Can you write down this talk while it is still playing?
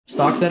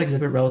Stocks that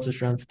exhibit relative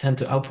strength tend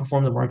to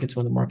outperform the markets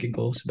when the market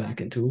goes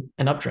back into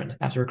an uptrend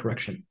after a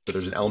correction. So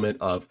there's an element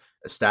of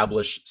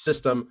established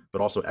system,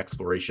 but also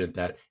exploration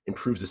that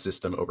improves the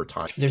system over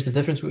time. There's a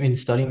difference between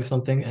studying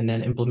something and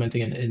then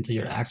implementing it into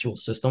your actual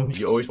system.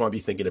 You always want to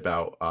be thinking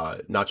about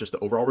not just the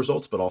overall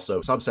results, but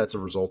also subsets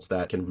of results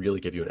that can really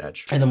give you an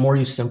edge. And the more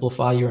you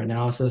simplify your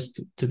analysis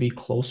to be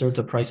closer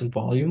to price and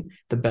volume,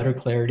 the better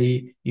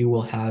clarity you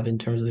will have in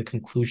terms of the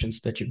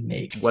conclusions that you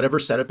make. Whatever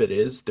setup it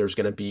is, there's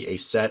going to be a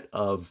set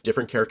of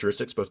different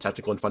characteristics, both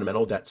technical and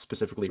fundamental, that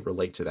specifically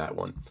relate to that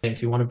one.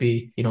 If you want to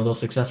be, those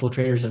successful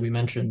traders that we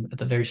mentioned at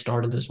the very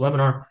start of this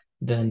webinar,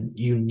 then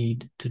you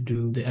need to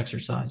do the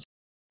exercise.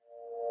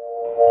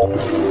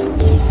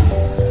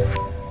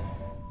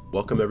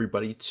 Welcome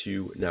everybody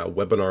to now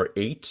webinar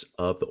 8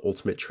 of the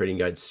Ultimate Trading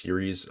Guide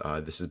series.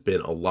 This has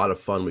been a lot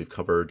of fun. We've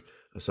covered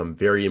some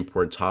very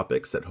important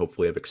topics that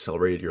hopefully have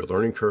accelerated your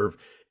learning curve.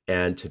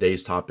 And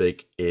today's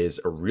topic is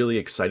a really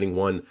exciting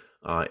one.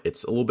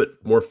 It's a little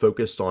bit more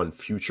focused on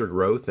future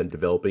growth and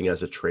developing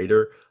as a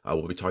trader.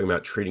 We'll be talking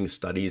about trading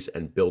studies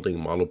and building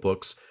model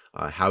books,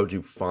 how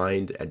to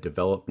find and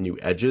develop new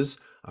edges.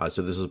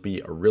 So this will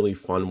be a really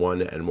fun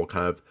one, and we'll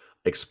kind of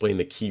explain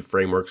the key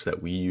frameworks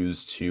that we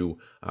use to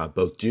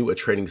both do a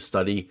trading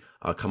study,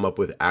 come up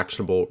with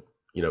actionable,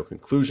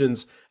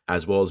 conclusions,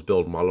 as well as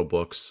build model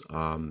books,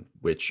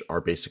 which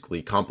are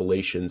basically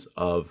compilations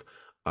of,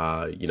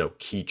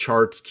 key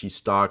charts, key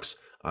stocks,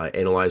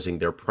 analyzing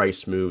their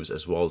price moves,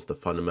 as well as the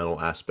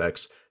fundamental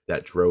aspects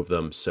that drove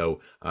them. So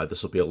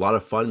this will be a lot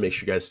of fun. Make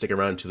sure you guys stick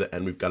around to the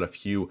end. We've got a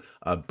few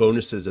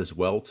bonuses as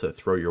well to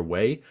throw your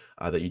way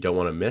that you don't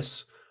want to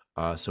miss.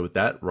 So with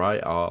that, Rye,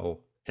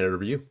 I'll hand it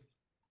over to you.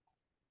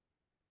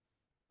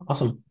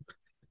 Awesome.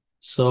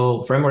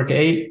 So framework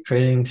 8,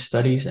 trading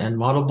studies and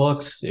model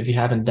books. If you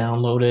haven't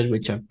downloaded,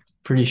 which I'm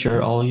pretty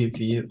sure all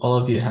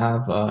of you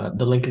have,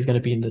 the link is going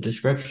to be in the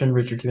description.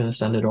 Richard's going to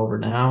send it over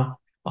now.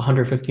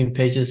 115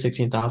 pages,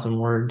 16,000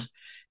 words,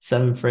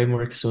 7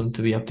 frameworks, soon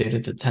to be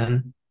updated to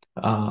 10.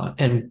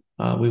 And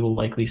we will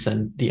likely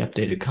send the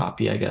updated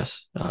copy, I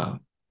guess,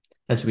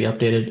 as we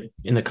updated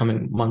in the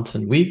coming months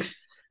and weeks.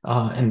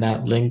 And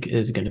that link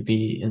is going to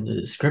be in the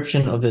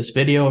description of this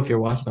video. If you're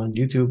watching on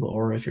YouTube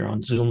or if you're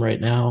on Zoom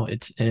right now,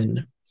 it's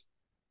in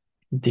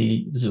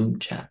the Zoom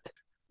chat.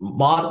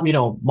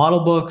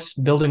 Model books,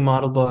 building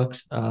model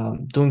books,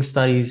 doing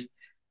studies.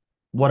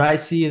 What I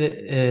see it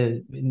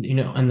is,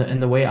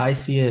 and the way I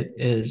see it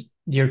is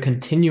your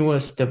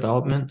continuous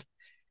development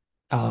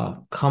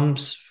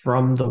comes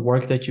from the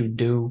work that you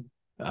do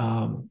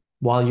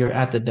while you're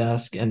at the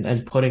desk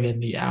and putting in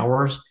the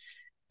hours.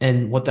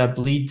 And what that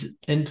bleeds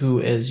into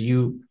is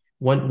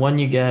when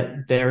you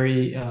get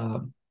very,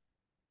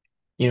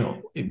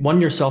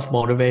 when you're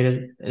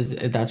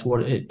self-motivated, that's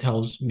what it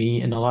tells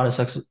me. And a lot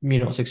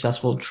of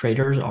successful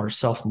traders are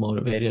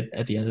self-motivated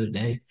at the end of the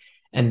day.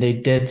 And they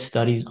did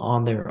studies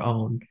on their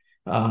own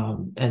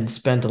and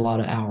spent a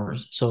lot of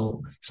hours.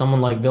 So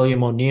someone like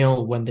William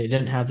O'Neill, when they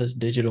didn't have this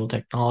digital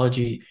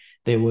technology,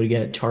 they would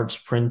get charts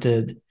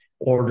printed,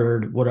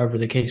 ordered, whatever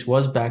the case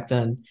was back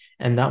then,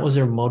 and that was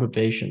their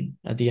motivation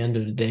at the end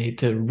of the day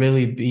to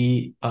really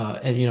be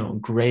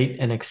great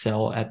and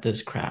excel at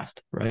this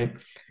craft, right?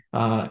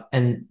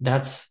 And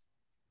that's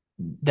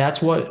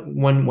what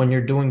when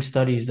you're doing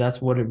studies, that's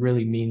what it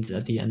really means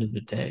at the end of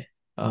the day,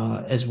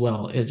 as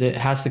well, is it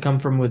has to come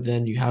from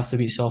within. You have to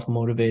be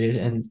self-motivated,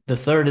 and the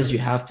third is you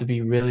have to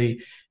be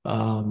really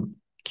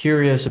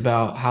curious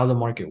about how the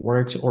market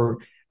works, or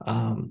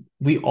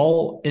we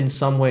all in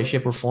some way,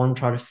 shape, or form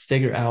try to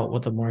figure out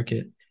what the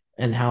market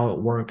and how it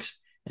works.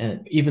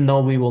 And even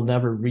though we will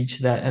never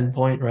reach that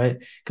endpoint, right?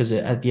 Because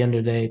at the end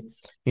of the day,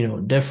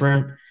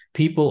 different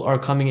people are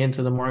coming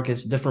into the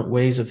markets, different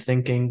ways of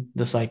thinking.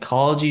 The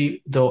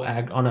psychology, though,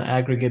 on an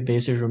aggregate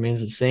basis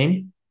remains the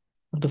same.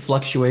 The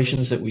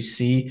fluctuations that we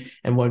see,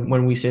 and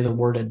when we say the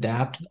word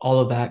adapt, all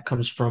of that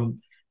comes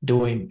from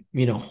doing,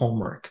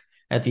 homework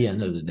at the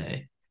end of the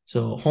day.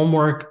 So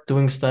homework,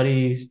 doing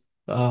studies,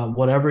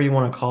 whatever you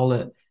want to call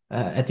it,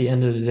 at the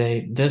end of the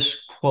day,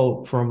 this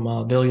quote from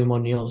William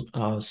O'Neill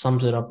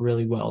sums it up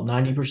really well.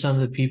 90%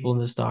 of the people in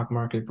the stock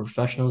market,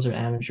 professionals or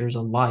amateurs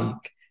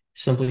alike,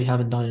 simply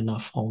haven't done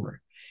enough homework.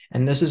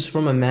 And this is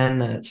from a man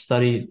that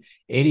studied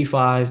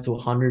 85 to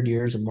 100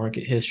 years of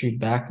market history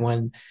back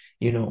when,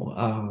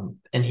 and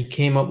he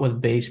came up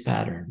with base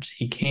patterns.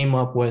 He came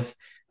up with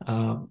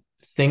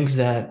things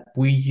that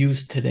we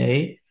use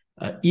today.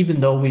 Even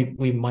though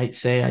we might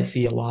say, I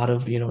see a lot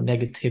of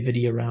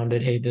negativity around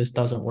it. Hey, this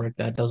doesn't work,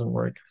 that doesn't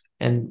work,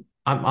 and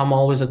I'm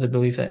always of the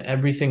belief that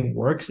everything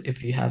works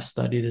if you have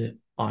studied it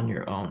on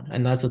your own.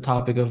 And that's the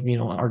topic of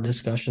our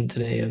discussion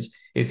today. Is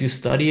if you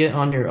study it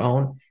on your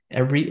own,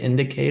 every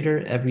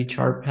indicator, every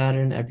chart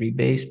pattern, every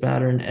base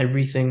pattern,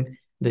 everything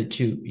that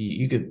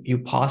you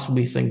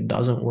possibly think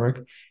doesn't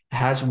work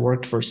has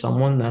worked for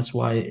someone. That's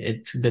why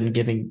it's been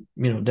giving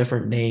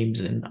different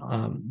names, and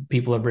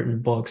people have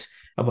written books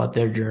about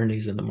their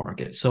journeys in the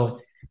market. So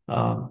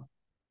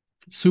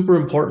super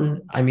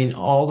important. I mean,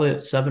 all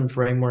the 7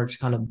 frameworks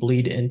kind of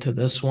bleed into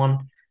this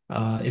one.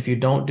 If you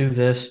don't do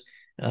this,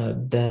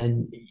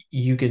 then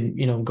you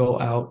can, go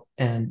out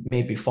and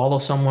maybe follow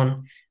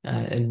someone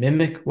and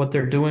mimic what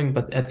they're doing.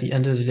 But at the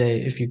end of the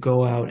day, if you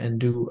go out and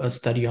do a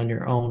study on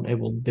your own, it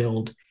will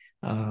build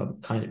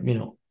kind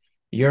of,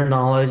 your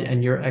knowledge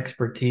and your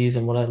expertise.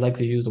 And what I like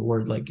to use the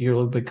word, like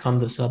you'll become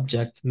the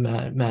subject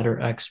matter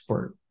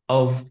expert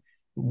of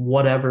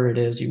whatever it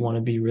is you want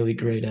to be really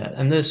great at.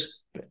 And this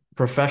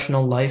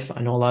professional life,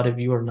 I know a lot of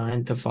you are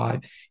 9 to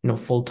 5,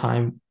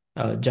 full-time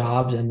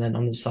jobs, and then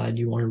on the side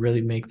you want to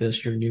really make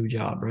this your new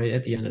job, right?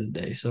 At the end of the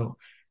day. So,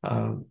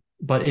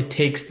 but it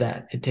takes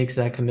that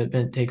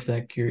commitment, it takes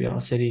that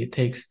curiosity, it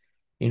takes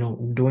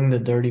doing the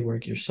dirty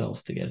work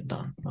yourself to get it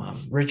done.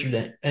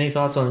 Richard, any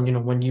thoughts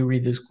on when you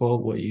read this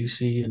quote, what you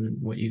see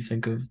and what you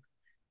think of?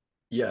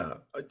 Yeah,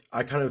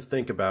 I kind of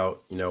think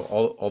about,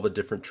 all the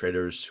different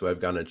traders who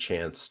I've gotten a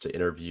chance to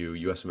interview,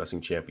 US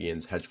investing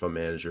champions, hedge fund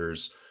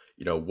managers,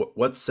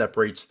 what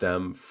separates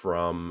them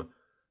from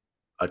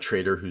a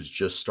trader who's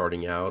just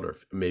starting out or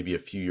maybe a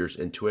few years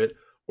into it,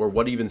 or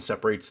what even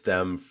separates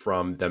them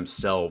from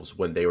themselves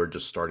when they were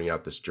just starting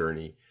out this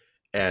journey.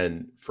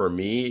 And for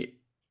me,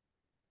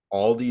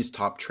 all these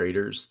top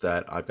traders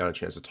that I've got a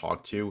chance to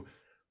talk to,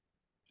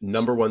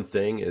 number one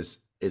thing is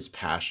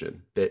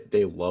passion.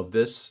 They love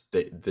this.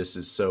 This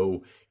is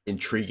so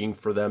intriguing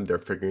for them. They're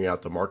figuring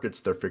out the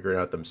markets, they're figuring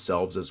out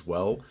themselves as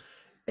well.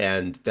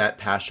 And that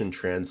passion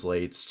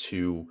translates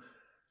to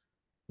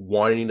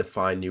wanting to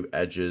find new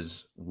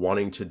edges,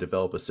 wanting to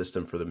develop a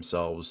system for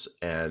themselves,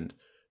 and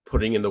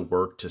putting in the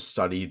work to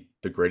study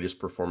the greatest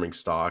performing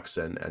stocks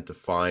and to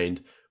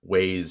find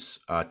ways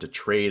to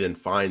trade and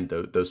find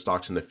those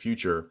stocks in the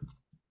future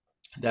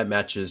that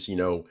matches,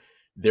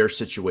 their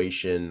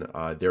situation,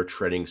 their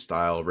trading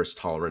style, risk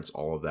tolerance,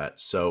 all of that.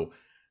 So,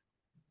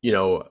 you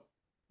know,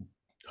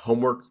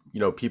 homework,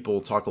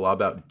 people talk a lot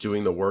about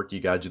doing the work.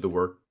 You got to do the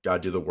work, got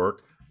to do the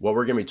work. What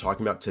we're going to be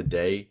talking about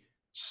today,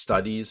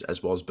 studies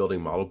as well as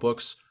building model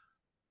books,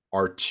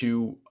 are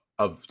two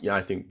of,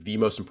 I think, the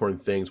most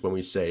important things when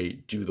we say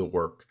do the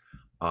work.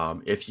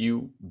 If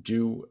you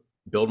do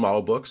build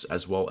model books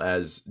as well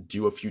as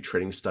do a few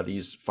trading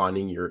studies,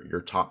 finding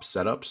your top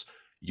setups,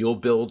 you'll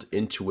build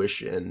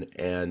intuition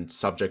and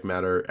subject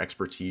matter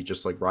expertise,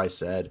 just like Rye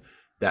said,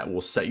 that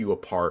will set you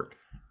apart.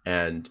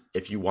 And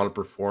if you want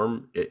to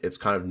perform, it's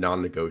kind of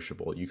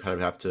non-negotiable. You kind of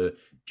have to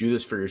do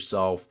this for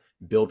yourself,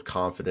 build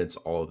confidence,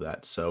 all of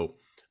that. So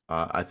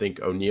I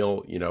think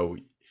O'Neill,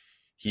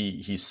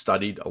 he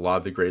studied a lot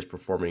of the greatest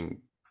performing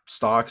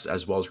stocks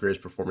as well as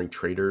greatest performing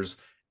traders,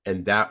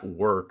 and that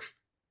work,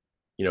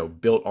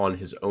 built on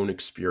his own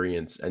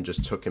experience and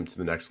just took him to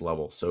the next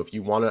level. So if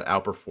you want to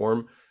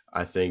outperform,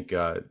 I think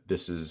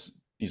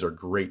these are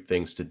great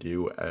things to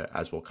do,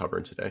 as we'll cover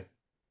in today.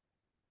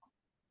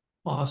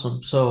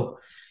 Awesome. So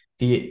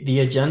the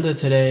agenda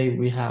today,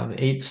 we have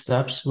 8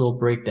 steps we'll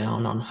break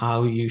down on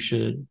how you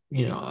should,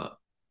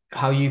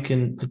 how you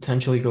can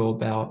potentially go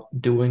about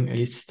doing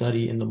a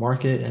study in the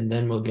market, and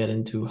then we'll get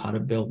into how to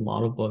build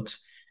model books.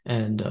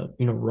 And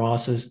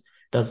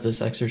does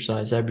this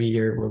exercise every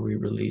year where we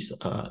release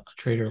a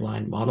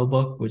TraderLion model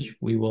book, which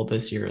we will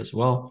this year as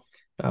well.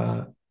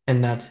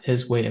 And that's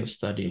his way of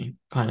studying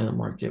kind of the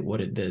market,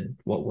 what it did,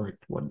 what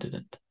worked, what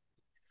didn't.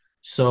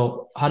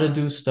 So how to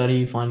do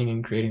study, finding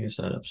and creating a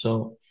setup.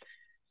 So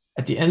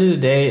at the end of the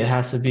day, it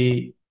has to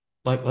be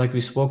like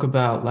we spoke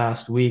about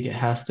last week, it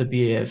has to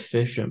be an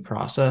efficient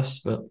process,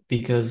 but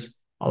because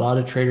a lot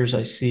of traders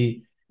I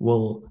see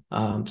will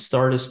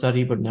start a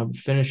study but never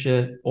finish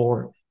it,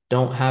 or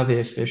don't have the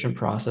efficient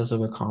process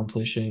of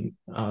accomplishing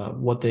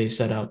what they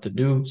set out to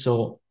do.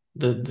 So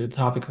the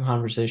topic of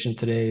conversation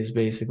today is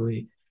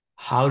basically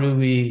how do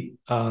we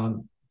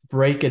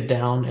break it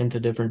down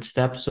into different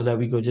steps so that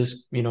we go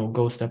just,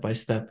 go step by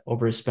step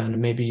over a span.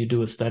 And maybe you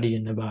do a study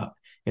in about,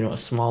 a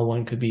small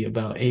one could be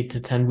about 8 to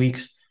 10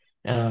 weeks,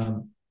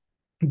 um,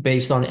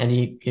 based on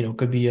any,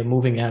 could be a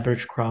moving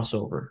average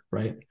crossover,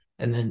 right?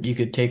 And then you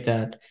could take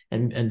that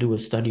and do a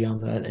study on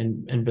that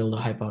and build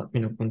a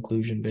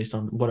conclusion based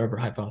on whatever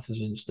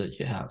hypothesis that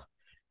you have.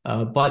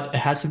 But it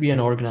has to be an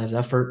organized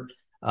effort.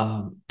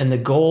 And the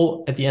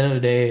goal at the end of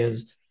the day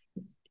is,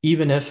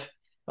 even if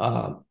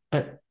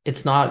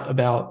it's not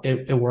about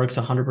it works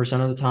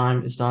 100% of the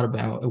time, it's not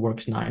about it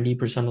works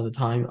 90% of the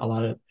time. A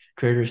lot of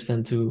traders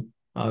tend to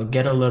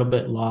get a little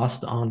bit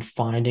lost on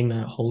finding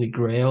that holy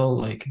grail.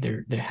 Like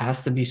there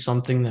has to be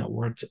something that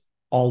works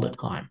all the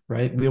time,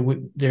 right?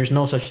 There's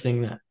no such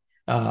thing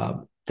that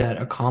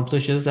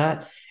accomplishes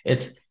that.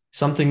 It's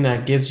something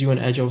that gives you an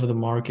edge over the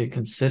market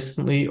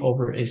consistently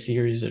over a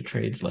series of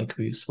trades, like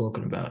we've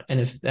spoken about. And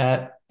if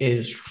that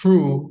is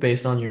true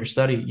based on your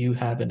study, you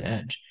have an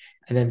edge.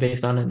 And then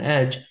based on an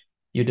edge,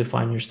 you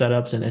define your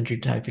setups and entry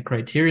tactic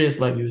criteria,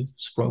 like we've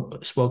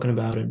spoken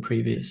about in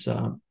previous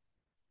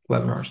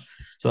webinars.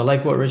 So I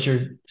like what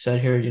Richard said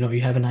here.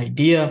 You have an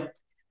idea.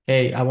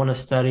 Hey, I want to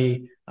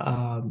study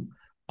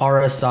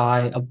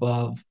RSI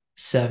above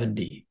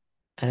 70.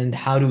 And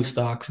how do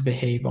stocks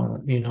behave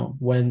on,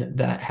 when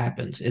that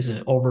happens? Is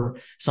it over?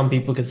 Some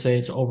people could say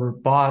it's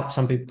overbought.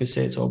 Some people could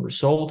say it's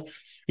oversold.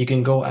 You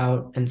can go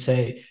out and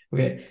say,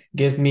 okay,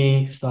 give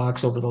me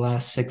stocks over the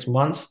last 6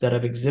 months that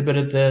have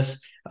exhibited this.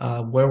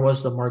 Where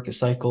was the market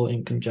cycle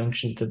in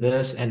conjunction to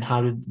this, and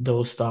how did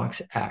those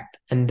stocks act?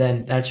 And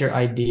then that's your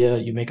idea.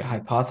 You make a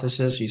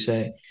hypothesis. You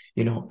say,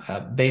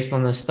 based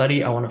on the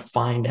study, I want to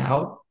find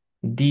out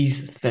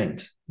these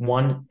things.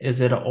 One,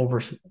 is it an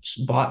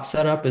overbought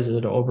setup? Is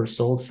it an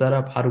oversold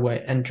setup? How do I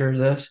enter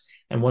this?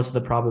 And what's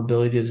the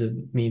probabilities of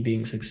me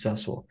being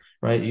successful,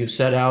 right? You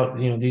set out,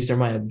 these are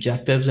my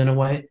objectives in a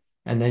way,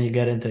 and then you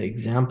get into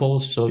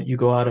examples. So you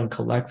go out and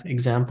collect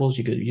examples.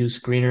 You could use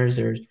screeners.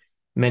 There's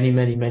many,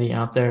 many, many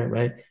out there,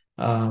 right?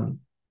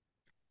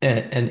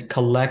 And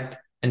collect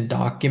and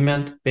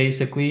document,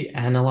 basically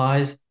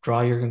analyze,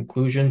 draw your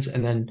conclusions,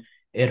 and then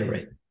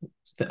iterate.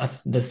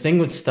 The thing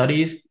with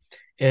studies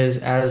is,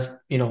 as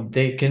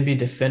they can be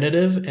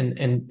definitive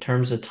in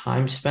terms of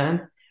time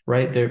span,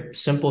 right? They're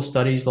simple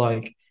studies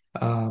like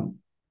um,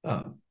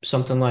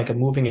 something like a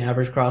moving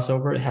average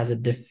crossover. It has a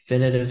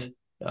definitive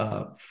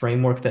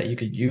framework that you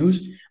could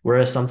use,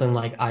 whereas something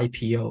like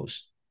IPOs,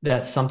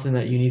 that's something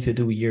that you need to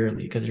do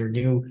yearly because there are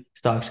new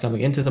stocks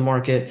coming into the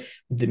market.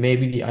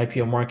 Maybe the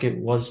IPO market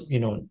was,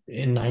 in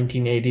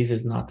 1980s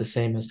is not the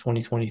same as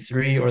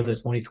 2023 or the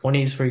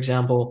 2020s, for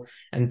example,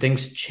 and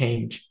things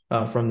change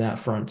from that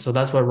front. So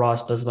that's why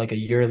Ross does like a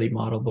yearly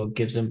model book,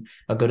 gives him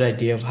a good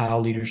idea of how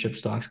leadership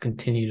stocks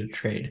continue to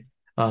trade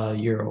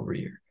year over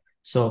year.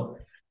 So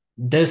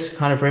this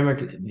kind of framework,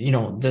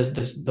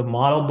 the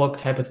model book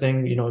type of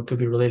thing, it could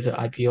be related to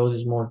IPOs,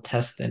 is more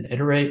test and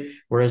iterate,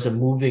 whereas a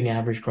moving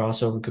average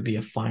crossover could be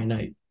a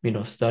finite,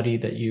 study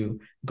that you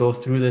go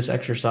through this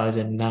exercise,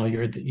 and now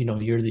you're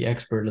the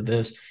expert of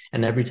this,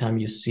 and every time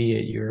you see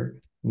it, you're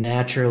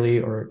naturally,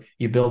 or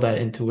you build that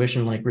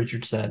intuition, like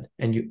Richard said,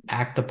 and you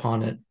act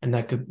upon it, and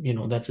that could,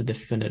 that's a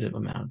definitive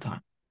amount of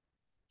time.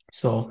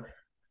 So,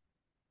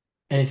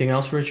 anything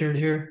else, Richard,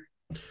 here?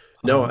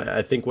 No,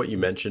 I think what you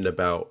mentioned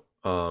about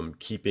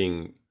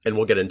keeping, and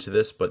we'll get into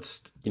this, but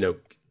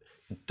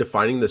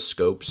defining the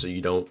scope so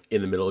you don't,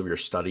 in the middle of your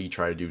study,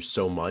 try to do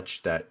so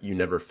much that you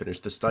never finish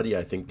the study.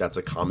 I think that's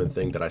a common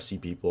thing that I see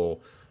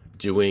people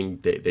doing.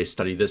 They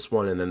study this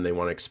one and then they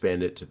want to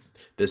expand it to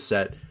this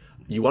set.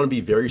 You want to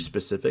be very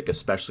specific,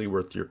 especially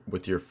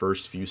with your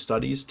first few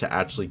studies, to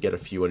actually get a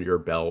few under your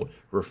belt,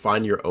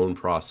 refine your own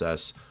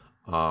process,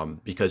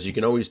 because you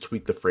can always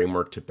tweak the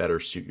framework to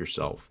better suit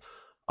yourself.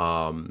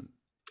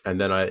 And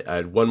then I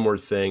had one more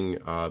thing,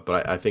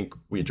 but I think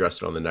we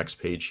addressed it on the next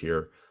page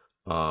here.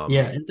 Yeah,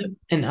 Um,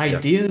 and yeah,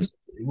 ideas,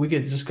 we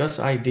could discuss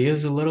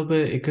ideas a little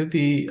bit. It could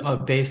be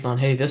based on,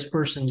 hey, this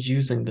person's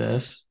using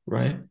this,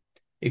 right?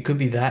 It could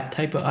be that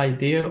type of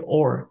idea,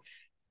 or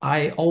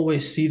I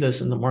always see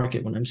this in the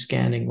market when I'm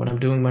scanning, when I'm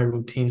doing my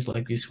routines,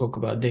 like we spoke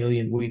about daily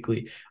and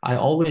weekly. I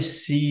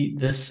always see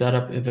this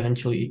setup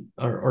eventually,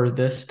 or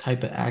this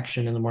type of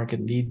action in the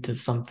market lead to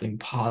something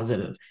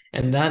positive.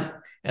 And that,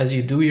 as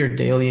you do your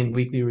daily and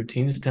weekly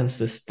routines, tends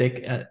to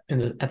stick at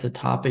the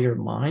top of your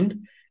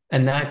mind.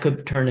 And that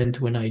could turn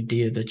into an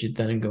idea that you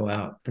then go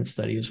out and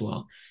study as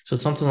well. So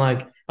something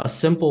like a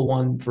simple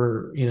one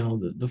for,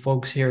 the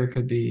folks here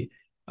could be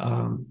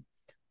um,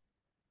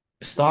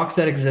 stocks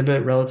that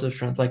exhibit relative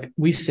strength. Like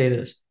we say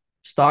this,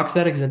 stocks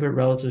that exhibit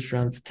relative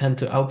strength tend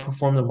to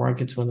outperform the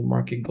markets when the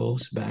market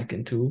goes back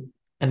into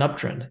an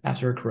uptrend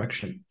after a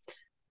correction.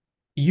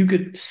 You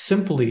could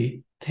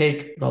simply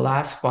take the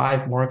last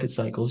 5 market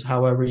cycles,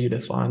 however you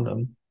define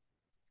them,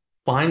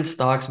 find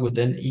stocks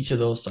within each of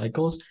those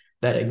cycles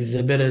that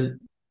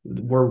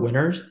were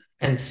winners,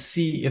 and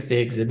see if they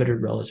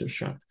exhibited relative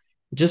strength.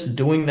 Just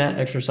doing that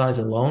exercise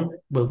alone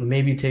will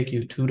maybe take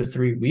you 2 to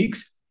 3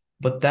 weeks,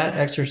 but that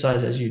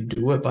exercise, as you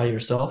do it by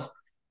yourself,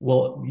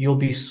 you'll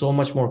be so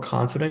much more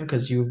confident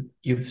because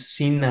you've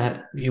seen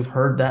that, you've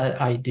heard that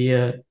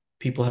idea,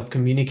 people have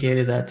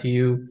communicated that to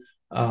you.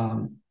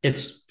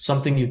 It's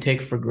something you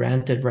take for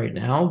granted right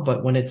now,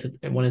 but when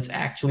it's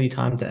actually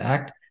time to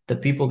act, the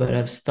people that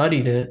have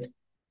studied it,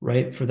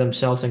 right, for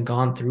themselves and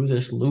gone through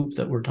this loop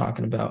that we're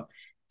talking about,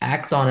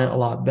 act on it a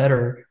lot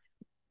better.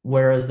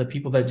 Whereas the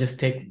people that just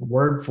take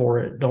word for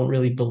it don't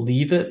really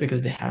believe it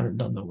because they haven't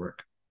done the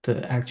work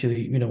to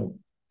actually,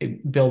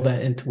 build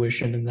that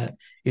intuition, and that,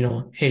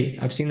 hey,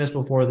 I've seen this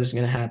before, this is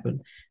going to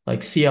happen.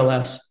 Like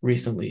CLS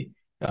recently,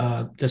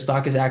 the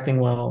stock is acting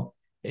well,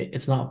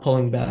 it's not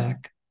pulling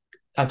back.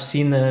 I've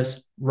seen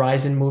this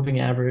rise in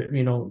moving average,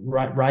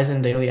 rise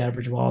in daily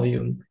average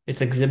volume. It's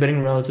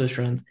exhibiting relative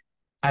strength.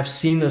 I've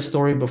seen this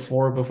story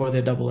before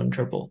they double and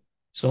triple.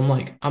 So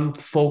I'm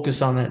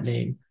focused on that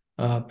name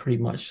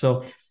pretty much.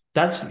 So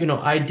that's,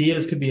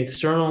 ideas could be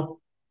external,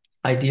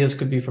 ideas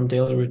could be from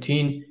daily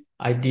routine,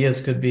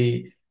 ideas could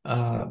be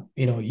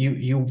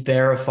you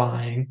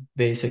verifying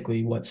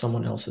basically what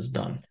someone else has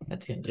done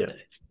at the end of yeah. the day.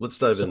 Let's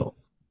dive in. So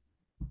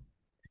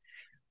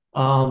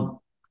um,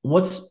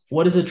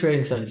 what is a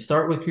trading study?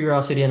 Start with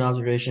curiosity and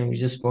observation. We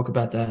just spoke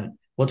about that.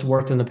 What's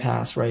worked in the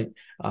past, right?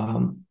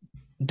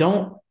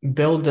 Don't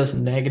build this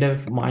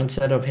negative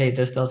mindset of, hey,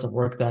 this doesn't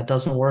work, that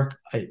doesn't work.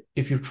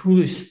 If you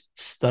truly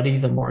study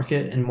the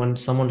market, and when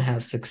someone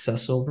has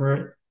success over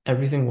it,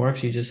 Everything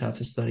works. You just have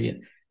to study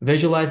it.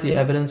 Visualize the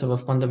evidence of a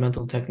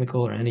fundamental,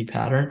 technical, or any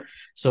pattern.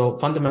 So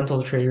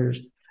fundamental traders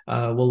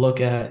will look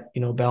at,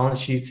 balance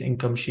sheets,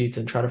 income sheets,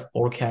 and try to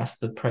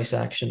forecast the price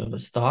action of a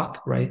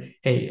stock, right?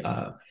 Hey,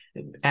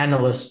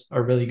 analysts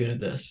are really good at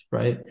this,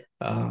 right?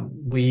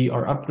 We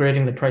are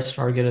upgrading the price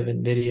target of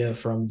NVIDIA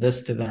from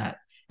this to that.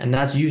 And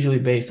that's usually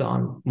based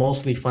on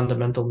mostly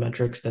fundamental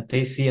metrics that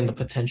they see in the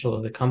potential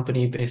of the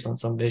company based on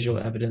some visual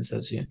evidence.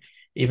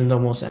 Even though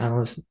most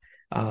analysts,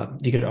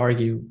 you could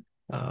argue,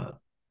 uh,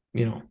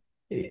 you know,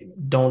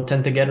 don't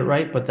tend to get it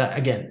right. But that,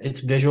 again, it's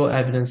visual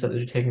evidence that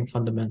they're taking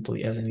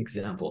fundamentally as an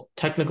example.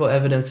 Technical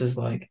evidence is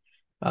like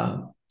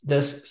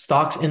this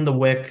stocks in the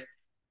wick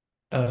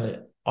uh,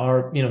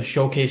 are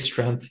showcase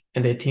strength,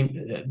 and they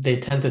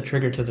tend to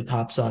trigger to the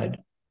top side.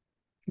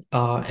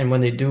 And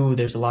when they do,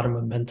 there's a lot of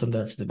momentum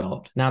that's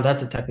developed. Now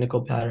that's a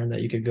technical pattern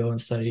that you could go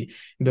and study,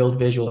 build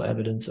visual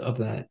evidence of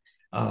that.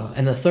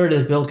 And the third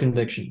is build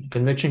conviction.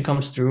 Conviction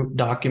comes through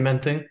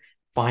documenting,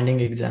 finding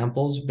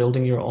examples,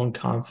 building your own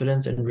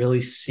confidence, and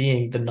really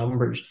seeing the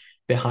numbers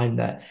behind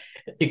that.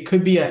 It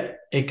could be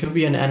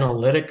an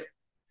analytic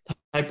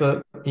type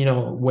of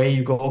way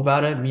you go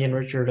about it. Me and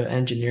Richard are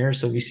engineers,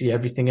 so we see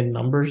everything in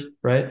numbers,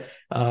 right?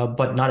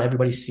 But not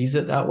everybody sees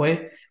it that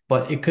way.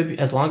 But it could be,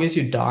 as long as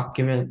you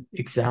document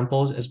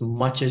examples as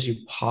much as you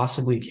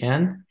possibly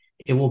can,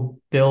 it will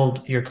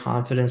build your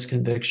confidence,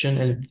 conviction,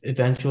 and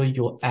eventually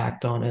you'll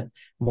act on it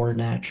more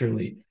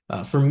naturally.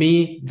 For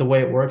me, the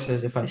way it works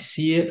is if I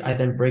see it, I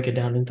then break it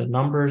down into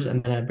numbers,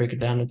 and then I break it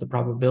down into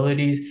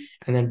probabilities,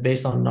 and then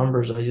based on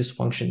numbers, I just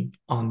function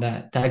on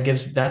that.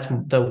 That's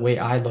the way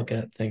I look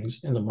at things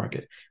in the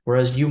market.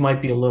 Whereas you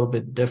might be a little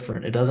bit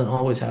different. It doesn't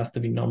always have to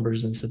be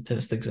numbers and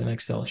statistics and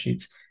Excel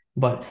sheets,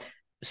 but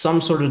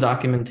some sort of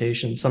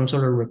documentation, some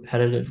sort of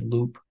repetitive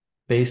loop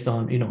based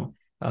on,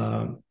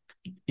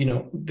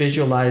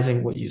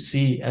 visualizing what you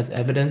see as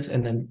evidence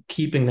and then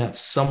keeping that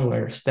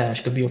somewhere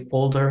stashed. Could be a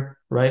folder,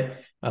 right?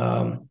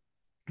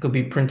 Could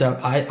be print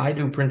out. I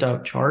do print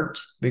out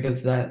charts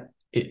because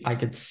I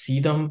could see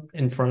them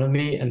in front of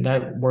me, and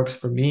that works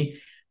for me.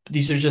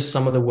 These are just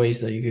some of the ways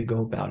that you could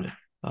go about it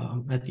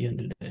at the end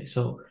of the day.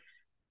 So,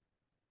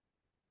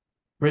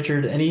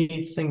 Richard,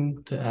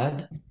 anything to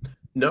add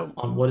No,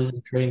 on what is a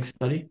trading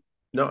study?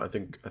 no, I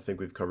think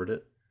we've covered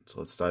it. So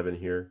let's dive in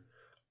here.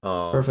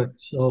 Um,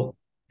 Perfect. So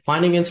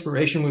finding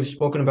inspiration, we've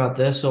spoken about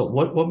this. So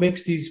what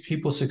makes these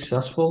people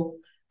successful?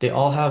 They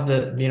all have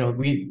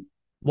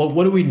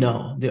what do we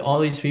know? All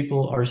these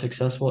people are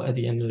successful at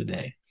the end of the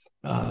day.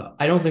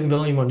 I don't think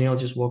William O'Neill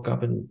just woke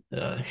up and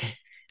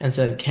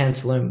said can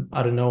slim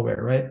out of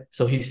nowhere, right?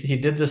 So he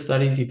did the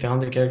studies, he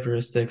found the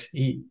characteristics,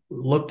 he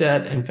looked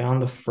at and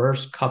found the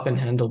first cup and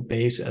handle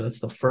base. That's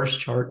the first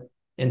chart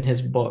in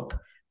his book,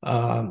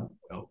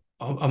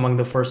 among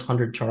the first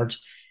 100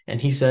 charts.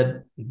 And he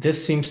said,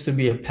 this seems to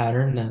be a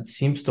pattern that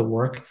seems to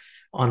work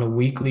on a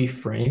weekly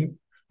frame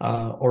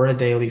or a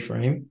daily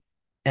frame,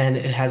 and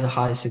it has a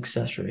high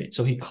success rate.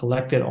 So he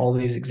collected all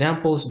these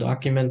examples,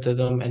 documented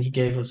them, and he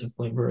gave us a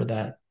flavor of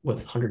that with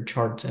 100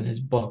 charts in his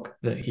book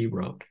that he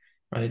wrote,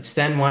 right?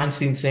 Stan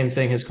Weinstein, same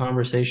thing. His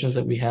conversations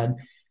that we had,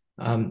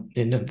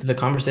 in the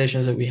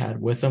conversations that we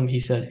had with him, he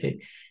said,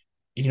 hey,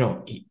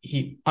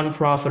 he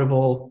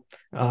unprofitable,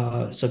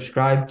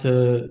 subscribed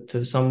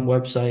to some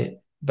website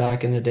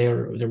back in the day,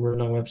 or there were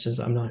no websites.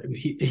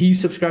 He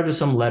subscribed to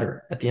some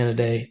letter at the end of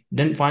the day,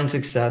 didn't find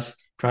success,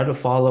 tried to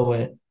follow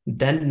it,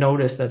 then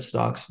noticed that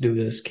stocks do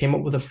this, came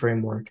up with a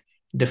framework,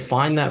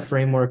 defined that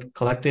framework,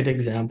 collected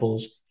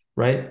examples,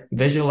 right?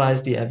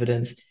 Visualized the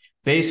evidence.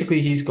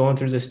 Basically, he's going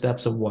through the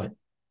steps of what?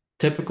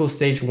 Typical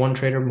stage one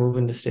trader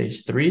moving to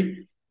stage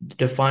three,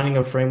 defining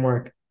a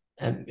framework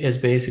is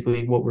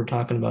basically what we're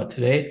talking about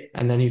today.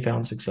 And then he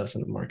found success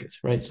in the markets,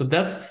 right? So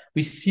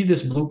we see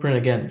this blueprint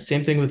again.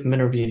 Same thing with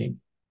Minervini.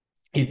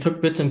 He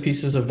took bits and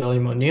pieces of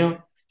William O'Neill,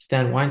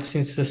 Stan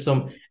Weinstein's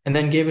system, and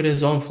then gave it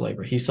his own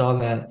flavor. He saw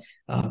that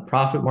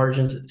profit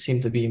margins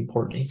seem to be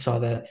important. He saw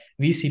that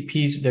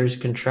VCPs, there's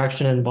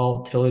contraction and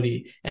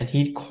volatility, and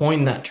he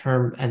coined that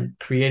term and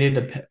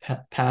created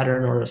a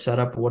pattern or a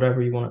setup,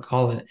 whatever you want to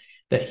call it,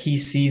 that he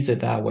sees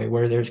it that way,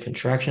 where there's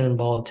contraction and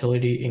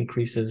volatility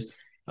increases,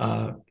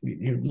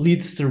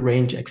 leads to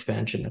range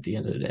expansion at the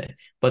end of the day.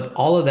 But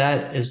all of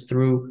that is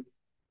through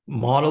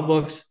model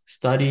books,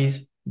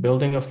 studies,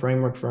 building a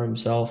framework for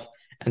himself,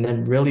 and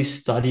then really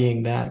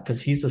studying that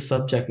because he's the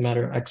subject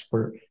matter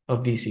expert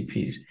of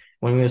VCPs.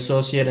 When we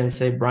associate and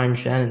say Brian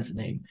Shannon's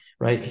name,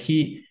 right?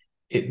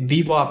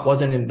 VWAP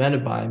wasn't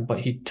invented by him,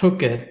 but he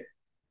took it,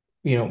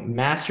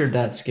 mastered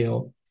that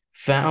skill,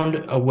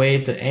 found a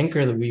way to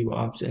anchor the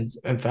VWAPs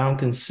and found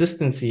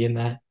consistency in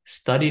that,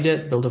 studied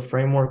it, built a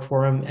framework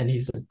for him, and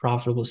he's a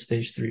profitable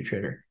stage three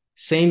trader.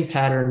 Same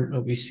pattern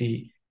that we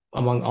see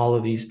among all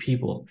of these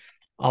people.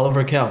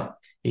 Oliver Kell,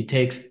 he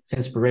takes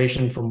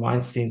inspiration from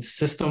Weinstein's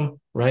system,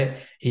 right?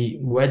 He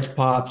wedge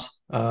pops,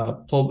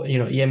 EMA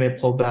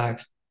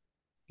pullbacks,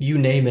 you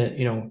name it.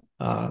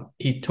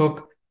 He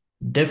took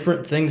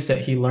different things that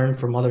he learned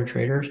from other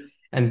traders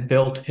and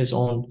built his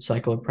own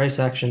cycle of price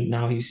action.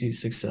 Now he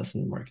sees success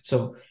in the market.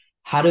 So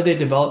how do they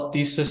develop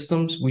these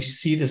systems? We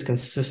see this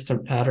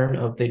consistent pattern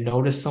of they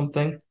noticed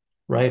something,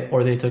 right?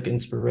 Or they took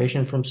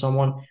inspiration from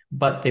someone,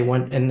 but they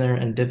went in there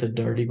and did the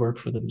dirty work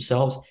for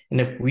themselves. And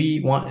if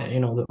we want,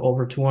 the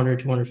over 200,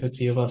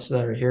 250 of us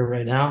that are here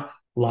right now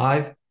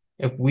live,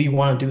 if we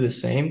want to do the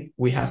same,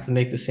 we have to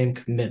make the same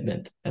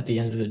commitment at the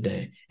end of the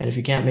day. And if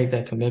you can't make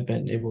that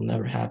commitment, it will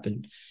never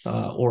happen.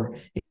 Or,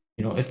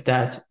 if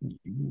that's,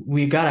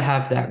 we got to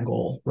have that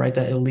goal, right?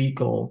 That elite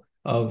goal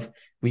of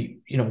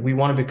we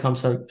want to become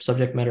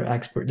subject matter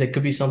expert. That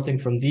could be something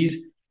from these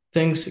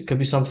things. It could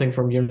be something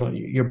from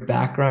your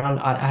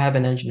background. I have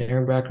an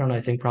engineering background. I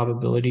think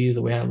probability is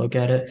the way I look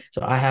at it.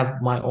 So I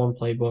have my own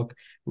playbook.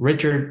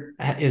 Richard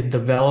is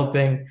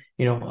developing,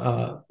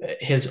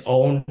 his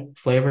own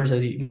flavors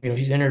as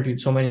he's interviewed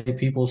so many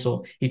people.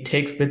 So he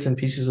takes bits and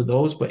pieces of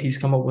those, but he's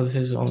come up with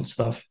his own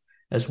stuff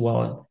as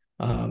well.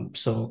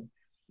 So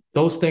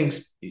those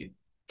things,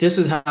 this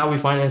is how we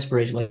find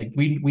inspiration. Like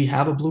we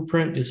have a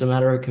blueprint. It's a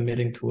matter of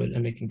committing to it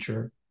and making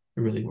sure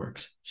it really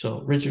works.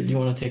 So Richard, do you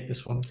want to take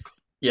this one?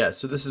 Yeah,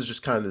 so this is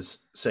just kind of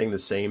this saying the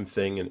same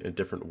thing in a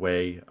different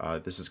way.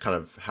 This is kind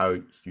of how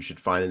you should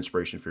find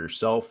inspiration for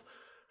yourself.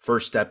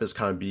 First step is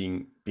kind of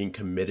being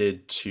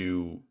committed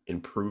to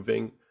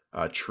improving,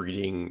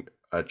 treating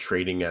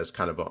trading as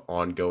kind of an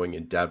ongoing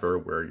endeavor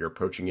where you're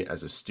approaching it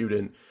as a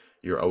student.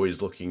 You're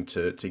always looking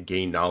to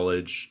gain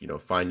knowledge,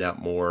 find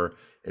out more,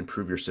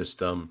 improve your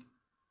system.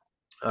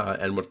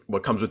 And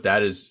what comes with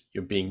that is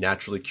being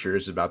naturally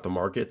curious about the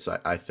markets.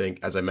 I think,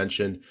 as I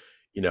mentioned,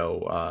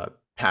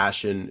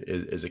 passion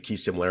is a key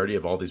similarity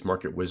of all these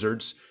market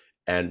wizards.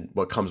 And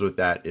what comes with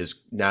that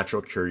is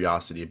natural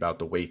curiosity about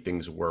the way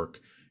things work,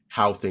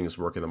 how things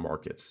work in the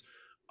markets.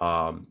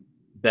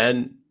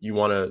 Then you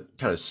want to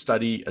kind of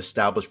study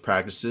established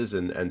practices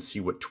and see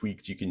what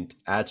tweaks you can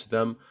add to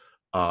them.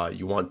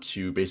 You want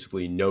to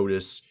basically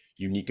notice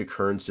unique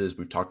occurrences.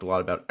 We've talked a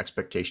lot about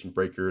expectation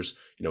breakers,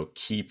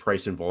 key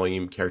price and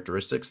volume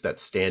characteristics that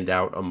stand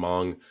out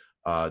among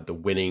the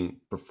winning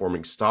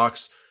performing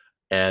stocks.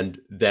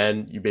 And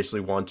then you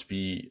basically want to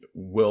be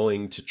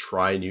willing to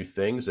try new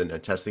things and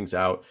test things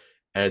out.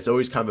 And it's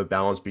always kind of a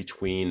balance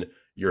between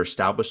your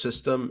established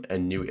system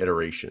and new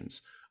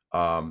iterations.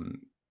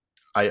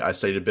 I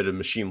studied a bit of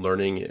machine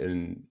learning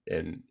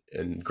in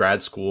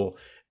grad school,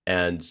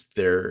 and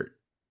there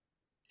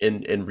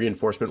in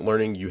reinforcement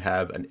learning, you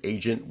have an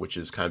agent, which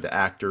is kind of the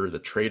actor, the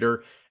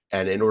trader.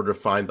 And in order to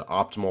find the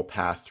optimal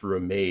path through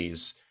a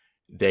maze,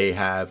 they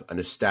have an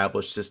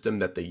established system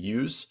that they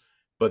use.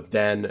 But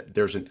then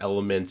there's an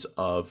element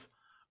of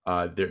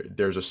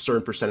there's a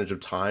certain percentage of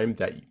time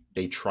that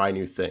they try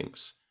new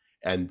things.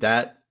 And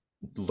that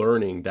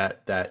learning,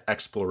 that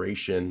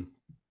exploration,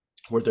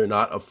 where they're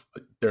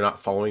not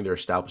following their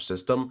established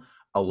system,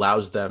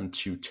 allows them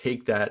to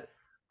take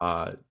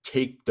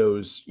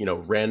those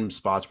random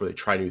spots where they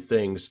try new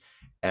things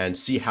and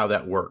see how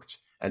that worked.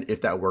 And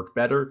if that worked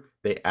better,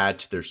 they add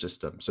to their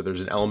system. So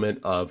there's an element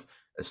of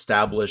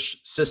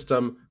established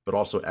system, but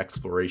also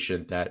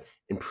exploration that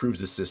improves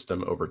the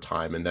system over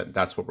time. And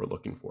that's what we're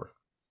looking for.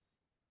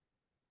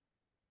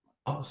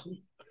 Awesome.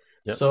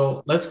 Yep.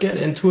 So let's get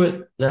into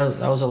it. That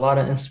was a lot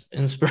of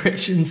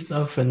inspiration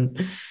stuff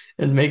and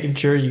making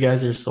sure you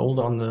guys are sold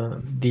on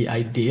the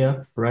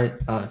idea, right?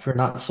 If you're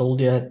not sold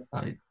yet,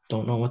 I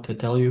don't know what to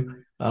tell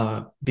you,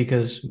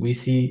 because we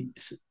see,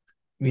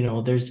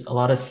 there's a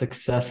lot of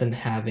success in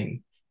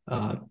having,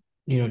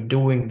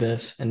 doing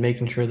this and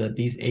making sure that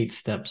these 8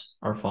 steps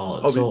are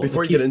followed. Oh, So the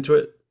before you get key, into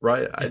it,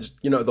 right? I yeah,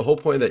 just, the whole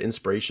point of that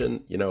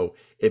inspiration, it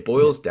yeah,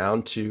 boils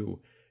down to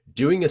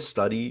doing a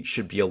study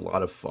should be a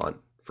lot of fun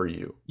for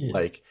you. yeah,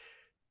 Like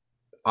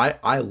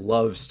I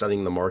love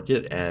studying the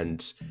market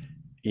and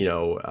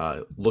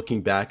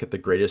looking back at the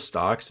greatest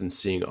stocks and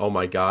seeing, oh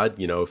my God,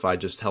 if I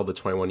just held the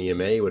 21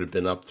 EMA, it would have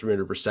been up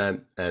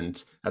 300%,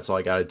 and that's all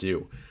I got to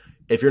do.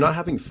 If you're not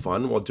having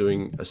fun while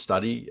doing a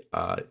study,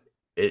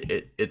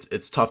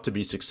 it's tough to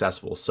be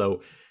successful.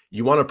 So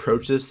you want to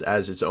approach this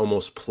as it's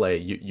almost play.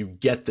 You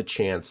get the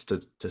chance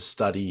to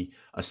study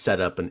a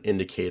setup, an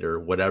indicator,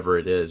 whatever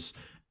it is,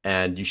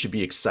 and you should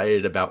be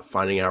excited about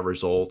finding out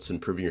results,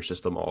 improving your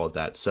system, all of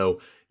that.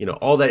 So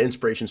all that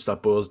inspiration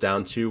stuff boils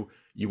down to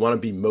you want to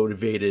be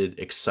motivated,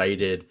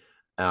 excited,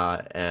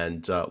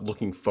 and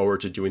looking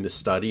forward to doing the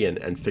study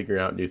and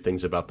figuring out new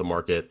things about the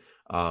market.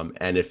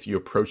 And if you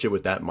approach it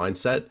with that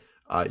mindset,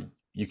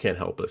 you can't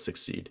help but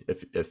succeed.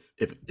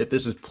 If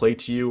this is play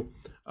to you,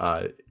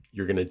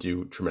 you're going to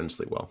do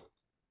tremendously well.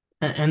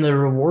 and the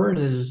reward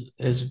is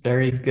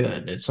very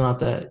good. It's not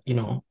that,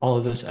 all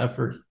of this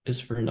effort is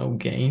for no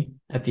gain.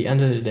 At the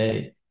end of the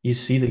day, you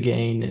see the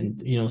gain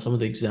and, some of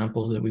the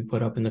examples that we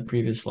put up in the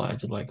previous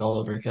slides of like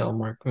Oliver Kell,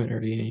 Mark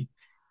Minervini,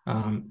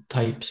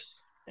 types.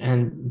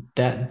 And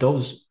that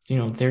those,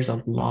 there's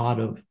a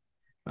lot of,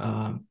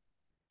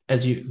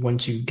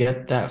 once you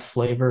get that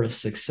flavor of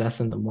success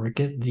in the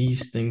market,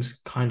 these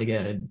things kind of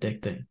get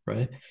addicting,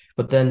 right?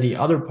 But then the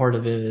other part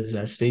of it is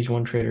that stage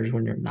one traders,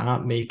 when you're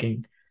not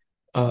making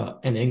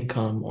an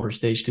income, or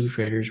stage two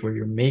traders where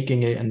you're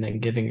making it and then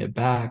giving it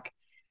back,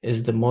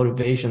 is the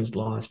motivation's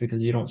lost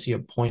because you don't see a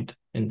point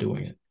in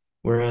doing it.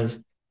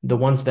 Whereas the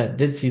ones that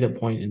did see the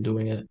point in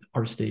doing it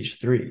are stage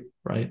three,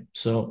 right?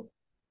 So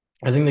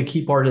I think the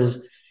key part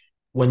is,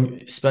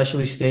 when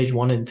especially stage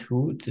one and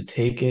two, to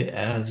take it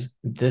as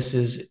this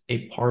is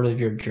a part of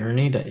your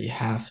journey that you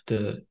have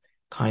to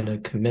kind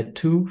of commit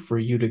to for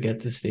you to get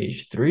to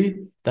stage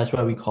three. That's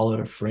why we call it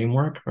a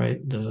framework, right?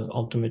 The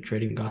ultimate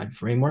trading guide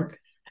framework.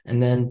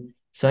 And then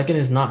second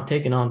is not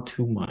taking on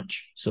too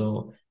much.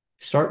 So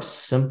start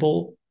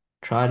simple,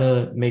 try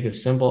to make a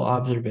simple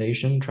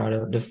observation, try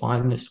to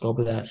define the scope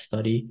of that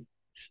study.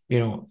 A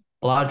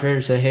lot of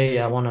traders say, hey,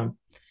 I want to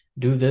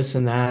do this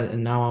and that,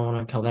 and now I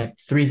want to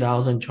collect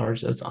 3,000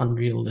 charts. That's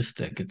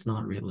unrealistic. It's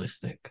not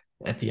realistic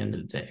at the end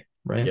of the day,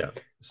 right? Yeah.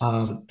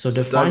 So, So so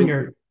define diving,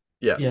 your,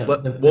 yeah, yeah,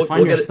 we'll define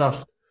your get it.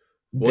 stuff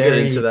We'll get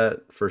into very,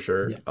 that for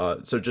sure. yeah.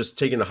 So just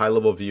taking a high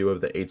level view of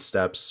the 8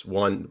 steps.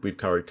 One, we've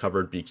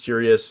covered be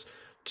curious.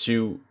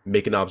 Two,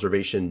 make an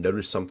observation,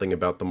 notice something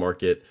about the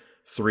market.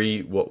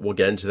 Three, we'll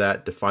get into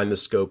that. Define the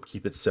scope,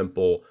 keep it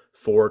simple.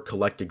 Four,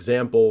 collect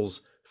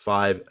examples.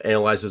 Five,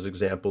 analyze those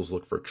examples,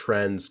 look for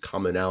trends,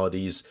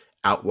 commonalities,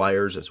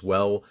 outliers as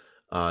well.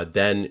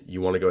 Then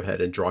you want to go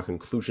ahead and draw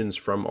conclusions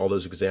from all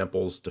those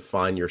examples,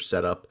 define your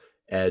setup,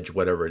 edge,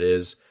 whatever it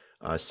is.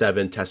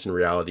 Seven, test in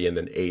reality, and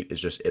then eight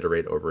is just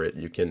iterate over it.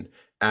 You can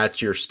add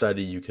to your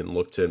study, you can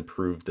look to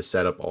improve the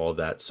setup, all of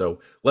that.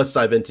 So let's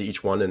dive into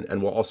each one,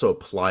 and we'll also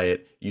apply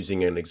it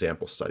using an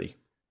example study.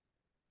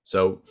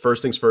 So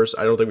first things first,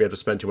 I don't think we have to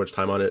spend too much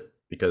time on it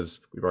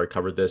because we've already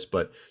covered this,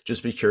 but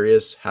just be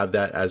curious, have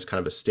that as kind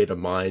of a state of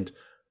mind.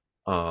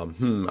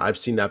 I've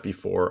seen that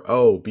before.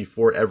 Oh,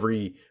 before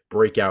every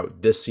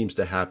breakout, this seems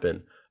to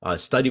happen.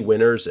 Study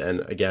winners,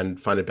 and again,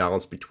 find a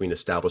balance between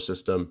established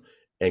system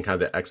and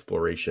kind of the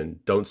exploration.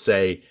 Don't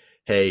say,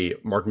 hey,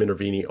 Mark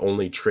Minervini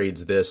only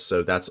trades this,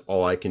 so that's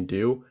all I can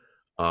do.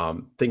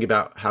 Think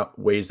about how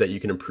ways that you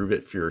can improve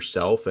it for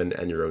yourself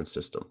and your own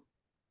system.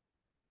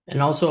 And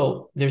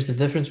also, there's the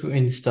difference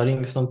between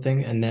studying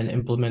something and then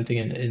implementing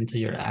it into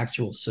your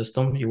actual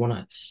system. You want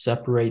to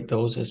separate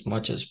those as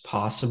much as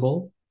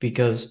possible,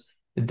 because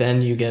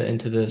then you get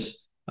into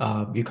this,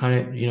 you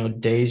kind of,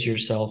 daze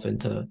yourself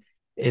into,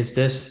 is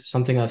this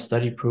something I've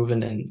studied,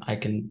 proven, and I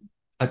can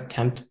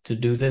attempt to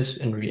do this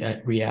in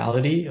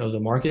reality of the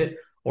market,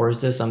 or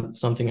is this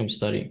something I'm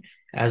studying?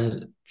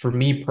 As for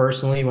me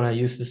personally, when I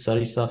used to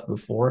study stuff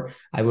before,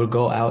 I would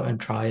go out and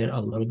try it a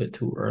little bit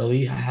too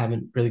early. I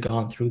haven't really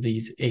gone through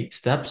these 8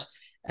 steps.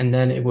 And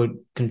then it would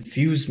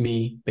confuse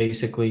me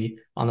basically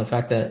on the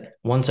fact that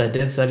once I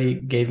did study,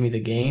 gave me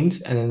the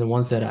gains. And then the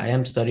ones that I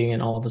am studying,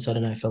 and all of a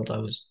sudden I felt I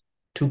was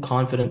too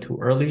confident too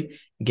early,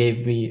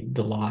 gave me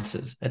the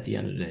losses at the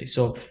end of the day.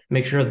 So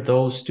make sure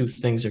those two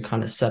things are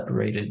kind of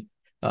separated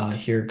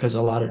here, because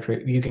a lot of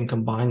you can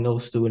combine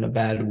those two in a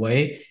bad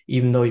way.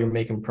 Even though you're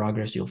making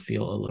progress, you'll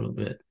feel a little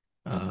bit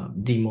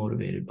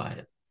demotivated by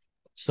it.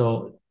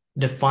 So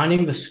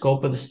defining the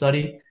scope of the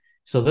study.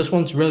 So this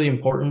one's really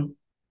important.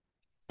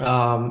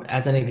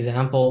 As an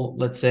example,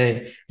 let's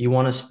say you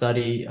want to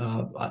study,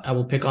 I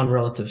will pick on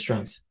relative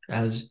strength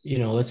as,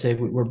 let's say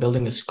we're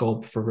building a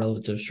scope for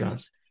relative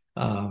strength.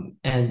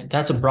 And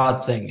that's a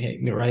broad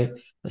thing, right?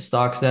 The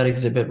stocks that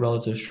exhibit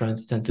relative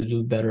strength tend to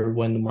do better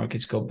when the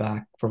markets go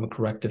back from a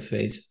corrective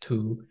phase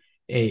to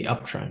a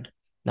uptrend.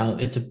 Now,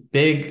 it's a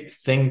big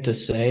thing to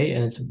say,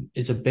 and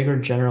it's a bigger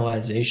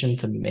generalization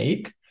to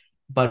make,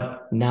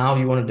 but now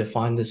you want to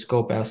define the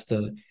scope as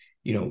to,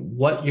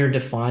 what you're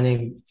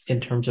defining in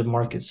terms of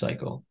market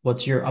cycle.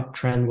 What's your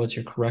uptrend? What's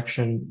your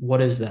correction?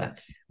 What is that?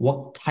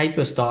 What type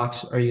of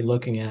stocks are you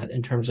looking at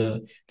in terms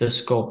of the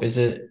scope? Is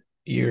it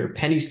your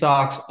penny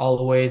stocks all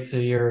the way to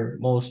your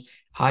most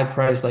high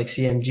price like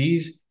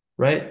CMGs,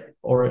 right?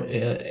 Or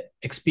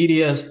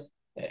Expedias,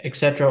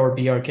 etc., or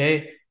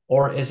BRK?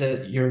 Or is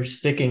it you're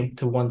sticking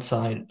to one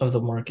side of the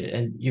market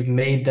and you've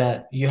made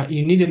that you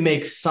need to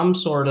make some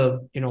sort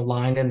of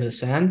line in the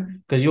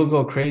sand, because you'll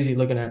go crazy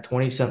looking at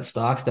 20-cent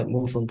stocks that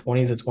move from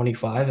 20 to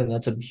 25, and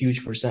that's a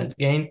huge percent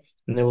gain,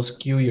 and they will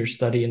skew your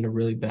study in a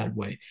really bad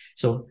way.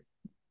 So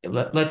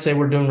let's say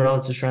we're doing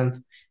relative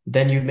strength,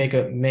 then you make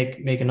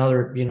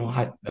another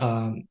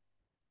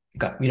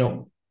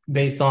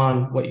based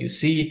on what you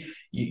see,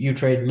 you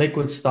trade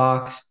liquid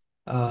stocks.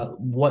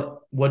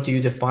 What do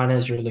you define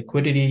as your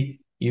liquidity?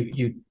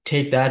 You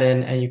take that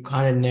in and you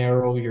kind of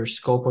narrow your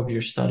scope of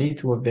your study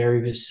to a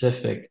very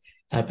specific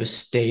type of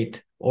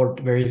state or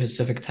very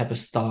specific type of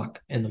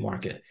stock in the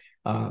market.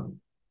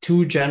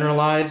 Too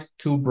generalized,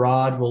 too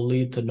broad will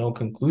lead to no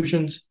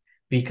conclusions,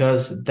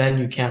 because then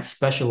you can't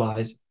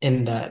specialize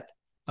in that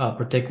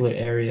particular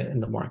area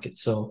in the market.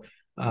 So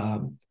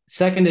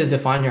second is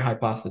define your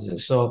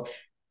hypothesis. So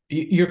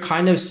you're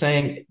kind of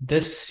saying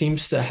this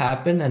seems to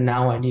happen and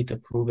now I need to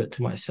prove it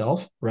to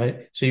myself,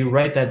 right? So you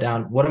write that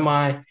down. What am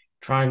I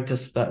trying to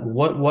study?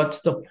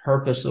 What's the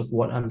purpose of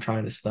what I'm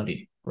trying to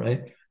study,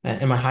 right?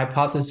 And my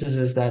hypothesis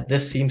is that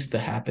this seems to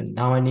happen.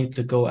 Now I need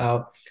to go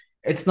out.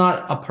 It's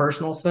not a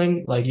personal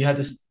thing. Like you have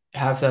to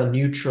have a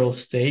neutral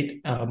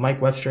state.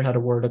 Mike Webster had a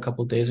word a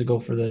couple of days ago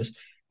for this,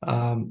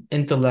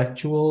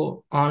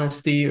 intellectual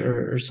honesty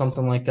or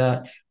something like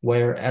that,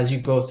 where as you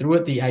go through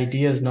it, the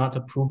idea is not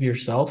to prove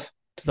yourself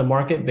to the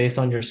market based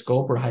on your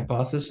scope or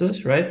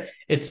hypothesis, right?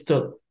 It's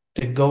to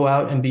go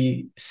out and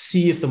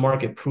see if the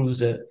market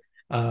proves it,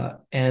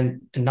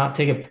 and not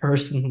take it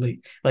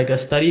personally. Like a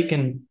study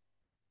can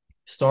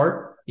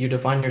start, you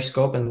define your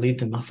scope and lead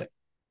to nothing.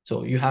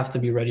 So you have to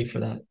be ready for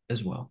that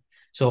as well.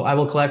 So I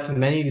will collect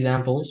many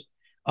examples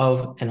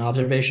of an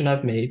observation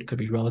I've made, could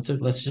be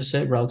relative, let's just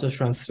say relative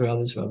strength throughout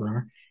this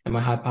webinar. And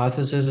my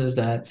hypothesis is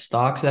that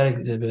stocks that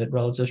exhibit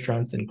relative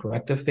strength in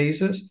corrective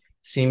phases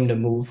seem to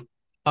move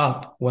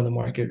up when the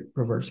market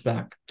reverts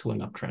back to an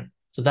uptrend.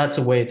 So that's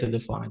a way to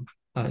define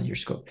your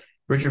scope.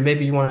 Richard,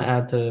 maybe you want to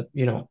add to,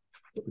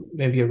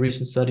 maybe a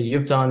recent study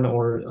you've done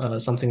or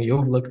something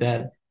you've looked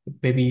at,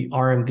 maybe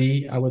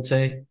RMD, I would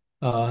say,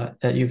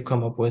 that you've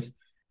come up with,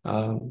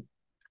 and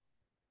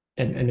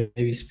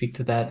maybe speak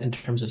to that in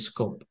terms of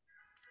scope.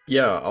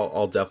 Yeah,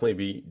 I'll definitely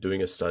be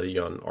doing a study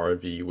on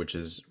RMV, which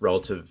is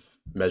relative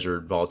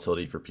measured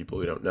volatility for people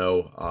who don't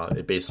know.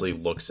 It basically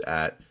looks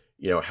at,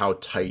 how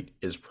tight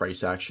is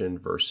price action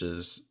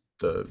versus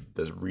the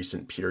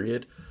recent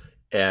period.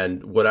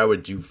 And what I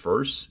would do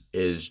first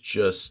is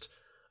just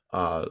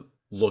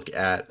look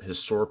at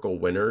historical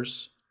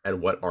winners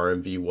and what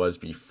RMV was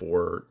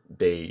before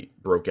they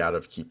broke out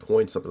of key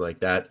points, something like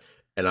that.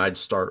 And I'd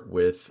start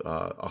with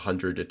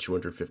 100 to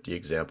 250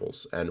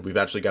 examples. And we've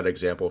actually got an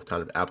example of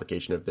kind of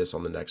application of this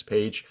on the next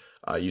page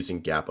using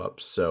gap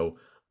ups. So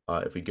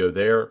if we go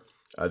there,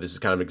 this is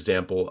kind of an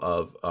example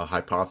of a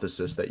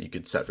hypothesis that you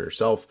could set for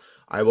yourself.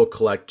 I will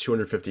collect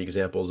 250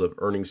 examples of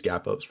earnings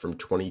gap ups from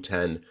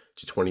 2010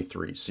 to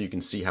 23. So you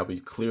can see how we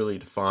clearly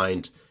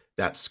defined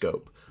that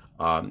scope.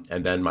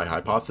 And then my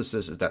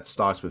hypothesis is that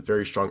stocks with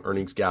very strong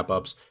earnings gap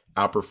ups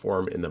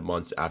outperform in the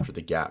months after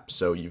the gap.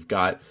 So you've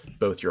got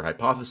both your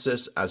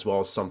hypothesis as well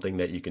as something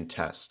that you can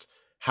test.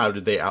 How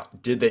did they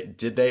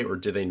or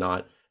did they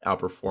not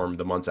outperform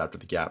the months after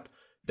the gap?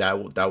 That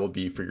will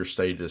be for your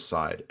study to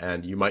decide.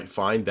 And you might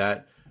find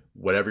that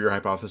whatever your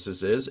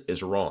hypothesis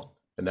is wrong,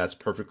 and that's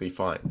perfectly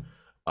fine.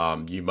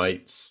 You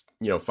might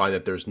find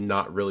that there's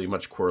not really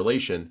much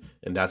correlation,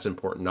 and that's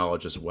important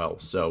knowledge as well.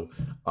 So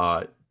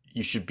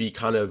you should be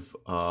kind of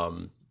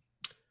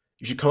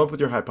you should come up with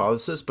your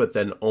hypothesis, but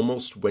then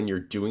almost when you're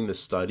doing the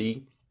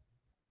study,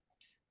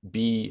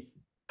 be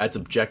as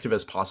objective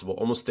as possible.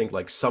 Almost think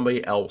like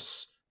somebody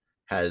else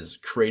has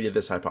created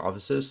this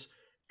hypothesis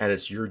and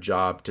it's your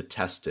job to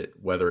test it,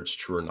 whether it's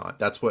true or not.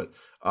 That's what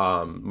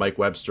Mike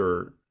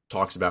Webster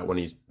talks about when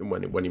he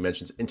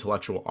mentions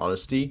intellectual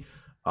honesty.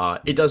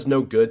 It does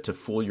no good to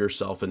fool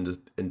yourself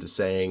into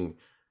saying,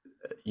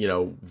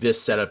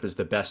 this setup is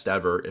the best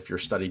ever if your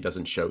study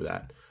doesn't show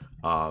that.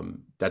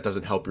 That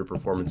doesn't help your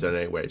performance in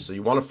any way. So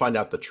you want to find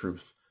out the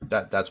truth.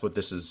 That's what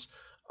this is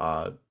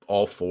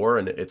all for,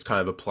 and it's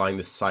kind of applying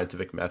this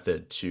scientific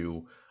method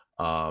to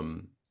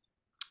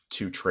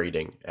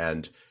trading.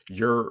 And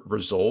your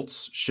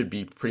results should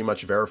be pretty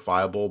much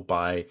verifiable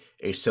by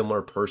a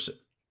similar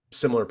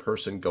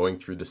person going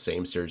through the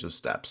same series of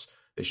steps.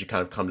 They should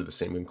kind of come to the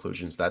same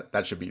conclusions.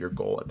 That should be your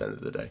goal at the end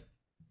of the day.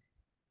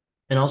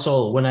 And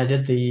also, when I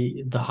did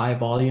the high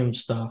volume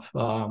stuff,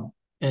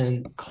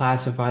 and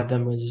classified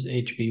them as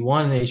HV1,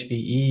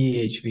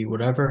 HVE, HV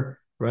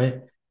whatever,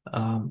 right?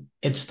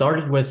 It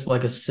started with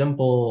like a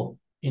simple,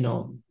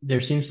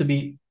 there seem to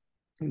be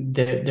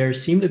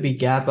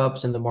gap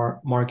ups in the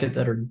market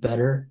that are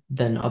better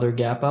than other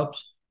gap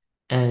ups,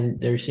 and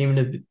there's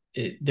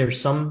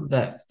some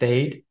that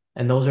fade,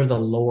 and those are the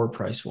lower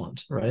price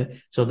ones, right?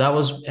 So that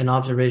was an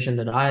observation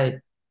that I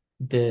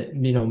did,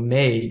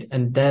 made,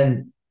 and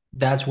then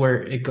that's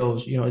where it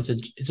goes.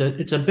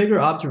 It's a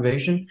bigger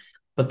observation,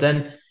 but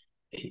then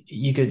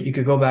you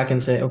could go back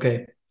and say,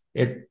 okay,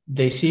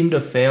 they seem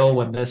to fail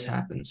when this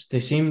happens.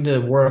 They seem to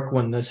work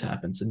when this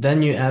happens. And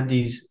then you add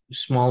these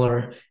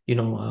smaller,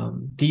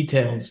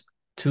 details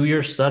to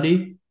your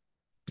study,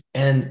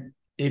 and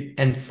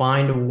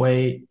find a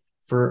way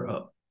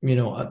for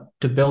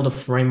to build a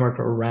framework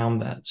around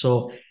that.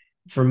 So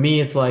for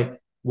me, it's like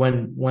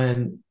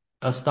when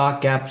a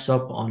stock gaps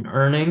up on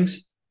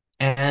earnings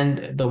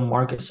and the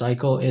market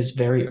cycle is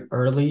very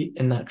early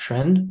in that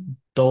trend,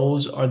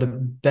 those are the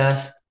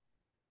best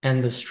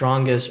and the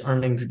strongest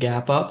earnings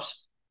gap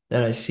ups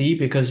that I see,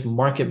 because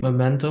market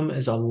momentum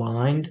is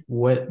aligned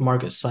with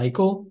market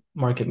cycle,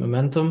 market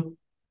momentum,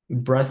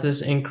 breadth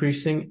is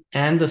increasing,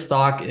 and the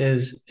stock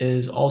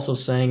is also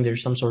saying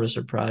there's some sort of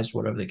surprise,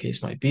 whatever the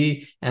case might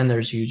be, and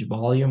there's huge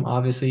volume,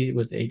 obviously,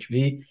 with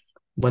HV.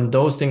 When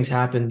those things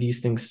happen,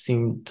 these things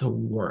seem to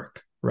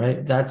work,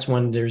 right? That's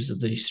when there's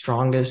the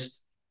strongest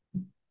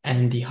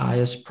and the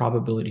highest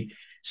probability.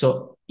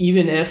 So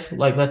even if,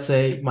 like, let's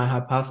say my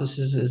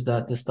hypothesis is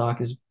that the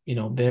stock is,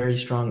 very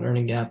strong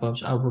earning gap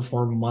ups,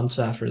 outperform months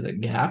after the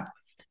gap,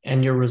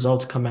 and your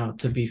results come out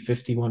to be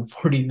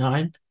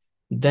 51.49,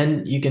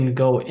 then you can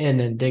go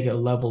in and dig a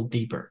level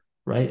deeper,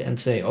 right? And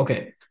say,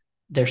 okay,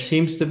 there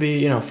seems to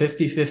be,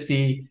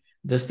 50-50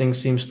 this thing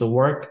seems to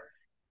work.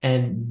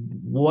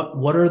 And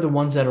what are the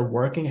ones that are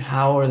working?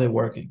 How are they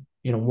working?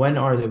 When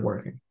are they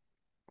working?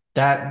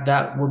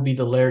 That would be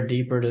the layer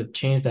deeper to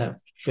change that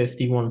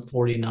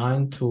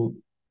 51-49 to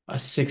a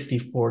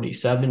 60-40,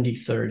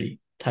 70-30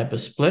 type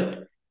of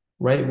split,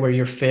 right? Where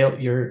you've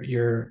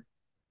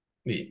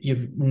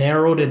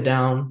narrowed it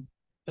down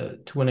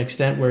to an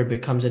extent where it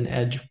becomes an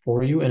edge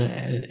for you,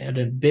 and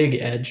a big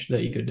edge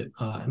that you could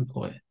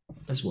employ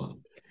as well.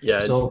 Yeah,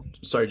 and So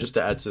sorry, just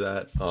to add to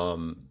that,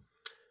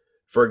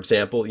 for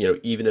example,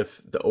 even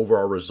if the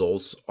overall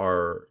results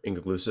are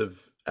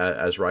inconclusive,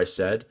 as Rice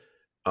said,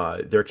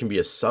 there can be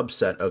a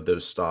subset of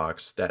those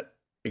stocks that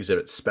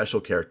exhibit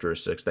special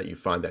characteristics that you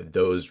find that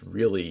those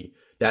really,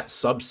 that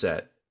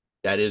subset,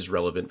 that is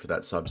relevant for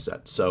that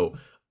subset. So,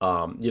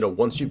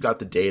 once you've got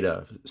the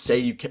data, say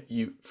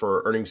you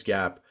for earnings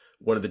gap,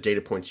 one of the data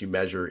points you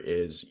measure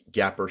is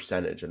gap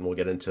percentage, and we'll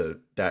get into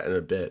that in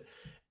a bit.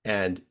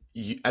 And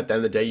at the end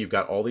of the day, you've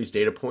got all these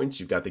data points,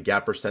 you've got the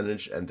gap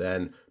percentage, and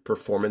then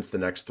performance the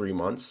next 3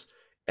 months,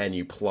 and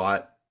you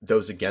plot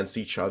those against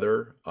each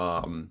other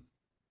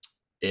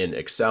in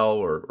Excel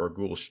or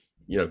Google,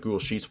 Google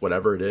Sheets,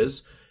 whatever it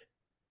is,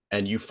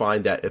 and you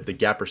find that if the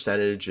gap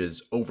percentage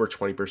is over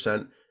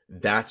 20%,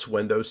 that's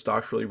when those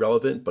stocks really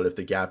relevant. But if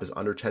the gap is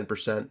under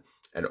 10%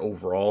 and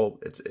overall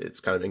it's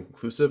kind of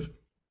inconclusive,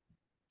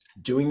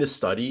 without doing the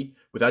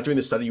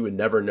study, you would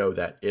never know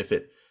that if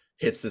it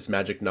hits this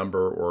magic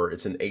number or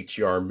it's an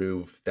ATR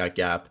move, that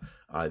gap,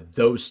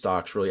 those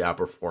stocks really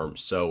outperform.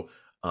 So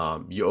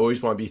you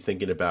always want to be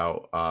thinking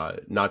about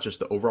not just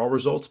the overall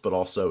results, but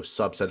also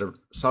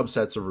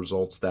subsets of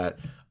results that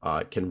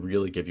can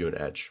really give you an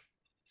edge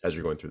as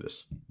you're going through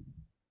this.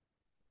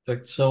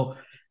 perfect. So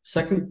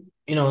second,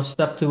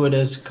 step to it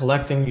is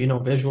collecting,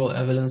 visual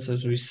evidence.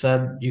 As we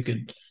said,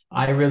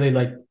 I really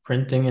like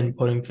printing and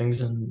putting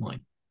things in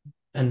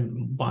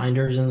and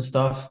binders and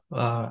stuff.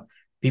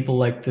 People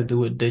like to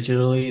do it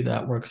digitally.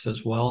 That works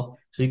as well.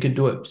 So you could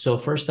do it. So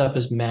first step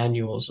is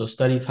manual. So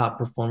study top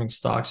performing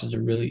stocks is a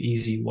really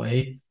easy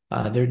way.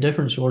 There are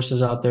different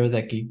sources out there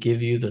that could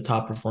give you the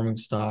top performing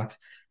stocks,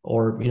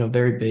 or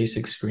very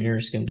basic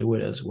screeners can do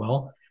it as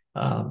well.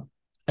 A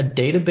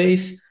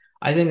database,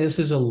 I think this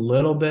is a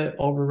little bit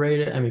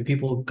overrated. I mean,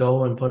 people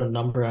go and put a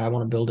number. I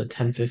want to build a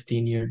 10,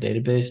 15-year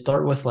database.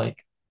 Start with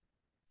like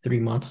 3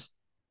 months,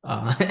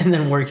 and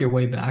then work your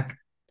way back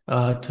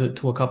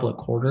to a couple of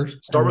quarters,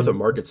 Start and with a then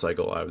market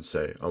cycle, I would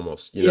say,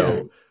 almost.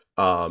 yeah,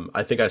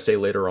 I think I say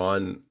later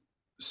on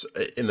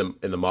in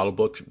the model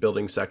book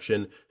building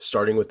section,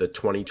 starting with the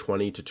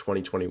 2020 to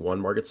 2021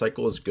 market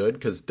cycle is good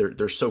because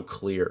they're so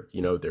clear.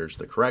 There's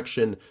the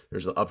correction,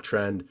 there's the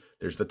uptrend,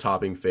 there's the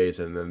topping phase,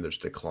 and then there's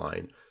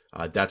decline.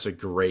 That's a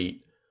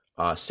great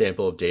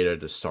sample of data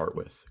to start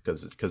with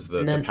because the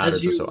and the then as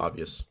patterns are so you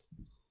obvious.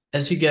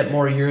 as you get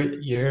more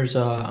years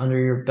under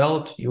your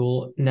belt,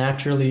 you'll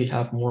naturally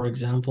have more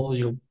examples.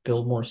 You'll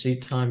build more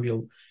seat time.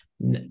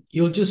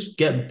 You'll just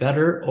get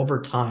better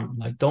over time.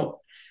 Like don't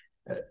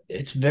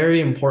It's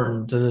very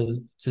important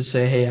to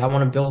say, hey, I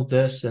want to build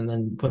this, and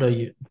then put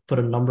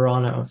a number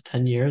on it of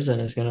 10 years,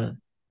 and it's gonna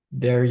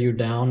bear you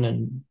down,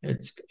 and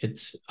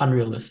it's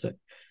unrealistic.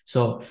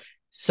 So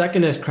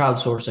second is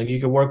crowdsourcing. You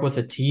can work with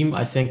a team.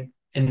 I think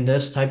in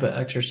this type of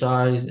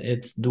exercise,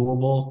 it's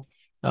doable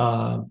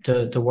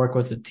to work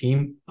with a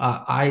team.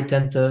 I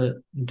tend to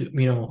do,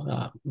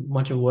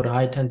 much of what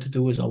I tend to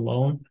do is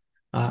alone.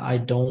 I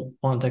don't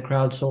want to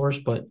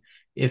crowdsource, but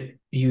if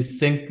you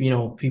think,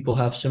 people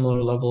have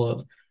similar level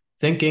of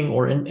thinking,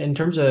 or in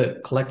terms of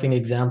collecting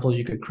examples,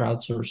 you could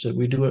crowdsource it.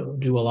 We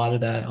do a lot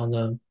of that on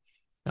the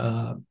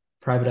uh,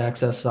 private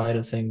access side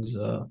of things,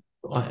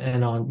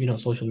 and on,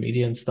 social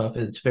media and stuff.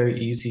 It's very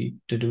easy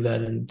to do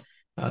that, and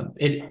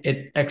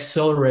it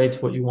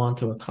accelerates what you want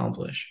to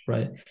accomplish,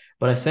 right?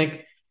 But I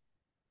think,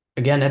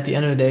 again, at the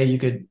end of the day, you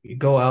could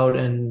go out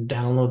and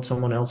download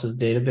someone else's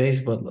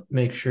database, but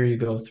make sure you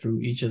go through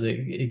each of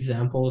the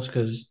examples,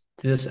 because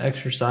this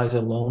exercise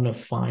alone of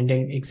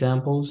finding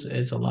examples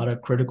is a lot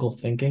of critical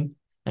thinking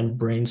and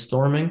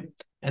brainstorming.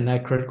 And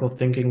that critical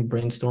thinking,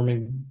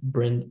 brainstorming,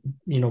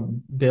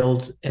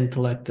 builds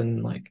intellect,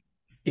 and like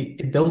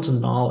it builds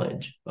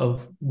knowledge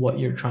of what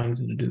you're trying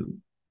to do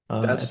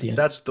at That's the end.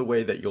 that's the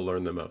way that you'll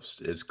learn the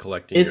most is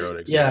collecting your own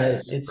It's yeah,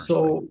 examples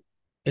personally.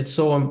 it's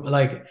so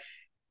like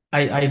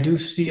I do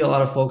see a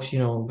lot of folks,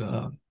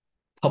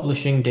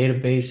 publishing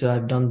database.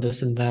 I've done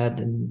this and that,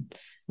 and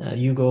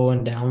you go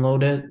and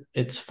download it.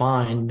 It's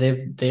fine.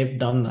 They've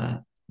done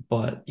that,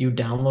 but you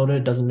download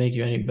it doesn't make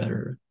you any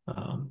better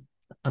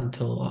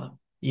until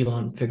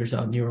Elon figures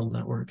out neural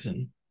networks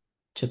and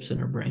chips in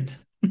our brains.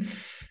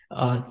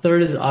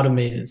 Third is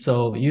automated.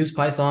 So use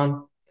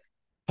Python.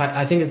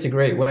 I think it's a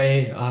great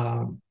way.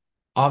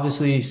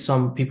 Obviously,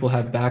 some people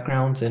have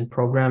backgrounds in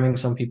programming,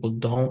 some people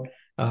don't.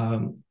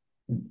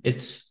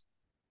 It's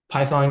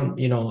Python,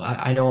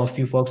 I know a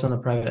few folks on the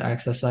private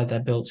access side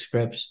that built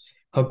scripts,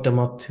 hooked them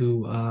up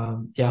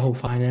to Yahoo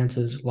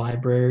Finance's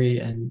library,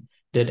 and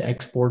did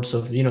exports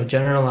of,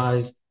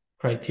 generalized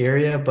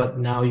criteria. But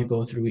now you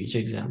go through each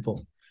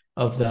example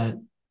of that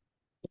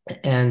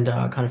and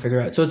kind of figure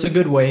out. So it's a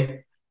good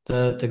way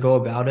to go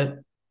about it.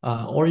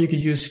 Or you could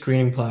use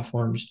screening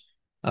platforms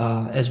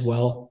as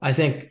well. I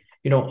think,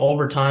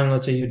 over time,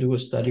 let's say you do a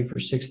study for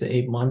 6 to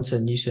 8 months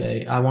and you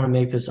say, I want to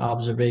make this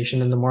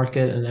observation in the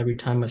market. And every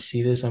time I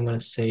see this, I'm going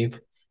to save,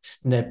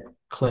 snip,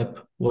 clip,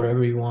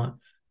 whatever you want,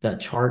 that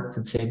chart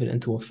and save it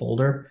into a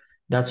folder.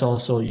 That's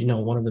also,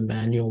 one of the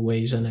manual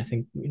ways. And I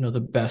think, the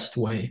best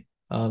way,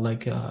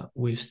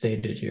 we've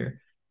stated here,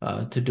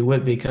 to do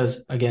it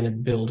because, again,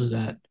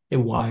 it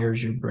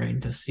wires your brain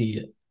to see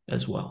it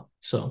as well.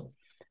 So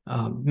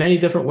many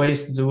different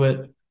ways to do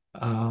it.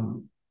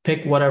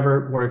 Pick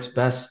whatever works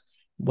best.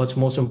 What's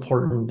most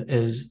important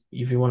is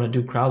if you want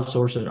to do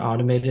crowdsourced or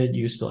automated,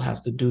 you still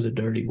have to do the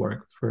dirty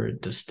work for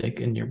it to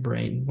stick in your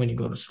brain. When you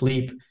go to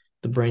sleep,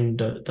 the brain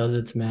does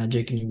its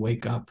magic and you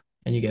wake up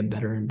and you get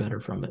better and better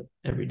from it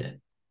every day.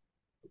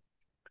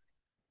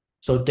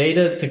 So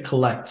data to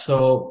collect.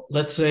 So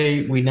let's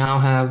say we now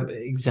have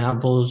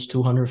examples,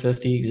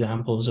 250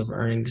 examples of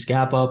earnings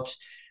gap ups.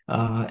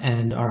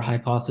 And our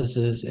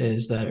hypothesis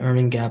is that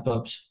earning gap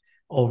ups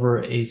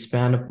over a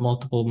span of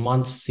multiple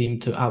months seem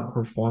to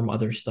outperform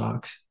other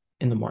stocks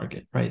in the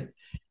market, right?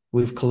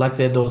 We've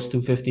collected those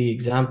 250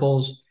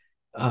 examples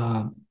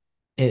uh,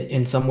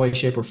 in some way,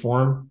 shape, or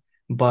form.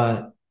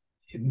 But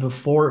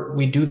before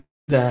we do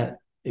that,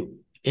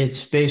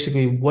 it's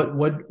basically what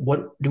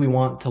do we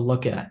want to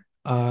look at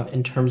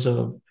in terms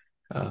of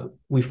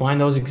we find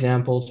those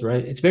examples,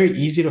 right? It's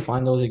very easy to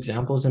find those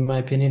examples, in my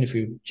opinion, if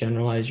you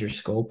generalize your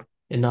scope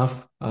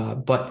enough.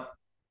 But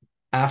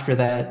after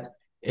that,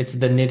 it's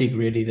the nitty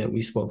gritty that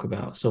we spoke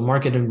about. So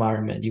market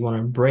environment, you want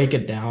to break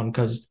it down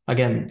because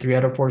again, 3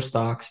 out of 4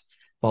 stocks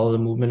follow the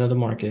movement of the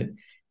market.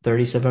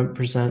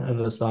 37% of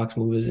the stocks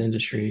move as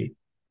industry.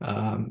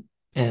 And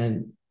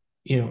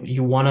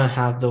you want to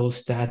have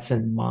those stats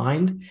in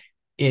mind.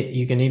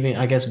 You can even,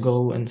 I guess,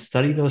 go and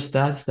study those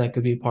stats. That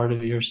could be part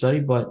of your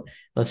study, but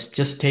let's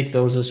just take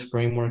those as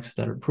frameworks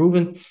that are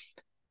proven.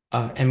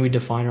 And we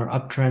define our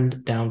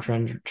uptrend,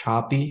 downtrend,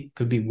 choppy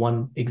could be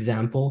one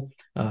example.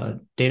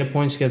 Data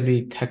points could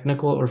be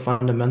technical or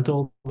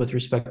fundamental. With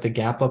respect to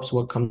gap ups,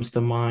 what comes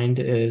to mind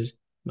is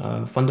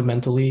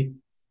fundamentally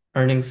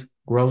earnings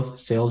growth,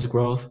 sales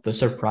growth, the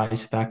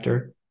surprise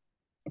factor.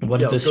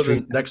 What Yeah, did the let's go to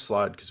street? the next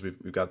slide because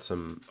we've got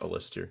a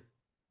list here.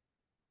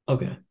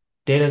 Okay.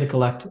 Data to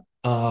collect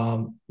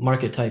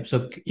market type.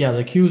 So yeah,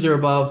 the Qs are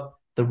above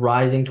the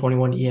rising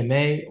 21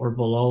 EMA or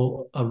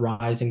below a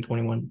rising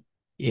 21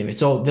 EMA.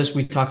 So this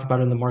we talked about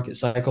in the market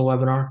cycle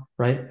webinar,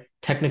 right?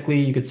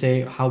 Technically, you could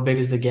say how big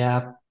is the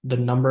gap, the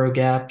number of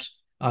gaps.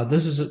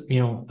 This is,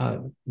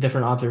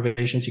 different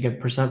observations. You get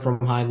percent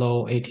from high,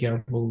 low,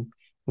 ATR move.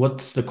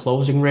 What's the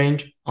closing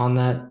range on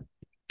that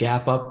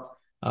gap up?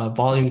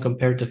 Volume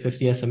compared to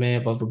 50 SMA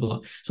above or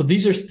below. So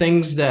these are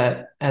things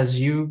that as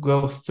you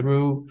go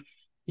through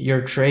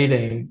your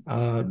trading,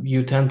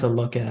 you tend to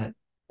look at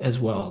as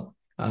well.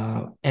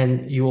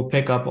 And you will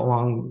pick up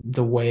along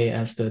the way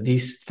as to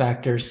these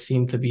factors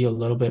seem to be a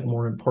little bit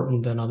more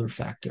important than other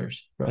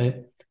factors, right?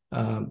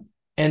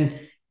 And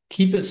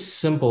keep it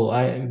simple.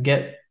 I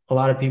get a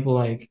lot of people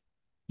like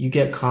you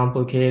get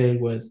complicated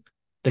with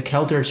the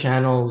Kelter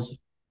channels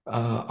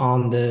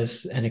on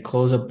this and it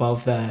close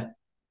above that.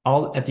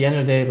 All at the end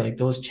of the day, like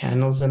those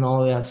channels and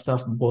all of that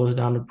stuff boils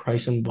down to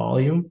price and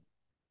volume.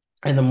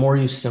 And the more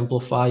you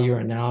simplify your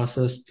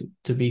analysis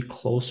to be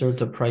closer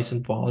to price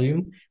and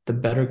volume, the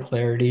better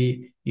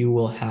clarity you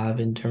will have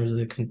in terms of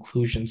the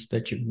conclusions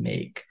that you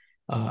make.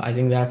 I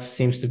think that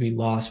seems to be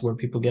lost where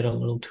people get a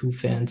little too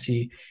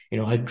fancy.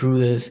 I drew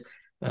this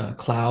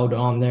cloud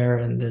on there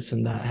and this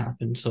and that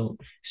happened. So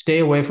stay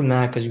away from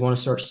that because you want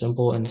to start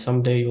simple and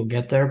someday you'll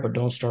get there, but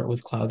don't start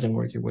with clouds and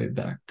work your way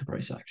back to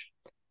price action.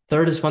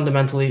 Third is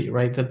fundamentally,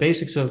 right? The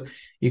basics of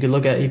you could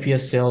look at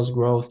EPS sales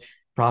growth,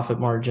 profit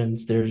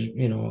margins. There's,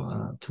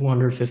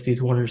 250,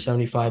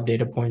 275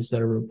 data points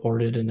that are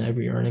reported in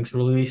every earnings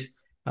release.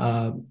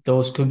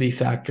 Those could be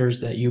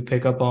factors that you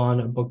pick up on,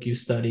 a book you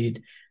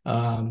studied,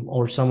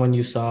 or someone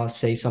you saw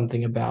say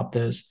something about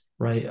this,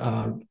 right?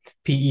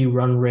 PE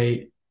run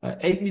rate.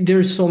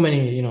 There's so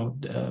many,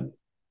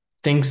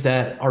 things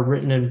that are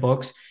written in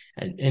books,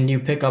 and you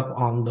pick up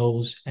on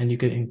those and you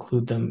could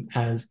include them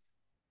as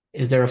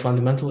is there a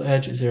fundamental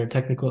edge? Is there a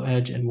technical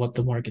edge? And what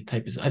the market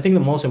type is. I think the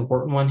most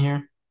important one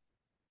here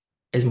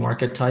is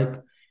market type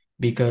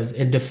because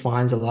it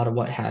defines a lot of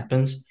what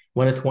happens.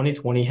 When a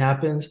 2020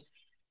 happens,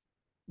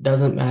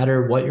 doesn't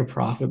matter what your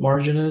profit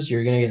margin is,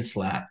 you're going to get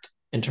slapped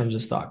in terms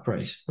of stock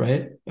price,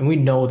 right? And we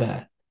know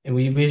that, and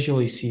we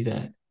visually see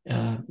that.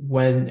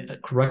 When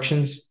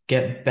corrections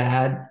get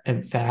bad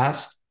and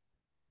fast,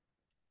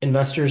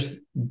 investors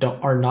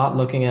are not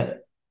looking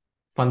at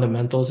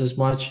fundamentals as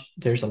much.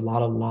 There's a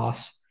lot of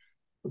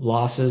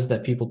losses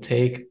that people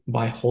take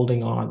by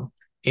holding on.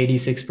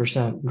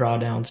 86%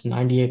 drawdowns,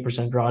 98%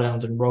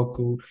 drawdowns in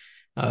Roku,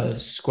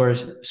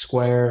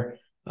 Square,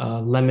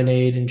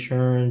 Lemonade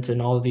Insurance,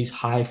 and all of these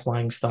high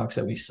flying stocks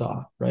that we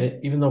saw, right?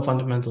 Even though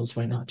fundamentals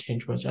might not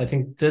change much. I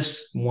think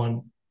this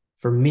one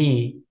for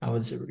me, I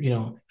would say,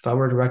 if I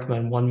were to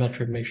recommend one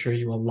metric, make sure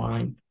you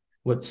align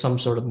with some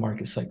sort of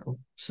market cycle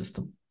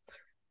system.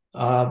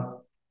 Uh,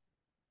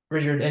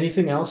 Richard,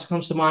 anything else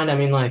comes to mind? I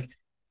mean, like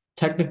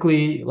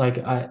technically, like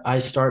I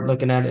start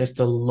looking at if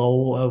the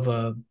low of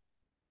a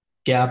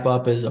gap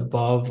up is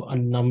above a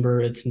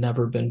number it's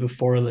never been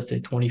before, let's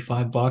say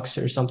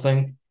 $25 or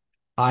something.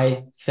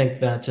 I think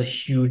that's a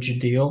huge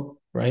deal,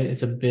 right?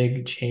 It's a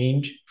big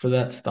change for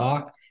that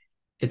stock.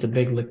 It's a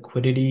big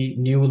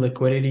new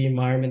liquidity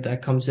environment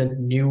that comes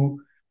in,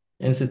 new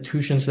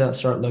institutions that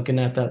start looking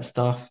at that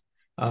stuff.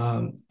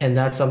 And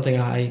that's something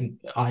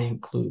I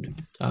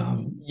include.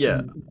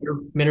 Yeah.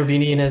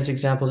 Minervini in his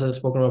examples has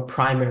spoken about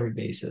primary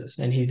basis,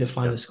 and he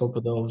defined Yeah. the scope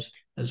of those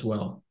as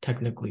well,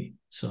 technically.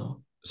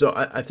 So So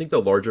I think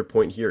the larger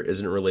point here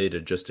isn't related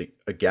to just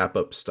a gap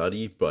up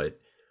study, but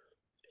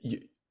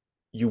you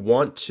you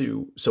want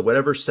to, so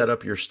whatever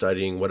setup you're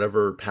studying,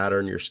 whatever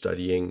pattern you're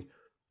studying,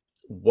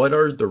 what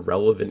are the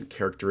relevant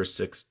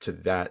characteristics to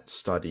that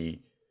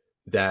study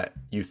that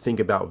you think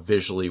about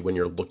visually when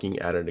you're looking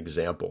at an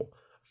example?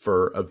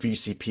 For a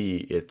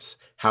VCP, it's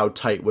how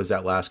tight was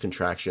that last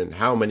contraction?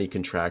 How many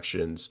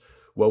contractions?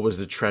 What was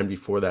the trend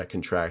before that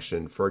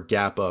contraction? For a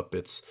gap up,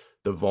 it's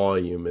the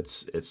volume,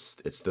 it's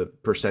the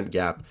percent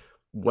gap.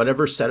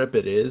 Whatever setup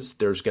it is,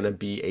 there's going to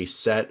be a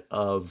set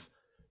of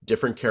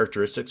different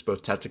characteristics,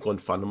 both technical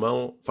and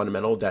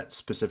fundamental that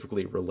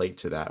specifically relate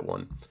to that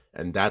one.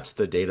 And that's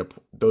the data,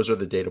 those are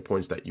the data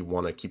points that you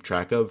want to keep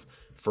track of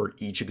for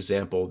each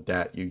example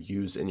that you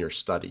use in your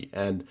study.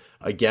 And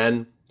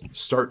again,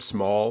 start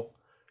small.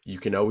 You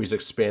can always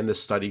expand the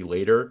study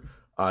later.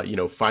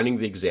 Finding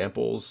the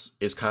examples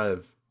is kind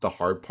of the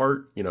hard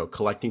part.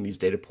 Collecting these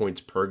data points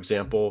per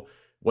example.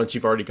 Once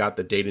you've already got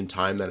the date and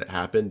time that it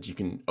happened, you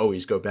can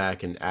always go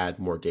back and add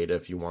more data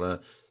if you want to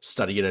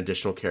study an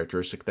additional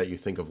characteristic that you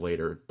think of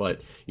later.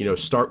 But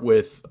start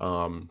with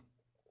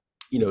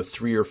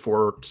 3 or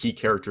 4 key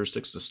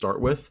characteristics to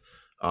start with,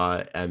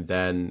 and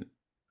then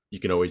you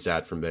can always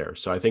add from there.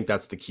 So I think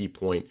that's the key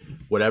point.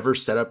 Whatever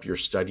setup you're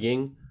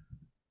studying,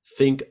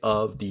 think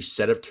of the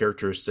set of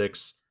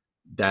characteristics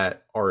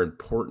that are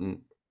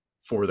important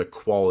for the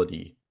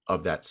quality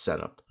of that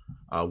setup.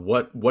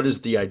 What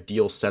does the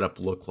ideal setup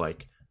look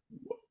like?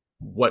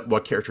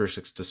 What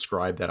characteristics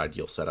describe that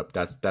ideal setup?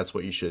 That's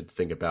what you should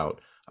think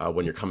about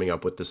when you're coming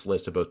up with this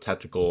list of both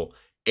technical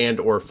and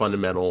or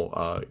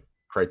fundamental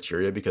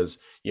criteria, because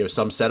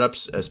some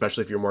setups,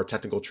 especially if you're a more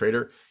technical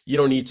trader, you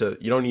don't need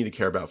to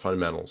care about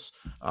fundamentals.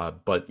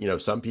 But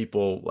some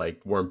people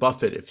like Warren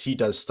Buffett, if he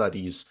does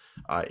studies,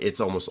 it's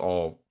almost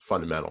all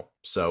fundamental.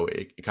 So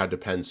it kind of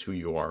depends who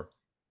you are.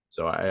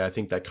 So I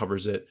think that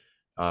covers it.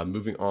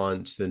 Moving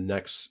on to the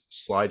next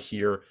slide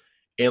here,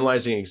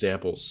 analyzing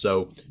examples.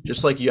 So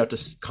just like you have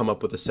to come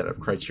up with a set of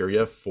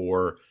criteria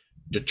for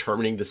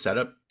determining the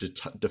setup,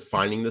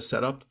 defining the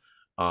setup.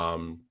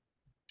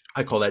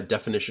 I call that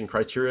definition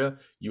criteria.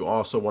 You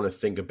also want to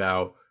think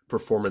about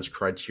performance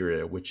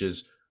criteria, which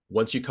is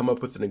once you come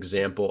up with an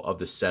example of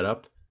the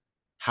setup,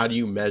 how do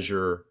you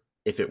measure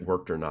if it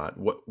worked or not?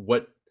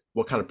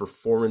 What kind of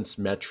performance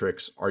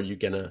metrics are you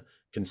gonna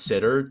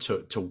consider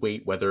to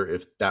weight whether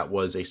if that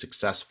was a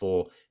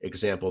successful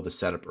example of the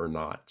setup or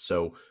not?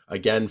 So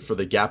again, for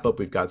the gap up,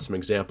 we've got some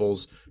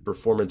examples: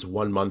 performance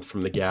 1 month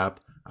from the gap,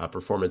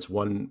 performance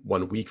one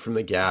week from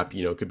the gap.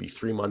 It could be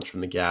 3 months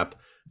from the gap.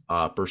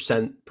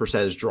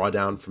 Percentage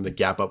drawdown from the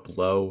gap up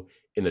low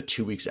in the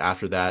 2 weeks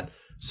after that.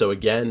 So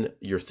again,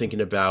 you're thinking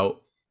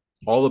about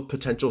all the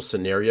potential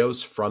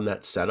scenarios from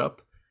that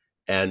setup,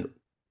 and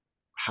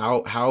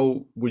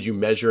how would you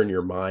measure in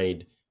your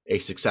mind a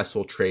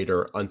successful trade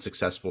or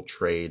unsuccessful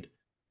trade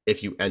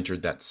if you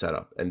entered that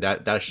setup? And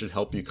that should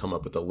help you come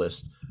up with a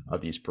list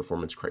of these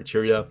performance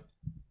criteria.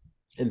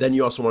 And then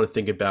you also want to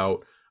think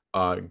about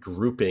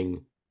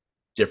grouping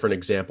different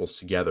examples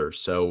together.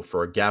 So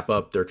for a gap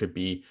up, there could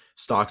be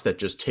stocks that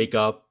just take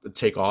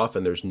off,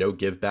 and there's no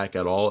give back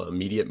at all,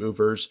 immediate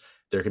movers.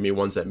 There can be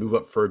ones that move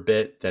up for a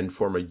bit, then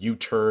form a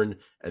U-turn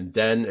and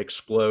then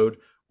explode,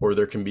 or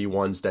there can be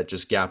ones that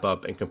just gap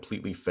up and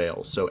completely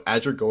fail. So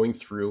as you're going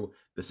through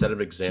the set of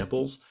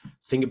examples,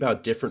 think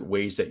about different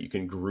ways that you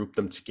can group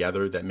them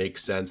together that make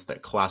sense,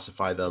 that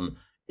classify them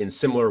in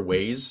similar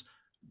ways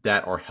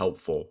that are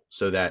helpful,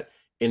 so that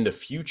in the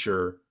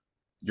future,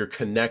 you're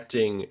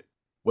connecting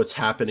what's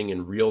happening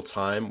in real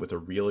time with a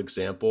real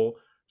example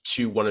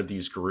to one of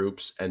these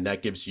groups, and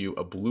that gives you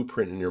a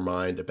blueprint in your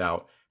mind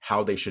about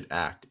how they should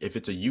act. If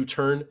it's a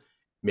U-turn,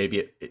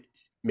 maybe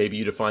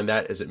you define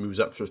that as it moves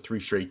up for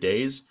 3 straight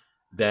days,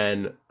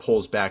 then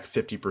pulls back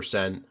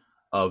 50%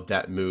 of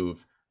that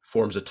move,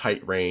 forms a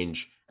tight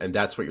range, and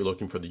that's what you're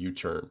looking for the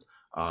U-turn.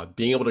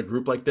 Being able to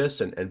group like this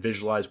and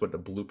visualize what the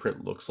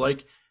blueprint looks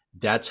like,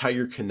 that's how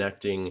you're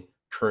connecting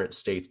current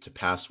states to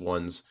past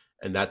ones,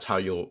 and that's how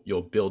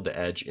you'll build the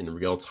edge in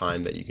real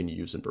time that you can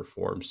use and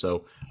perform.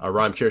 So,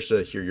 Ryan, I'm curious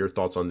to hear your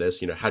thoughts on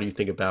this. How do you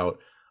think about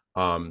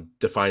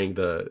defining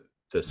the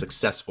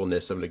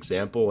successfulness of an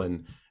example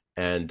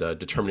and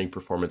determining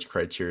performance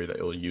criteria that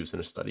you'll use in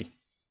a study?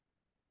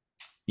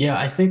 yeah,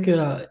 I think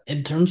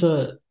in terms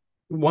of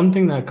one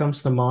thing that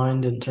comes to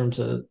mind in terms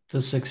of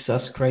the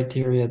success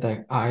criteria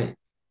that I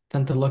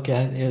tend to look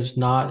at is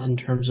not in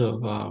terms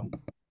of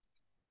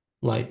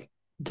like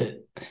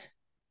the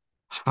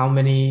how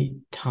many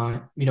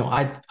time,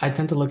 I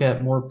tend to look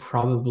at more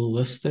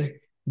probabilistic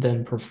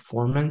than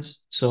performance.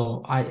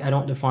 So I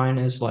don't define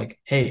as like,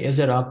 hey, is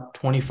it up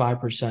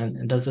 25%?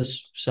 And does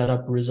this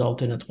setup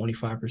result in a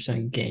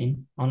 25%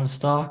 gain on a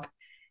stock?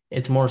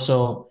 It's more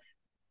so,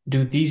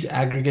 do these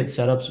aggregate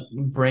setups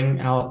bring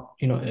out,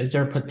 is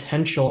there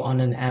potential on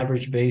an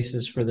average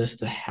basis for this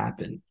to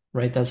happen,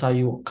 right? That's how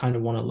you kind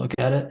of want to look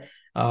at it.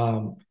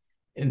 Um,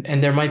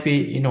 and there might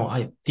be,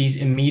 these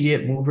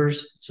immediate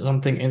movers.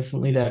 Something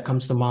instantly that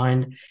comes to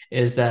mind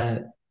is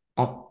that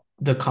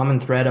the common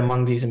thread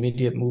among these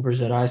immediate movers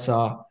that I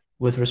saw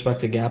with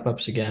respect to gap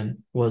ups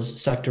again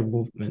was sector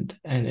movement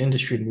and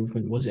industry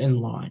movement was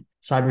in line.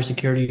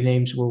 Cybersecurity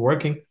names were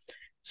working,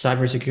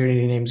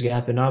 cybersecurity names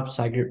gapping up,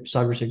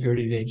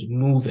 cybersecurity names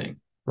moving,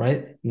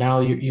 right?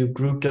 Now you've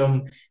grouped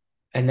them,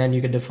 and then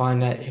you can define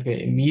that,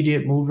 okay,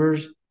 immediate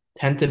movers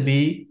tend to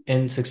be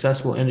in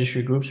successful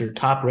industry groups or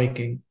top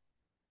ranking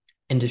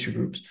industry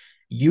groups.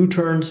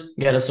 U-turns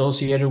get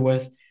associated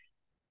with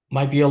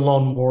might be a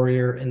lone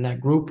warrior in that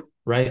group,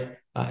 right?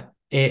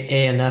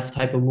 ANF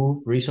type of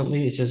move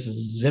recently, it's just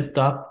zipped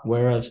up,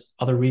 whereas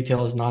other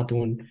retail is not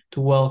doing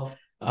too well.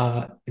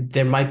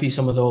 There might be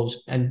some of those,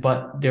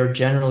 but they're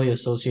generally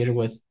associated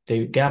with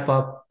they gap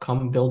up,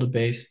 come build a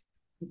base,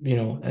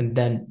 and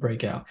then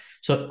break out.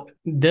 So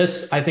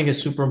this I think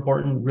is super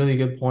important. Really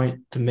good point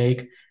to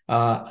make.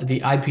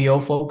 The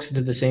IPO folks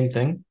did the same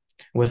thing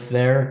with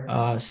their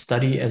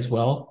study as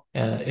well.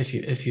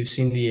 If you've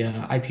seen the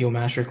IPO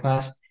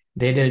masterclass,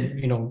 they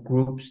did,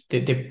 groups,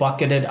 they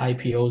bucketed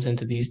IPOs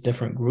into these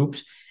different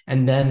groups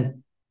and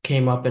then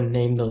came up and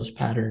named those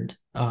patterns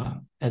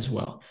as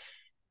well.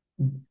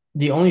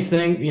 The only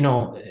thing,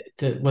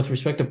 with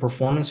respect to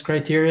performance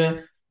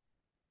criteria,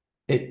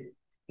 it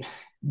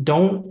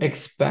don't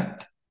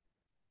expect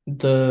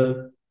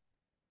the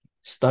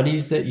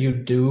studies that you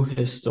do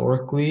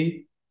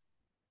historically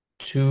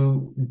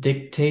to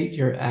dictate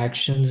your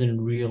actions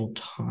in real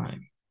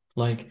time.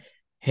 Like,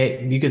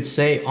 hey, you could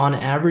say on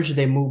average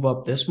they move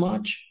up this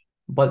much,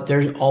 but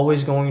there's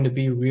always going to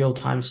be real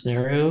time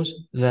scenarios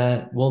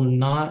that will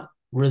not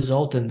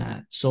result in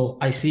that. So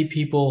I see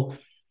people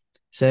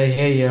say,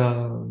 hey,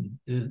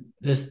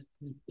 this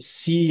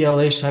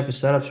CELH type of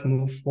setups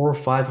move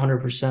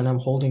 400-500%. I'm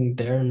holding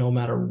there no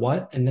matter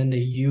what. And then they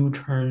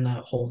U-turn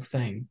that whole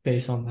thing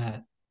based on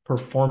that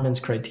performance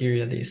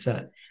criteria they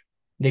set.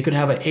 They could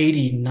have an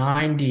 80,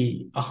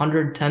 90,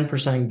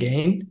 110%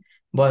 gain,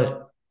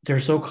 but they're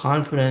so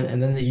confident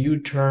and then they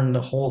U-turn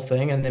the whole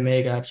thing and they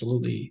make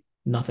absolutely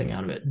nothing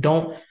out of it.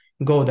 Don't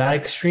go that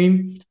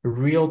extreme.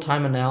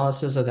 Real-time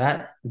analysis of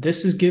that.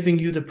 This is giving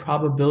you the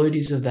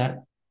probabilities of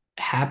that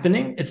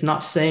happening. It's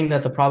not saying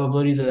that the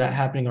probabilities of that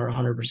happening are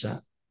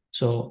 100%.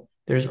 So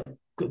there's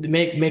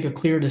make a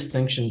clear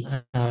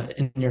distinction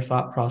in your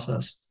thought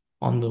process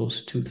on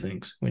those two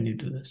things when you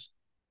do this.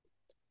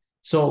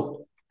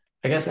 So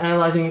I guess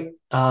analyzing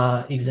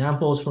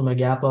examples from a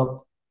gap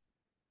up.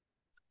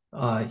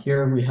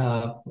 Here we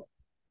have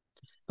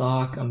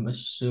stock. I'm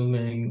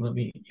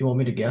assuming, you want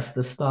me to guess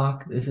the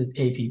stock? This is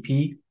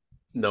APP.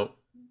 No,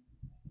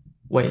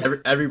 Wait,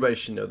 everybody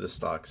should know this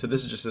stock. So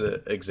this is just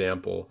an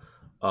example.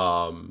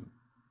 Um,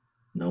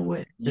 no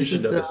way. you This should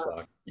is know this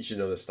stock. You should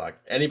know this stock.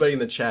 Anybody in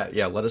the chat,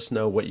 yeah, let us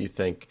know what you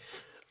think.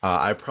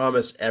 I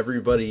promise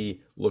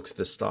everybody looks at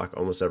this stock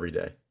almost every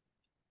day.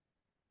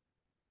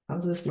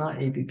 how's this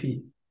not APP?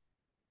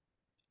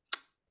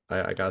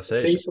 I gotta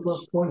say, it's Based above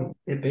just 20.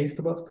 It based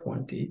above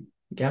 20,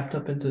 gapped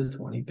up into the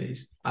 20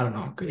 base. I don't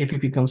know.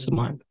 APP comes to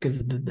mind because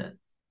it did that.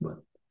 But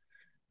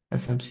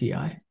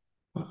SMCI.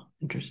 Wow,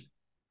 interesting.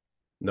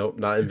 nope,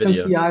 not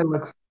Nvidia. SMCI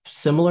looks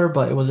similar,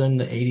 but it was in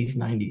the 80s,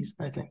 90s,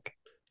 I think.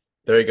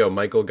 There you go.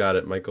 Michael got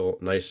it. Michael,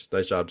 nice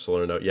job,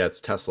 Solar Note. Yeah,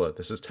 it's Tesla.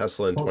 This is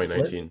Tesla in Post split?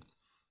 2019.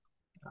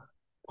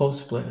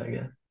 Post split, I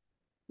guess.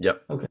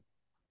 Yep, Okay.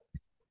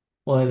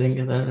 Well, I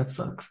think that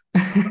sucks.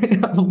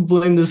 I'll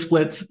blame the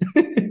splits.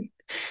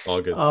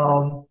 all good.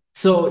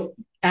 So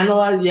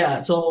analyze,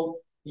 yeah. So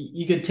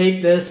you could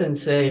take this and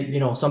say,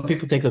 some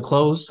people take the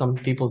close, some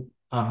people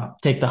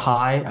take the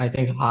high. I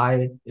think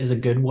high is a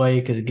good way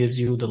because it gives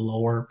you the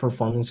lower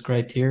performance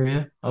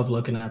criteria of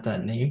looking at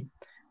that name.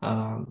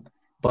 Um,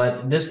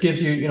 but this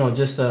gives you,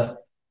 just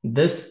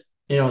this,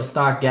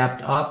 stock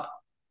gapped up.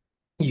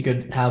 You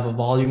could have a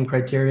volume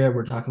criteria.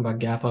 We're talking about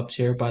gap ups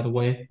here, by the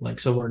way. Like,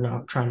 so we're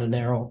not trying to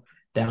narrow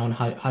down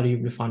how do you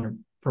define a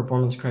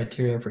performance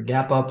criteria for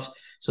gap ups.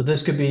 So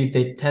this could be,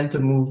 they tend to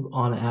move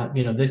on at,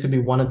 this could be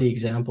one of the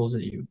examples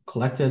that you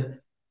collected,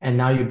 and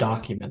now you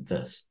document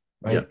this,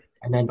 right? Yep,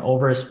 And then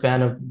over a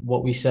span of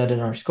what we said in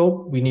our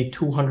scope, we need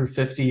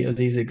 250 of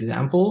these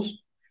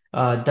examples.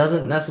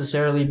 Doesn't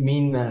necessarily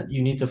mean that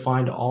you need to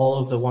find all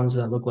of the ones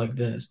that look like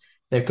this.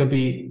 There could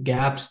be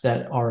gaps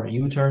that are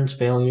U-turns,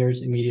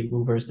 failures, immediate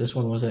movers. This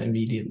one was an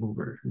immediate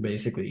mover,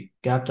 basically.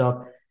 Gapped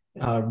up,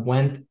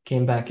 went,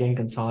 came back in,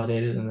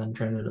 consolidated, and then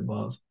trended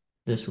above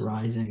this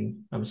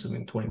rising, I'm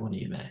assuming 21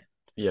 EMA.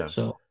 Yeah.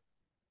 So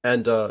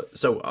And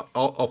so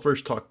I'll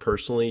first talk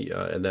personally,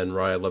 and then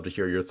Ryan, I'd love to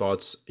hear your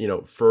thoughts.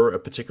 For a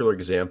particular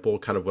example,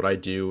 kind of what I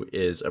do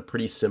is a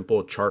pretty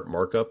simple chart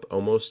markup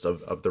almost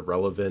of the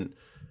relevant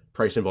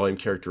price and volume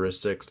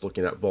characteristics,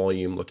 looking at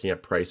volume, looking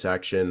at price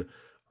action.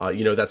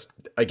 That's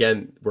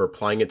again, we're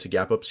applying it to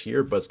gap ups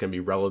here, but it's going to be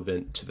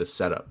relevant to the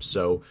setup.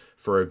 So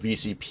for a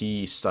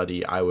VCP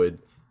study, I would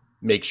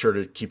make sure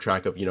to keep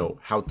track of,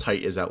 how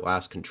tight is that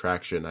last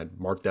contraction. I'd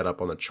mark that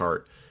up on the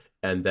chart,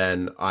 and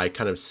then I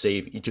kind of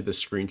save each of the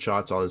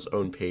screenshots on its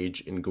own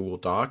page in Google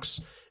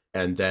Docs,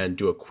 and then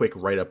do a quick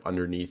write up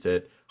underneath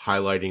it,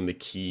 highlighting the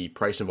key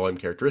price and volume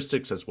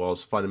characteristics as well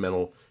as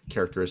fundamental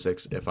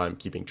characteristics if I'm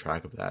keeping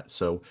track of that.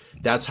 So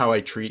that's how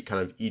I treat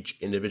kind of each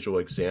individual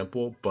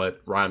example.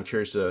 But Ryan, I'm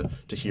curious to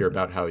hear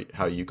about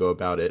how you go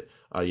about it.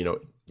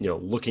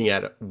 Looking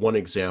at one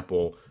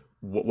example,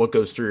 what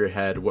goes through your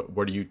head?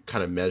 What are you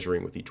kind of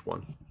measuring with each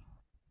one?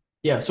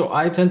 yeah, so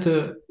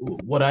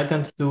what I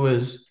tend to do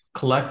is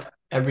collect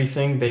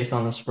everything based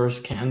on this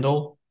first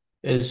candle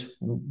is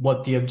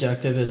what the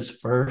objective is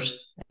first,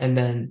 and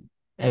then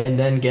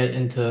get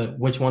into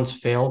which ones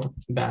failed,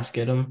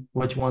 basket them,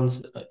 which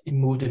ones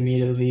moved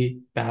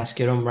immediately,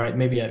 basket them, right?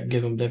 Maybe I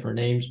give them different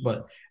names,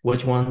 but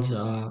which ones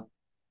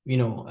you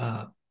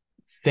know,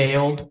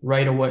 failed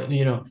right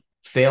away,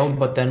 failed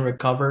but then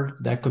recovered.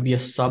 That could be a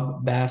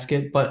sub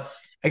basket. But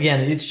again,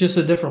 it's just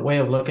a different way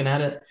of looking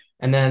at it.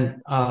 And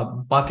then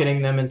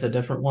bucketing them into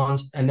different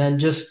ones. And then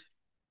just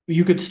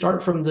you could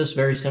start from this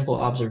very simple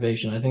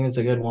observation. I think it's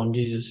a good one.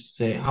 You just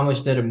say, how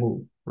much did it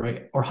move,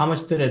 right? Or how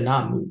much did it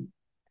not move?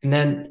 And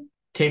then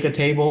take a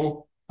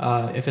table.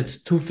 If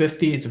it's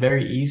 250, it's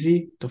very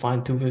easy to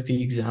find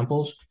 250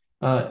 examples.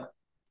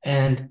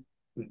 And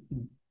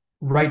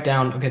write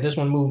down, okay, this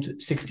one moved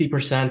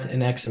 60%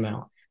 in X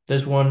amount.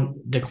 This one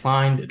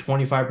declined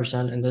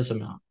 25% in this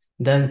amount.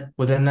 Then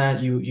within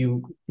that,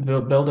 you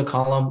build a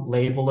column,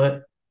 label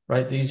it,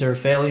 right? These are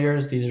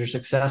failures, these are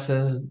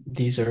successes,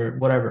 these are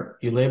whatever.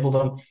 You label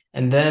them,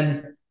 and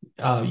then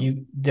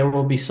there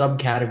will be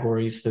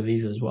subcategories to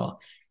these as well.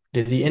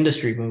 Did the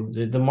industry move?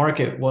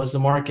 Was the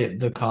market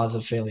the cause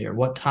of failure?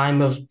 What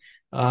time of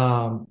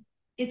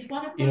it's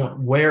one of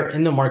where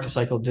in the market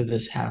cycle did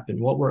this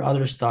happen? What were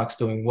other stocks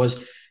doing? Was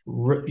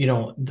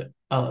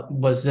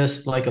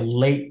this like a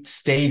late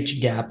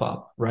stage gap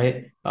up,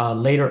 right?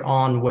 Later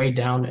on, way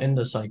down in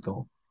the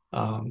cycle.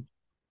 Um,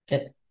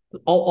 it,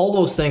 all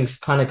those things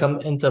kind of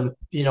come into,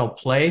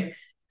 play.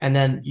 And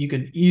then you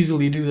could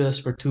easily do this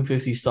for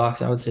 250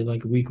 stocks. I would say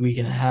like a week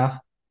and a half.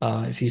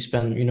 If you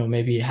spend,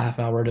 maybe a half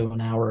hour to an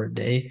hour a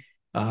day.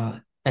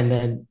 And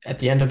then at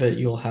the end of it,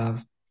 you'll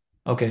have,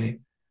 okay,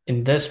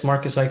 in this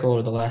market cycle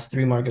or the last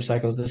three market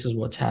cycles, this is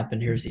what's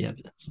happened. Here's the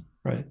evidence,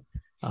 right?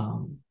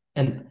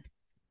 And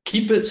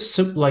keep it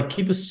simple.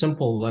 Keep it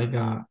simple.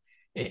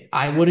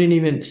 I wouldn't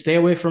even stay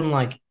away from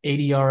like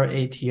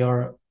ADR,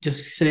 ATR.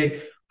 Just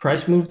say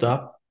price moved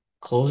up,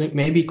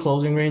 maybe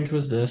closing range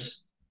was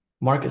this,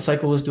 market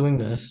cycle was doing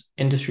this,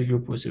 industry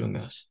group was doing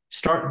this.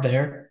 Start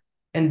there,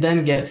 and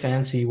then get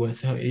fancy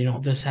with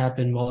this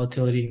happened,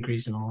 volatility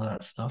increase, and all of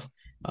that stuff.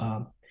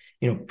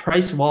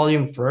 Price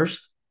volume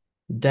first,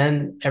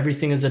 then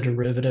everything is a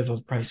derivative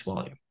of price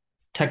volume,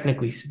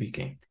 technically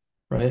speaking,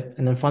 right?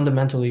 And then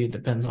fundamentally, it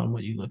depends on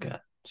what you look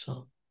at.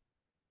 So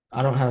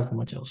I don't have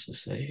much else to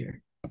say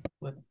here.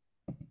 But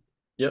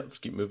Yeah, let's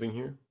keep moving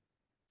here.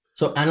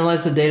 so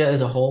analyze the data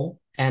as a whole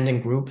and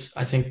in groups.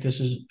 I think this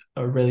is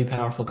a really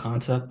powerful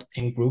concept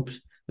in groups.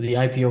 The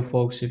IPO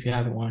folks, if you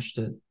haven't watched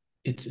it,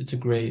 it's a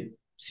great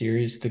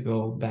series to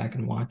go back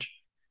and watch.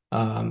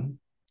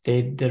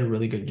 They did a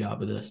really good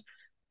job of this.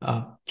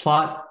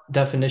 Plot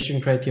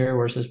definition criteria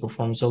versus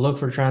performance. So look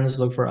for trends,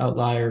 look for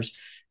outliers,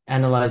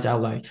 analyze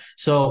outliers.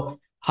 So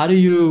how do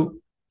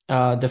you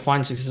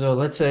define success? So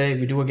let's say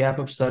we do a gap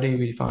up study,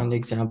 we find the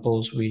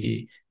examples,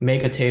 we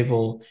make a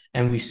table,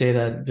 and we say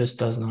that this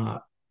does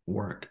not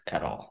work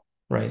at all,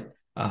 right?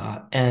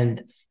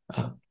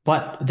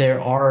 But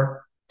there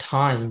are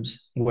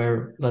times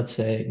where, let's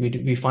say,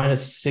 we find a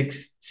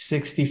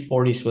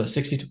 60-40 split.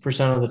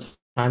 62% of the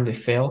time they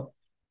fail,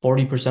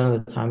 40%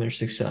 of the time they're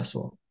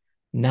successful.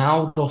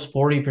 Now, those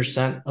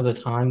 40% of the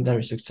time that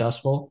are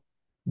successful,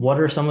 what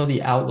are some of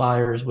the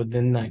outliers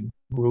within that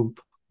group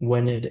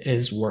when it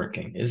is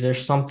working? Is there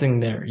something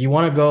there? You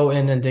want to go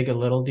in and dig a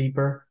little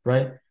deeper,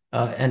 right?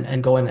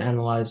 And go and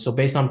analyze. So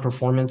based on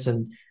performance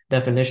and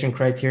definition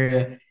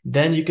criteria,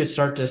 then you could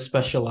start to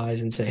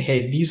specialize and say,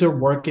 hey, these are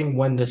working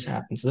when this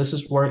happens. This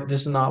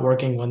is not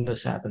working when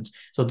this happens.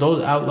 So those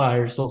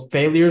outliers, those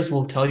failures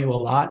will tell you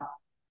a lot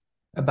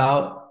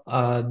about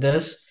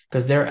this,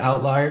 because they're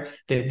outlier.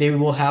 They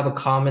will have a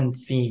common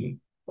theme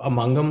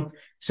among them.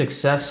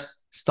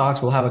 Success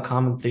stocks will have a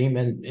common theme,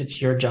 and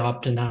it's your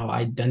job to now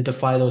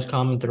identify those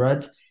common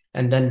threads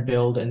and then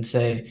build and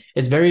say,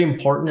 it's very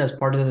important as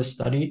part of the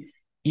study.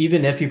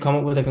 Even if you come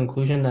up with a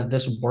conclusion that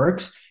this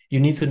works, you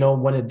need to know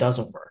when it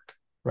doesn't work,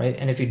 right?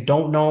 And if you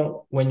don't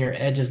know when your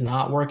edge is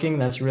not working,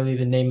 that's really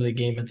the name of the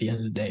game at the end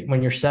of the day.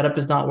 When your setup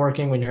is not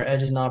working, when your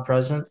edge is not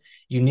present,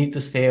 you need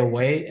to stay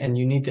away and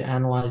you need to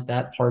analyze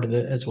that part of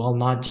it as well,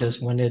 not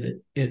just when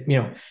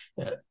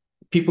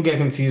people get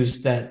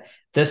confused that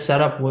this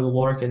setup will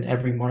work in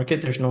every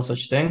market. There's no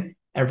such thing.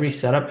 Every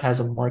setup has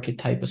a market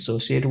type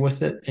associated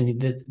with it. And you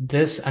did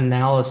this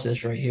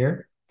analysis right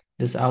here,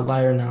 this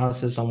outlier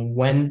analysis on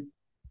when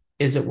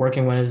is it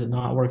working, when is it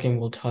not working,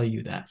 will tell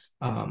you that.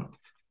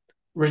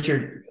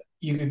 Richard,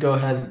 you could go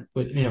ahead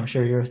with,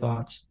 share your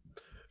thoughts.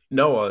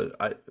 No,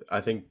 I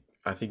think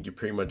you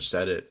pretty much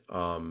said it.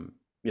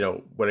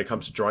 When it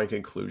comes to drawing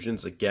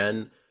conclusions,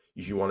 again,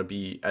 you want to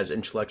be as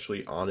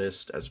intellectually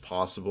honest as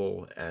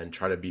possible and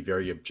try to be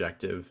very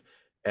objective.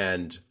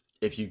 And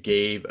if you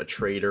gave a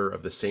trader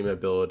of the same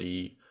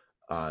ability,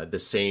 the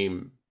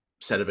same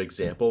set of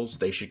examples,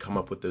 they should come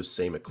up with those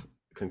same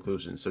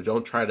conclusions. So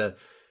don't try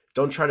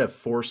to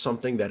force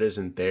something that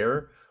isn't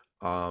there.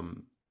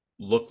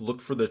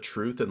 Look for the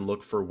truth and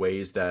look for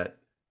ways that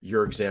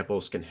your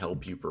examples can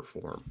help you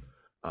perform.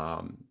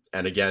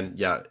 And again,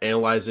 yeah,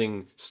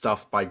 analyzing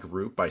stuff by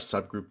group, by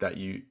subgroup that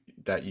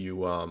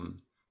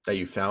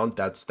you found,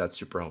 that's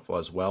super helpful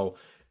as well.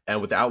 And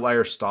with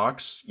outlier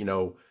stocks,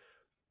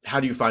 how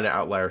do you find an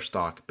outlier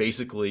stock?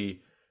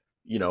 Basically,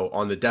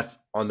 on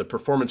the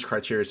performance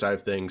criteria side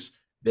of things,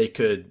 they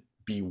could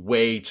be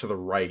way to the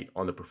right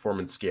on the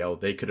performance scale.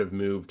 They could have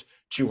moved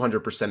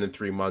 200% in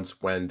 3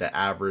 months when the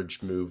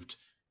average moved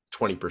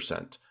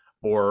 20%.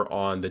 Or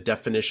on the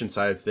definition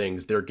side of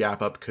things, their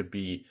gap up could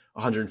be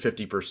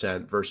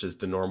 150% versus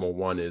the normal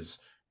one is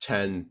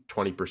 10,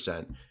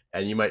 20%.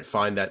 And you might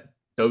find that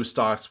those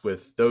stocks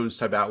with those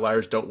type of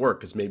outliers don't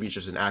work because maybe it's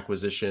just an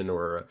acquisition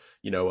or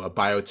a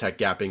biotech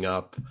gapping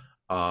up,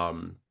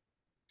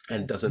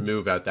 and doesn't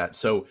move at that.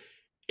 So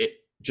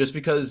just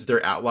because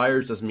they're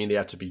outliers doesn't mean they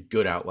have to be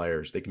good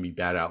outliers. They can be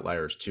bad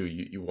outliers too.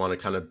 You want to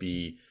kind of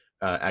be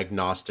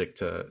agnostic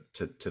to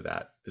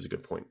that is a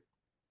good point.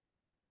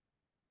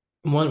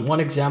 One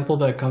example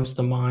that comes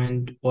to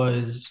mind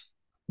was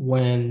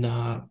when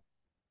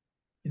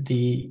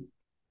the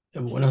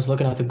when I was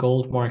looking at the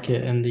gold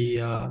market and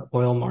the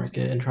oil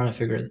market and trying to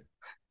figure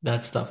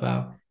that stuff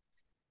out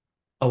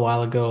a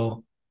while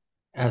ago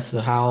as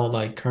to how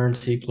like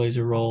currency plays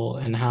a role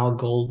and how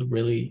gold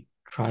really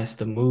tries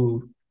to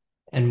move.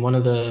 And one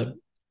of the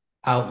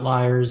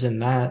outliers in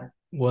that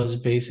was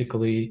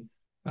basically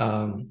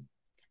um,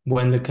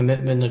 when the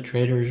commitment to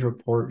traders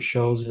report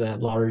shows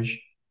that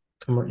large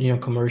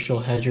commercial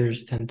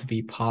hedgers tend to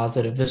be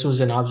positive. This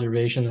was an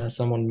observation that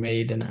someone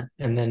made, and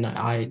then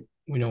I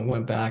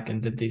went back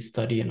and did the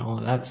study and all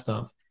of that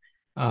stuff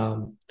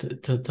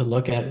to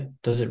look at it.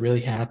 Does it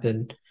really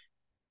happen?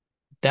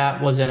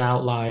 That was an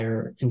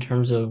outlier in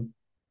terms of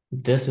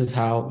this is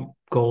how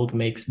gold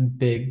makes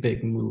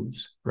big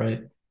moves,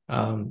 right?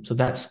 So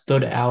that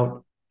stood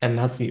out, and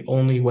that's the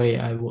only way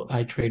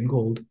I trade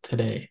gold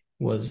today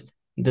was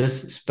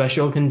this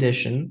special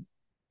condition.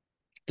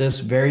 This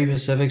very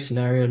specific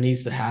scenario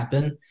needs to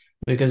happen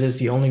because it's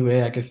the only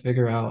way I could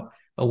figure out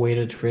a way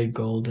to trade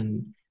gold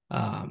and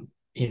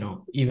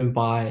even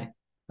buy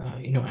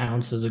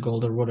ounces of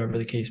gold or whatever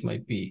the case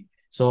might be.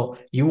 So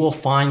you will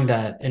find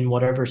that in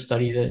whatever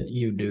study that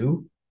you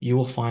do, you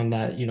will find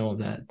that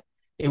that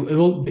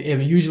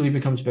it usually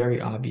becomes very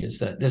obvious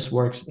that this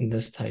works in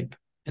this type,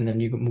 and then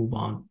you can move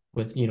on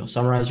with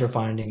summarize your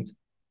findings,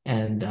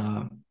 and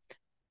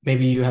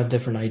maybe you have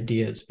different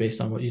ideas based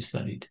on what you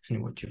studied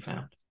and what you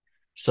found.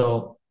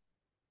 So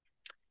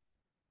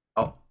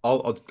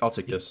I'll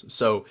take this.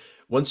 So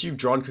once you've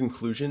drawn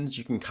conclusions,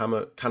 you can kind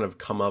of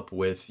come up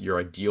with your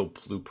ideal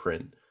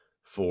blueprint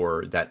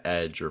for that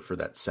edge or for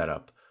that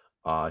setup.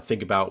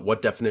 Think about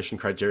what definition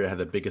criteria have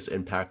the biggest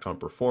impact on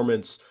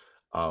performance.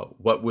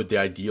 What would the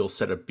ideal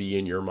setup be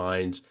in your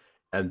mind?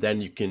 And then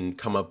you can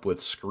come up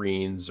with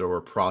screens or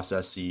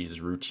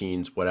processes,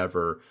 routines,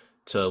 whatever,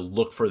 to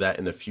look for that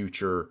in the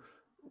future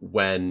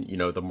when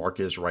the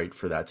market is right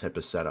for that type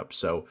of setup.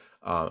 So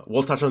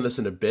we'll touch on this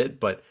in a bit,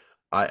 but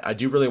I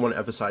do really want to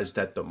emphasize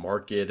that the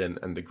market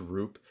and the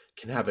group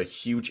can have a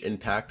huge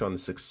impact on the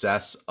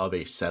success of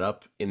a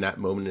setup in that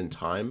moment in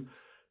time.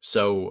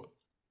 So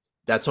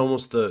that's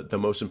almost the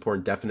most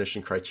important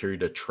definition criteria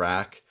to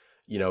track.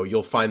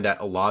 You'll find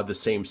that a lot of the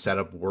same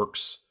setup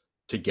works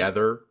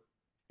together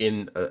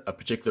in a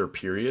particular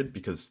period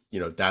because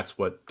that's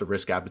what the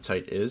risk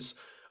appetite is.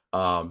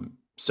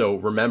 So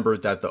remember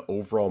that the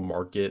overall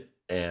market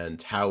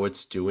and how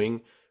it's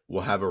doing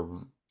will have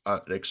an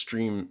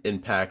extreme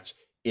impact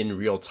in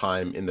real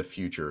time in the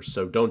future.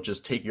 So don't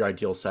just take your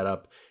ideal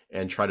setup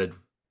and try to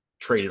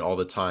trade it all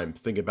the time.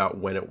 Think about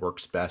when it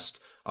works best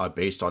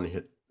based on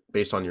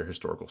your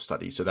historical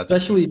study. So that's a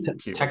especially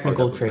key. Oh,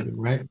 technical definitely good. trading,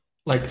 right?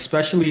 Like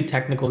especially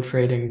technical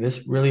trading,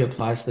 this really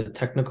applies to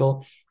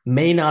technical.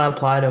 May not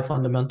apply to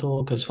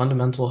fundamental because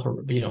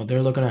fundamental,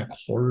 they're looking at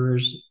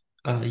quarters,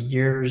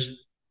 years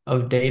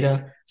of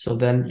data. So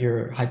then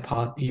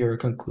your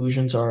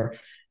conclusions are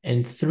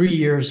in 3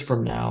 years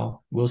from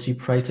now, we'll see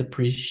price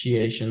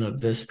appreciation of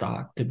this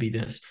stock to be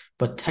this.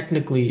 But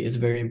technically, it's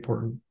very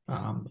important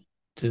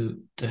to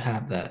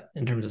have that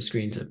in terms of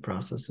screens and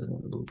processes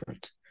and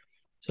blueprints.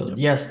 So Yep.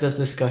 yes, this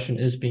discussion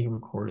is being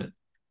recorded.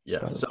 Yeah.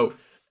 by the way. So,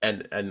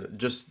 and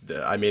just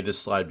I made this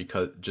slide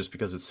because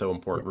it's so Yeah.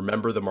 important.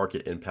 Remember the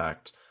market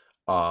impact.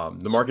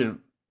 The market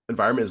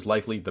environment is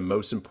likely the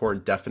most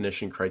important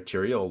definition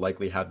criteria. Will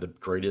likely have the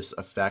greatest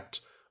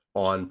effect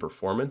on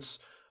performance.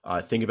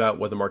 Think about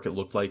what the market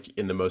looked like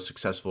in the most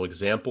successful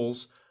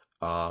examples.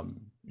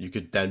 You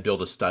could then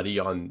build a study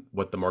on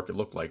what the market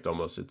looked like.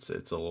 Almost, it's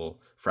a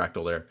little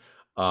fractal there.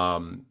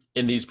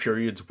 In these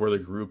periods, were the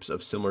groups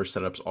of similar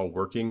setups all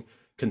working?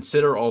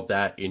 Consider all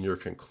that in your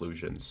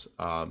conclusions,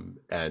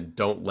 and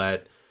don't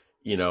let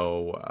you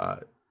know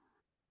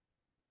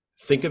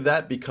think of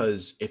that,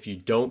 because if you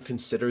don't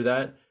consider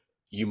that,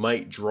 you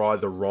might draw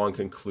the wrong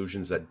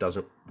conclusions that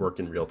doesn't work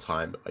in real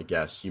time. I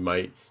guess you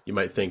might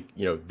think,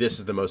 this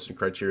is the most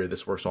criteria,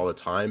 this works all the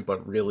time,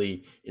 but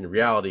really in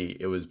reality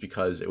it was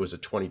because it was a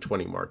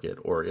 2020 market,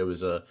 or it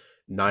was a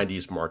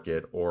 90s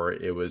market, or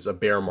it was a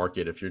bear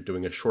market if you're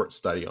doing a short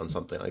study on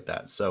something like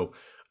that. So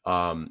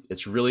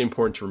it's really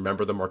important to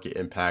remember the market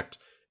impact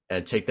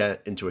and take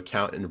that into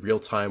account in real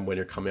time when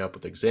you're coming up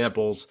with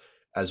examples,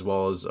 as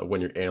well as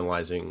when you're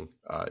analyzing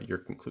your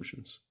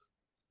conclusions.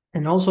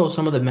 And also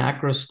some of the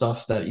macro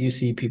stuff that you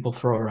see people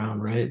throw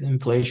around, right?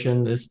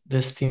 Inflation, this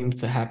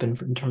seems to happen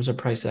in terms of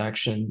price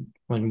action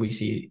when we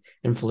see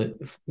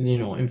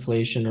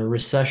inflation or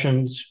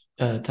recessions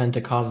tend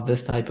to cause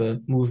this type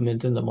of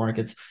movement in the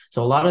markets.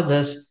 So a lot of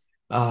this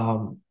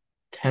um,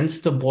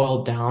 tends to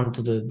boil down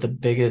to the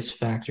biggest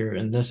factor,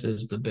 and this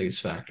is the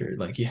biggest factor.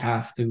 Like you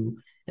have to,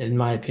 in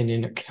my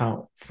opinion,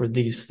 account for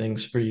these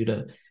things for you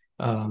to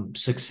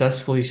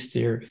successfully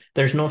steer.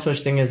 There's no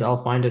such thing as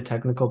I'll find a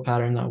technical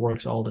pattern that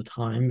works all the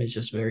time. It's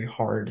just very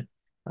hard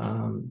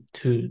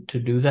to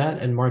do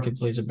that, and market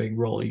plays a big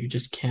role. You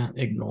just can't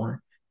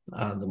ignore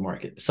the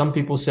market. Some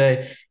people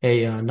say,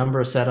 "Hey, number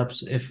of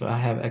setups. If I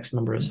have X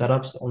number of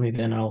setups, only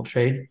then I'll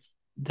trade."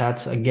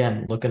 That's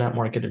again looking at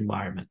market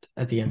environment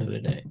at the end of the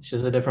day. It's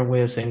just a different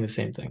way of saying the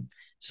same thing.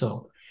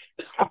 So,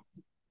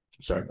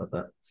 sorry about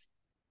that.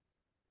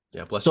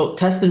 Yeah, bless you. So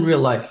test in real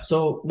life.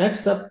 So next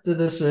step to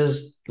this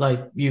is like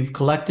you've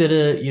collected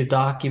it, you've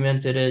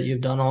documented it, you've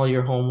done all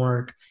your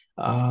homework,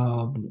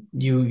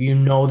 you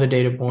know the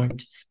data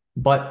points,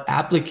 but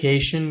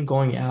application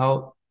going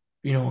out,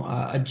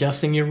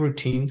 adjusting your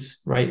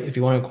routines, right? If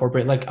you want to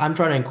incorporate, like I'm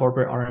trying to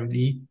incorporate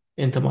RMD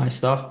into my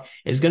stuff,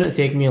 it's gonna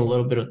take me a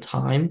little bit of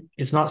time.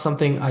 It's not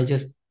something I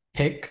just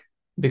pick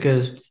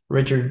because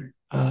Richard,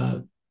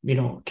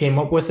 came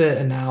up with it,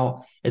 and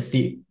now it's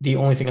the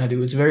only thing I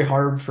do. It's very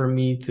hard for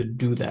me to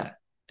do that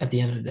at the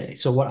end of the day.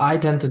 So what I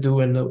tend to do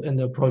in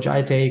the approach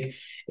I take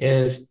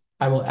is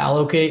I will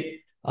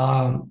allocate.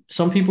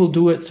 Some people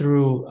do it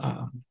through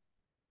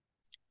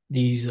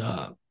these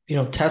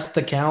test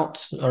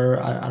accounts,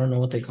 or I don't know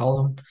what they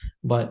call them,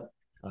 but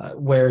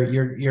where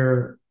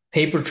you're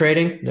paper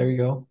trading. There you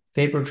go,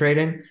 paper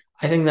trading.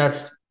 I think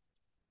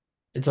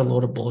it's a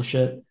load of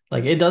bullshit.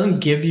 Like it doesn't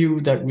give you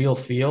that real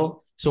feel.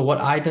 So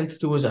what I tend to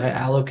do is I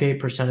allocate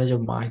percentage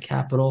of my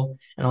capital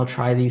and I'll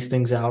try these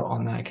things out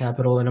on that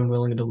capital, and I'm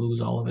willing to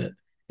lose all of it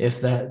if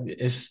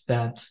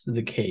that's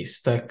the case.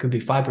 That could be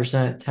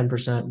 5%,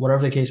 10%,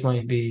 whatever the case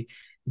might be.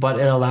 But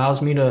it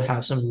allows me to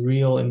have some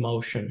real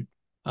emotion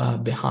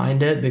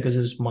behind it because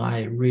it's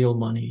my real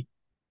money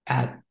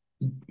at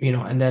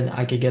and then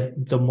I could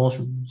get the most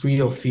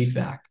real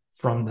feedback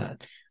from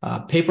that.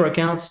 Paper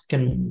accounts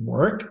can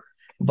work,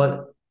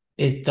 but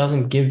it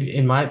doesn't give,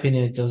 in my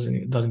opinion, it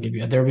doesn't give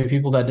you. There will be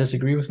people that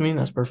disagree with me.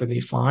 That's perfectly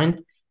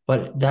fine,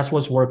 but that's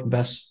what's worked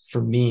best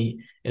for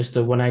me is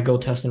to when I go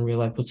test in real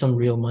life, put some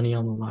real money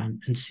on the line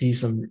and see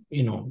some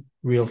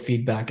real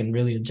feedback and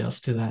really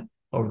adjust to that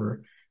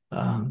over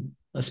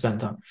a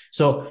spent time.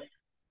 So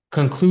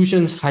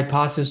conclusions,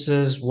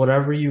 hypotheses,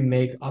 whatever you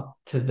make up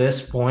to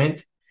this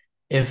point,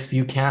 if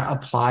you can't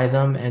apply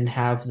them and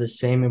have the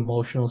same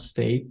emotional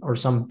state or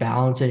some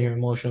balance in your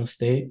emotional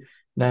state,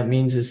 that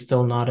means it's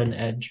still not an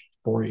edge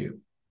for you.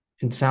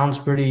 It sounds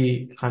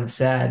pretty kind of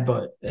sad,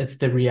 but it's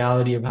the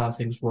reality of how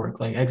things work.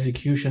 Like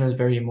execution is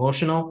very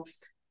emotional,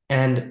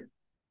 and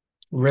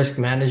risk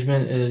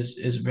management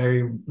is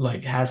very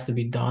like has to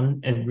be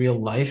done in real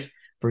life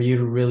for you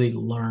to really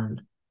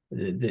learn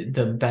the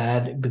good,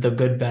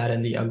 bad,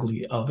 and the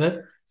ugly of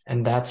it.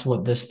 And that's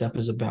what this step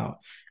is about.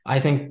 I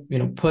think,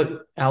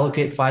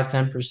 allocate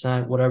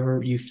 5-10%,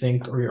 whatever you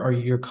think or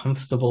you're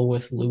comfortable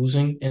with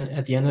losing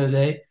at the end of the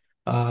day,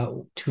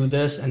 to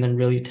this, and then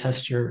really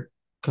test your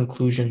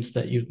conclusions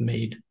that you've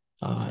made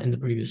in the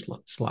previous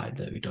slide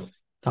that we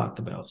talked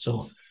about.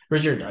 So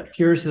Richard, I'm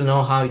curious to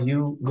know how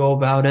you go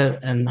about it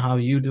and how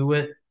you do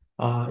it,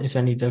 if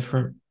any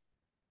different.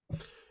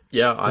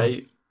 Yeah, Go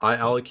ahead. I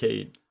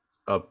allocate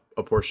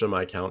a portion of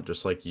my account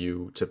just like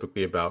you,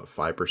 typically about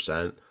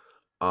 5%.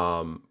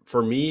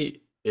 For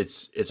me,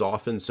 it's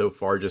often so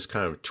far just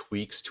kind of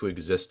tweaks to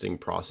existing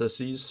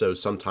processes. So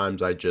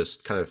sometimes I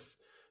just kind of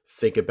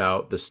think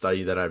about the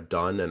study that I've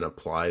done and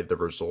apply the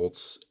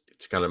results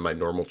to kind of my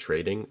normal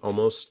trading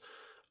almost.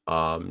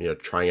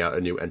 Trying out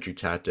a new entry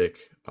tactic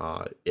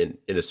in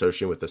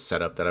association with the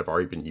setup that I've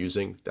already been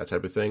using, that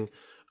type of thing.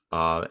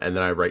 And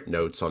then I write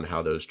notes on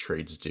how those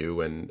trades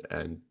do, and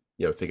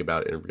think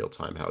about it in real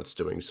time how it's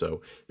doing.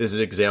 So this is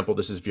an example.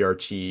 This is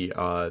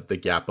VRT, the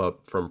gap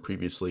up from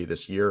previously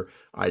this year.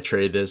 I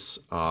traded this.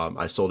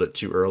 I sold it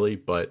too early,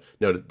 but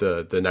no,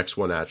 the next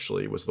one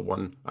actually was the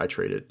one I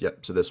traded.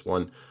 Yep. So this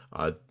one,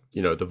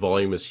 the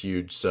volume is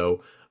huge.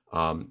 So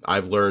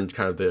I've learned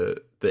kind of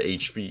the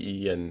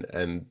HVE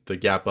and the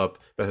gap up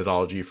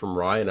methodology from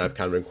Rye, and I've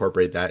kind of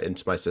incorporated that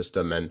into my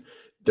system. And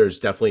there's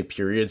definitely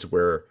periods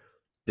where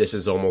this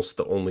is almost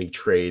the only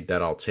trade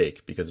that I'll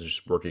take because it's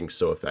just working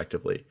so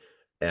effectively.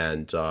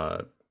 And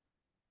Especially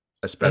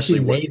especially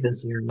what, May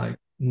this year, like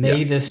yeah,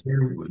 May this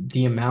year,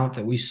 the amount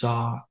that we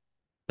saw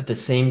at the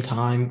same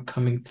time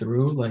coming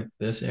through, like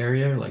this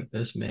area, like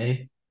this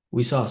May,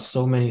 we saw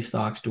so many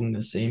stocks doing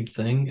the same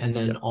thing. And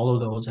yeah, then all of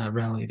those have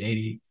rallied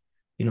 80,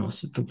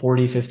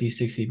 40, 50,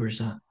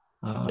 60%.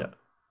 Uh, yeah,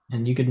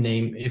 and you could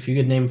name, if you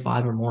could name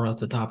five or more off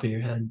the top of your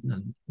head,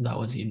 then that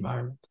was the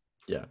environment.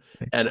 yeah.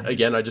 And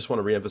again, I just want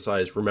to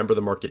reemphasize, remember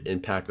the market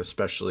impact,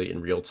 especially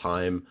in real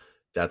time.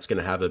 That's going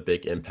to have a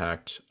big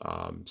impact.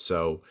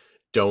 So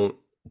don't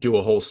do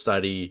a whole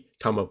study,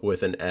 come up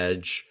with an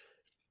edge,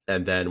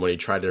 and then when you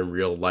try it in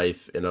real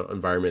life in an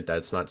environment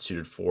that's not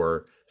suited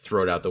for,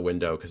 throw it out the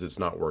window because it's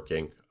not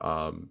working.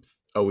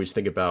 Always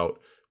think about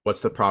what's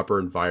the proper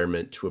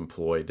environment to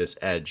employ this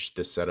edge,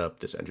 this setup,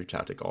 this entry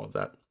tactic, all of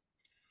that.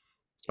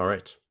 All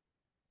right.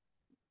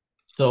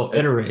 So And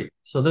iterate.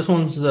 So this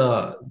one's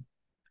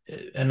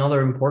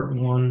another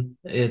important one.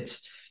 It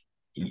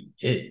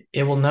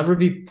will never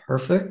be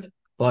perfect,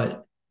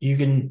 but you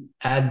can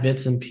add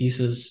bits and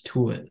pieces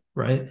to it,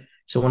 right?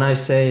 So when I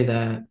say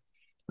that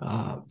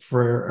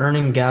for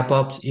earning gap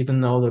ups,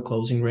 even though the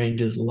closing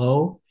range is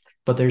low,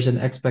 but there's an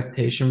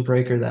expectation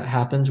breaker that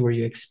happens where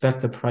you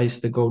expect the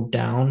price to go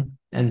down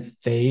and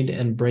fade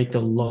and break the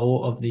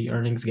low of the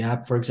earnings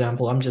gap. For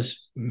example, I'm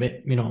just,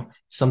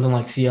 something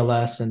like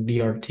CLS and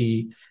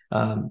VRT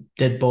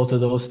did both of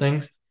those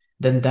things.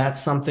 Then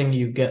that's something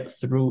you get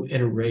through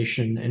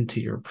iteration into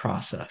your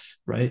process,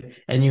 right?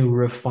 And you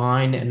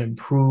refine and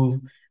improve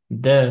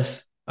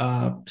this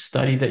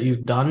study that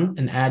you've done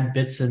and add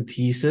bits and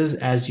pieces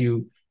as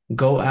you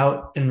go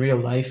out in real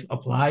life,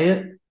 apply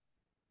it,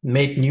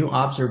 make new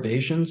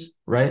observations,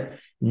 right?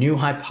 New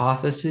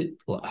hypotheses,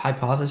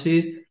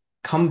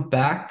 come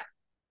back,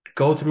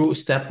 go through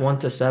step 1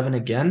 to 7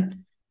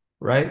 again,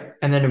 right?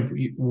 And then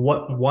you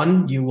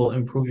will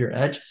improve your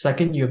edge.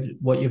 Second,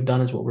 what you've done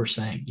is what we're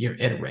saying. You're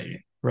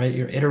iterating, right?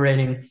 You're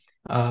iterating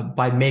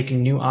by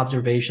making new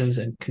observations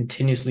and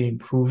continuously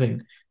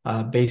improving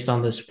based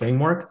on this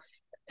framework.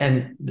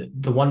 And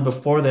the one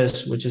before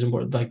this, which is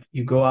important, like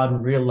you go out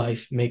in real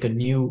life, make a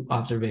new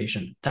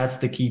observation. That's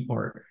the key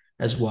part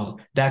as well.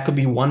 That could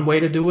be one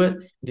way to do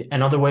it.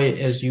 Another way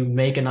is you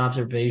make an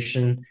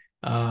observation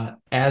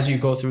as you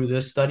go through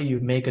this study, you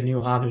make a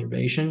new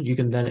observation. You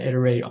can then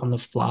iterate on the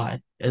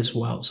fly as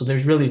well. So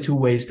there's really two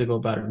ways to go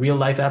about it. Real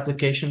life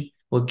application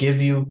will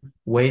give you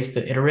ways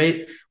to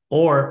iterate,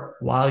 or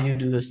while you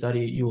do the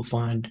study, you will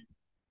find,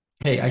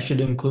 hey, I should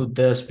include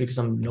this because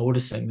I'm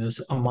noticing this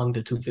among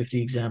the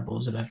 250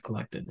 examples that I've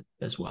collected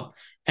as well.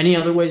 Any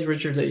other ways,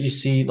 Richard, that you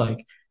see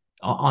like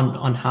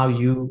on how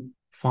you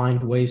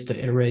find ways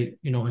to iterate,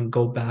 and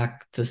go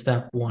back to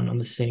step one on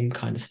the same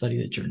kind of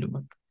study that you're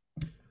doing?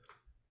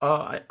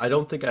 I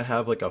don't think I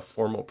have like a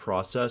formal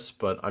process,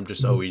 but I'm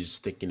just Mhm. always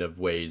thinking of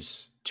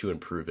ways to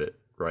improve it,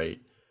 right?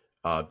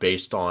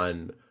 Based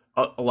on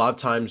a lot of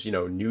times,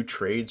 new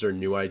trades or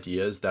new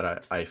ideas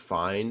that I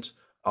find,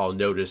 I'll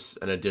notice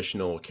an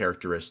additional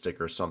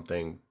characteristic or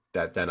something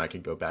that then I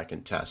can go back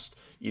and test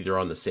either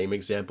on the same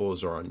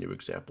examples or on new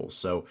examples.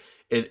 So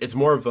it's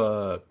more of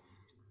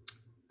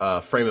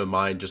a frame of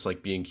mind, just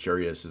like being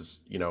curious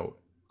is,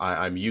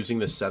 I'm using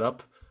this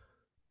setup.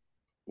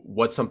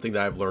 What's something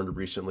that I've learned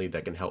recently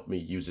that can help me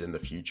use it in the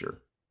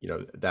future?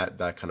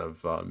 That kind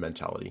of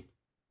mentality.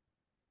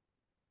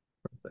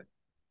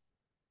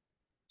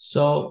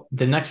 So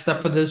the next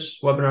step of this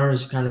webinar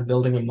is kind of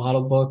building a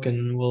model book,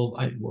 and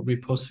we'll be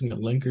posting a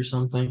link or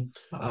something.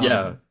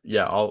 Yeah,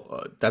 yeah.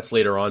 I'll that's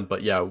later on,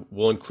 but yeah,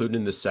 we'll include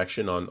in this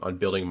section on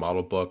building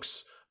model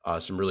books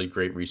some really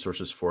great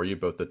resources for you,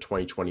 both the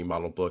 2020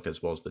 model book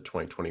as well as the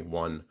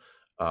 2021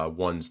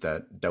 ones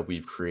that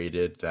we've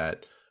created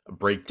that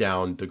break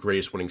down the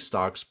greatest winning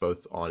stocks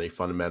both on a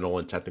fundamental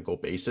and technical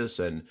basis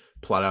and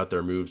plot out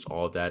their moves,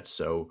 all of that.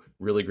 So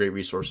really great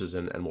resources,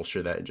 and we'll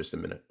share that in just a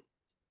minute.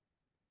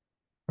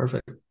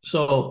 Perfect.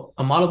 So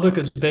a model book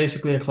is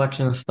basically a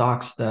collection of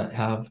stocks that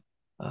have,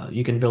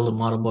 you can build a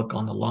model book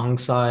on the long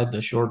side,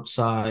 the short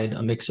side,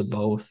 a mix of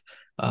both.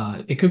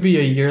 It could be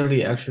a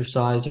yearly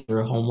exercise or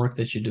a homework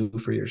that you do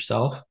for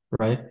yourself,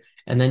 right?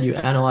 And then you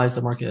analyze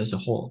the market as a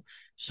whole.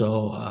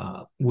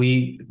 So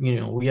we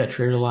at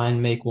TraderLion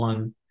make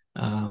one,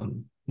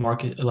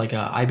 market like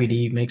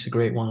IBD makes a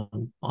great one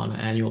on an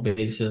annual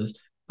basis.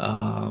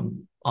 A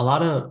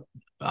lot of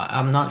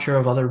I'm not sure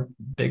of other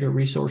bigger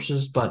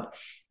resources, but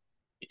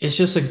it's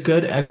just a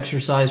good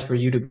exercise for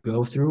you to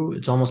go through.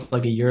 It's almost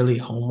like a yearly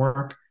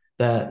homework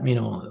that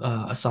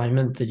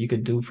assignment that you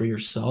could do for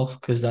yourself,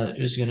 because that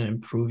is going to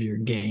improve your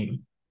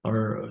game,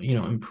 or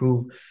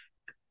improve,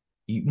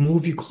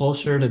 move you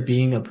closer to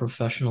being a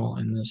professional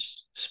in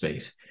this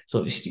space.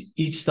 So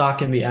each stock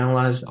can be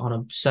analyzed on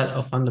a set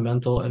of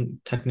fundamental and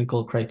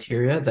technical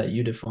criteria that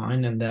you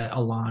define and that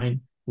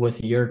align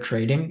with your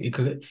trading.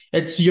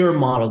 It's your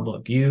model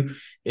book.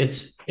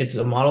 It's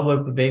a model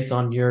book based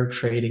on your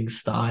trading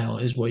style,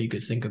 is what you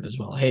could think of as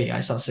well. Hey,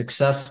 I saw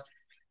success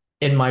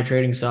in my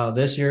trading style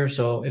this year.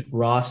 So if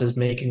Ross is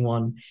making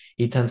one,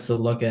 he tends to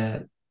look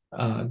at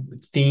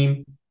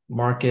theme,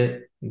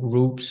 market,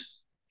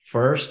 groups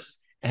first,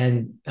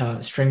 and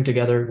string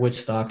together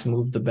which stocks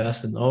move the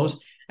best in those.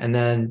 And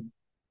then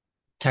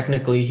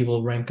technically he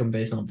will rank them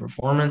based on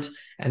performance,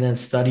 and then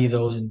study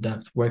those in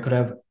depth. Where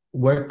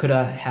could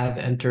I have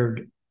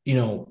entered,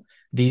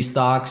 these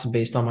stocks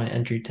based on my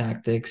entry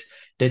tactics?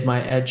 Did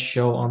my edge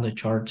show on the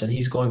charts? And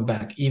he's going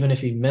back. Even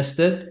if he missed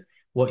it,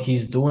 what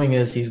he's doing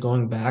is he's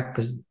going back,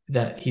 because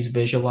that he's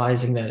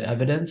visualizing that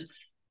evidence,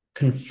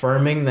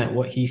 confirming that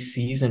what he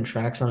sees and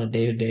tracks on a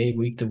day-to-day,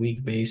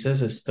 week-to-week basis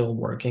is still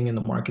working in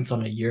the markets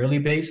on a yearly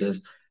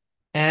basis.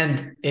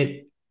 And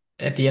it,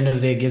 at the end of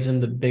the day, gives him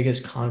the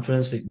biggest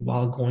confidence that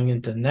while going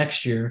into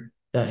next year,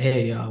 that,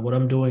 hey, what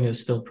I'm doing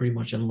is still pretty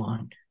much in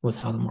line with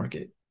how the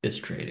market is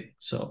trading.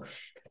 So,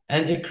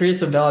 and it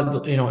creates a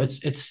valuable,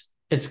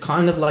 it's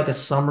kind of like a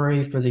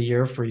summary for the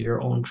year for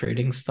your own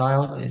trading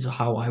style, is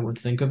how I would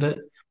think of it,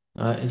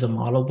 is a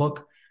model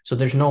book. So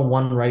there's no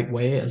one right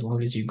way, as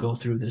long as you go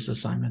through this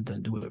assignment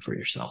and do it for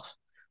yourself.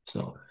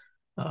 So,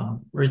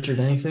 Richard,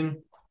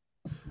 anything?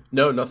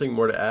 No, nothing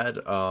more to add.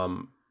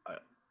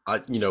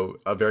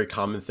 A very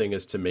common thing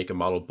is to make a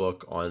model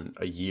book on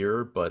a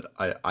year, but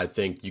I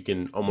think you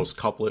can almost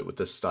couple it with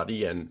a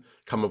study and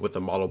come up with a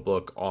model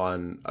book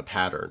on a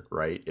pattern,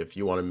 right? If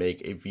you want to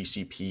make a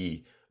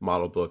VCP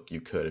model book,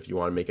 you could. If you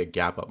want to make a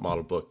gap up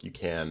model book, you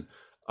can.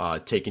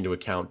 Take into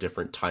account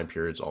different time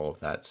periods, all of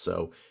that.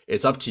 So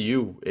it's up to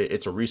you.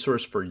 It's a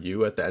resource for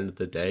you at the end of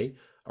the day,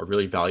 a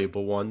really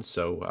valuable one.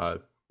 So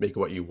make it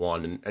what you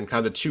want. And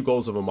kind of the two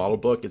goals of a model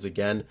book is,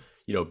 again,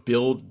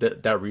 build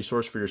that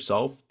resource for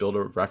yourself, build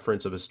a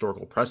reference of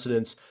historical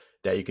precedents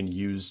that you can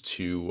use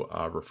to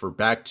refer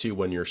back to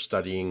when you're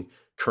studying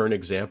current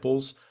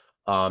examples.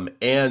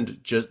 And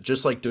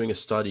just like doing a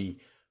study,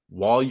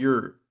 while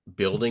you're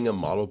building a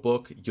model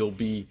book, you'll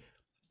be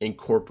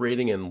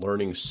incorporating and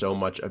learning so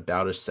much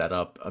about a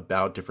setup,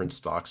 about different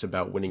stocks,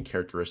 about winning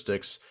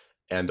characteristics,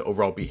 and the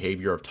overall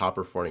behavior of top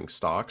performing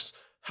stocks,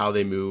 how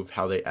they move,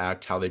 how they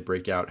act, how they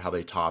break out, how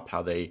they top,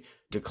 how they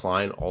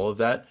decline, all of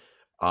that.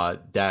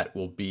 That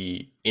will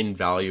be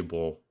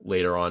invaluable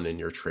later on in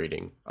your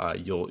trading.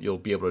 You'll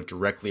be able to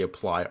directly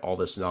apply all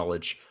this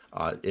knowledge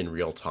in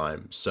real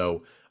time.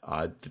 So,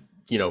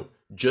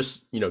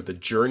 just the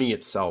journey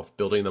itself,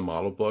 building the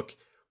model book,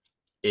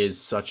 is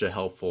such a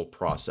helpful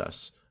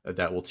process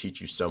that will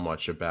teach you so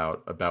much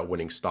about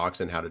winning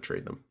stocks and how to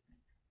trade them.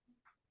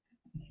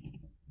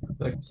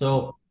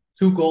 So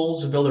two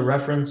goals: to build a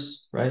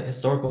reference, right?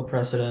 Historical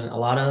precedent. A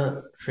lot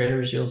of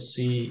traders you'll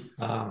see,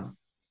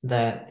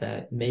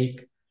 that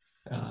make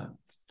uh,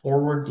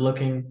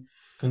 forward-looking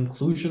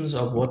conclusions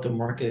of what the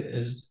market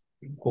is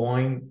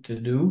going to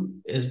do,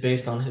 is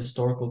based on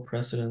historical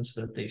precedents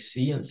that they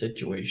see in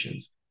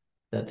situations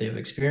that they've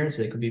experienced.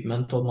 They could be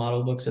mental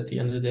model books at the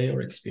end of the day,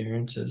 or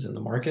experiences in the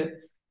market,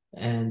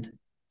 and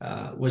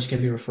which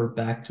can be referred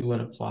back to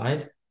and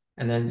applied.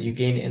 And then you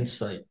gain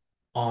insight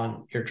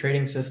on your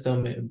trading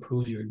system. It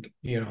improves your,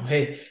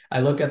 hey, I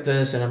look at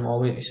this and I'm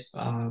always,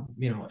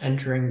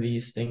 entering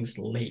these things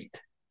late,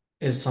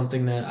 is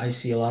something that I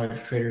see a lot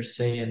of traders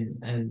say,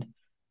 and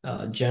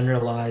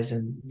generalize,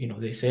 and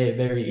they say it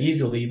very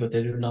easily, but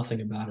they do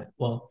nothing about it.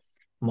 Well,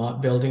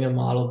 building a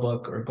model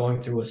book or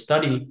going through a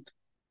study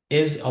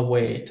is a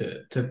way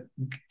to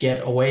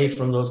get away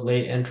from those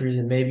late entries,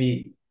 and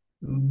maybe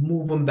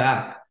move them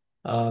back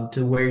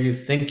to where you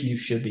think you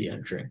should be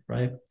entering,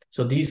 right?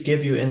 So these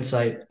give you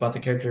insight about the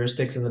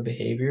characteristics and the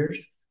behaviors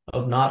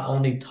of not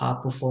only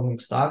top performing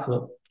stocks,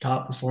 but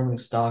top performing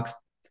stocks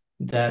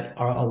that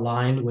are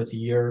aligned with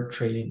your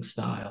trading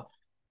style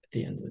at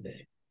the end of the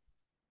day.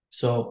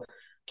 So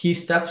key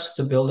steps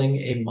to building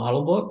a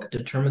model book: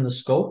 determine the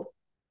scope,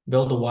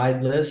 build a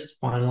wide list,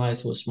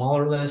 finalize to a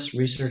smaller list,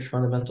 research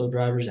fundamental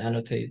drivers,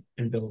 annotate,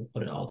 and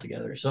put it all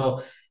together.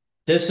 So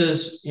this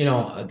is,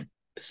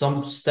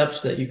 some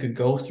steps that you could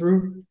go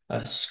through.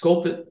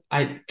 Scope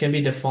I can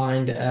be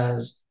defined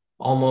as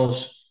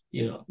almost,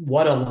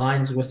 what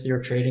aligns with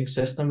your trading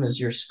system is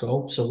your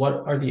scope. So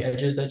what are the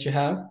edges that you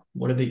have?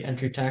 What are the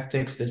entry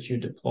tactics that you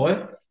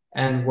deploy?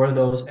 And were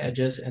those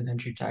edges and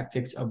entry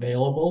tactics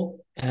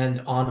available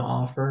and on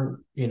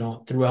offer,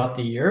 throughout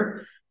the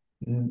year?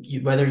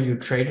 Whether you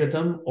traded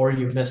them or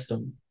you missed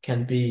them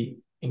can be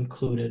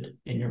included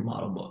in your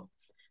model book.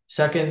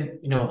 Second,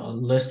 a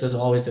list is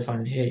always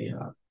defined. Hey,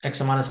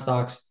 X amount of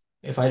stocks.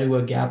 If I do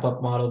a gap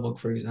up model book,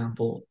 for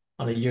example,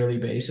 on a yearly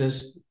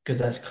basis, because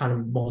that's kind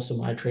of most of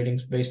my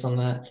trading's based on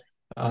that,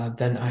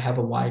 then I have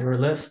a wider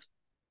list.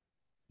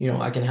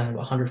 I can have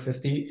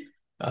 150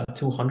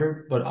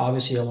 200, but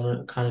obviously I want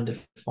to kind of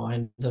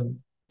define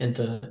them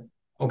into,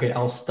 okay,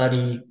 I'll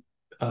study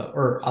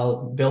or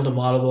I'll build a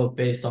model book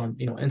based on,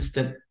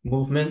 instant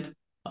movement,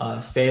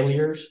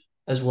 failures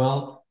as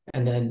well,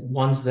 and then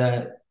ones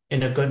that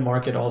in a good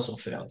market also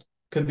failed.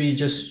 Could be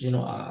just,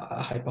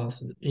 a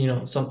hypothesis,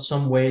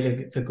 some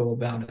way to go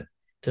about it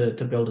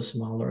to build a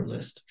smaller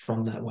list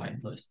from that wide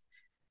list.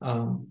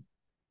 Um,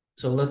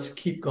 so let's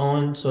keep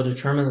going. So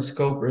determine the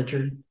scope,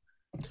 Richard.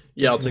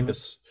 Yeah, If I'll you take want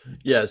this.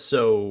 Yeah,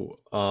 so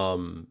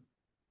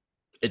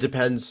it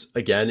depends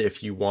again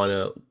if you want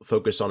to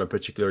focus on a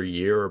particular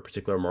year or a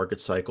particular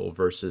market cycle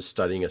versus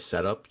studying a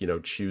setup,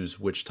 choose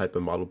which type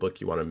of model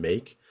book you want to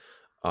make.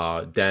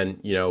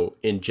 Then,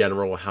 in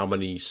general, how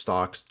many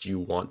stocks do you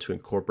want to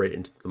incorporate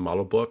into the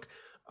model book?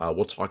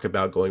 We'll talk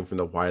about going from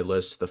the wide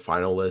list to the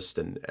final list,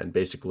 and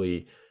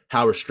basically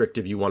how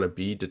restrictive you want to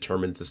be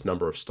determines this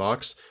number of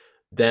stocks.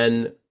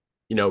 Then,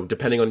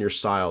 depending on your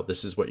style,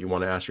 this is what you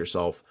want to ask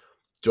yourself.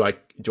 Do I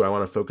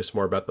want to focus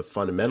more about the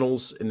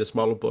fundamentals in this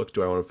model book?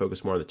 Do I want to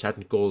focus more on the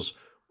technicals,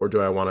 or do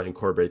I want to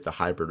incorporate the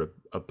hybrid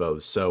of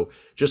both? So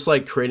just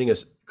like creating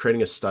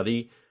a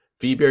study,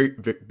 be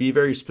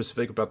very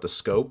specific about the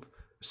scope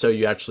so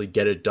you actually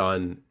get it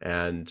done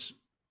and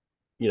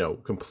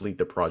complete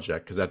the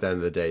project, because at the end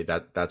of the day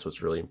that's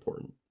what's really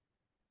important.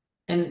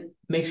 And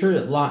make sure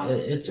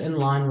it's in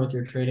line with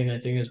your trading, I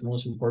think is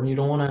most important. You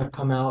don't want to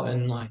come out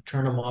and like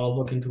turn a model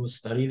book into a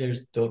study.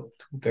 There's two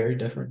very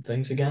different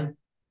things again.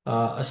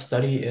 A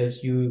study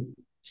is you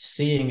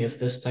seeing if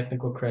this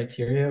technical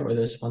criteria or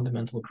this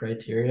fundamental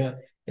criteria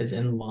is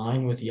in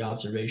line with the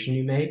observation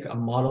you make. A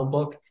model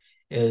book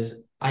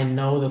is I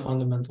know the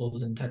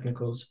fundamentals and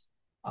technicals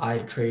I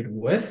trade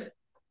with,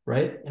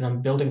 right? And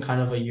I'm building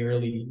kind of a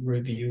yearly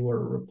review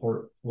or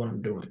report of what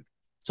I'm doing.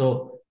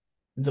 So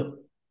the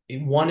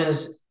one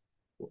is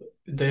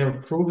they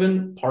have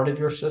proven part of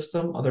your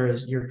system. Other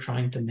is you're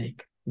trying to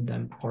make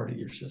them part of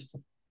your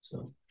system.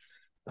 So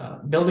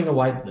building a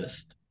wide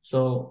list.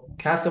 So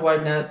cast a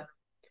wide net.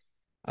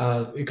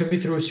 It could be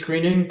through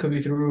screening, could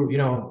be through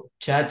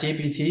Chat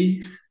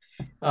GPT.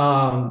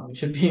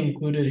 Should be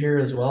included here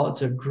as well.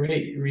 It's a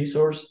great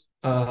resource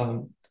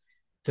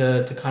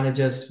to kind of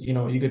just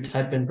you could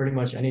type in pretty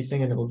much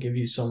anything and it will give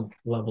you some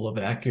level of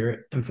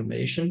accurate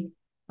information.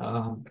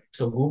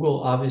 So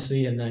Google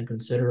obviously, and then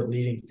consider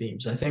leading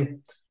themes. I think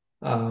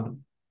um,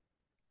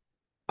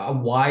 a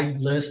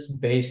wide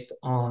list based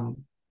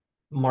on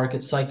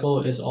market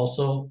cycle is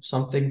also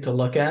something to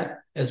look at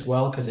as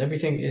well, because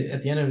everything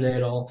at the end of the day,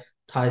 it all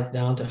ties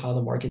down to how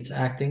the market's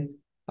acting.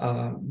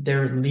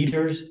 There are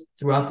leaders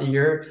throughout the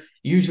year.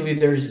 Usually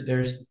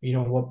there's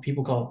what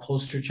people call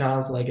poster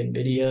childs like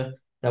Nvidia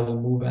that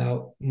will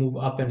move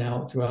up and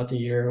out throughout the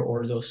year,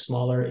 or those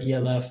smaller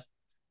ELF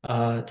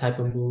type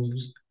of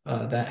moves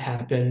that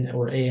happen,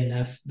 or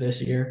ANF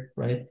this year,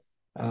 right?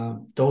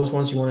 Those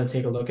ones you want to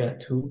take a look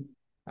at too.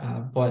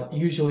 But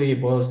usually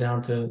it boils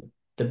down to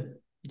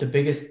the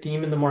biggest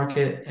theme in the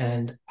market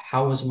and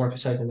how was the market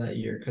cycle that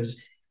year? Because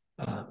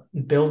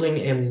building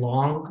a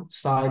long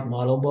side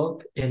model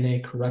book in a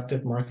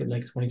corrective market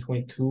like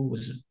 2022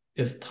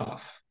 is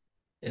tough.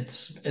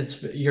 It's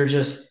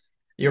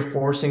you're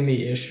forcing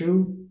the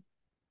issue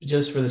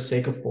just for the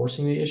sake of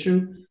forcing the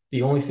issue.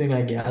 The only thing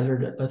I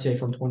gathered, let's say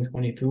from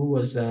 2022,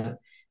 was that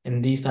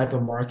in these type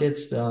of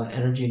markets, the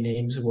energy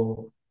names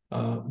will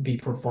be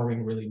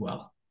performing really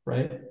well,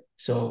 right?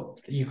 So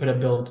you could have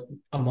built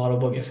a model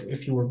book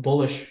if you were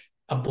bullish.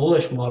 A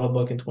bullish model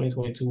book in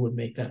 2022 would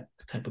make that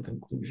type of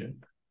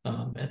conclusion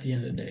at the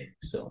end of the day.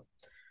 So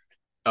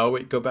Oh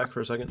wait, go back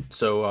for a second.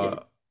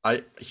 So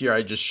yeah,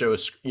 I just show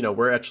us,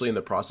 we're actually in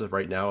the process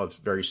right now of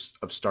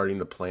starting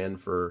the plan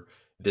for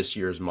this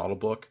year's model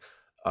book.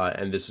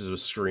 And this is a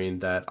screen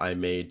that I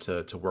made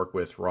to work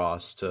with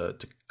Ross to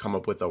come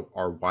up with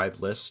our wide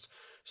list.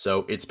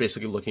 So it's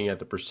basically looking at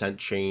the percent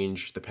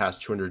change the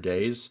past 200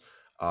 days.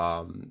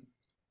 Um,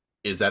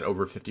 is that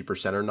over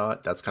 50% or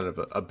not? That's kind of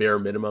a bare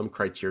minimum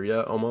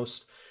criteria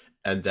almost.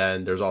 And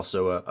then there's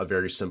also a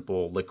very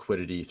simple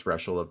liquidity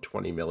threshold of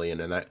 20 million.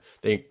 And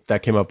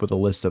that came up with a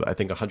list of, I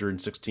think,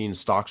 116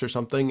 stocks or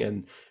something.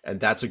 And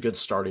that's a good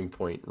starting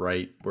point,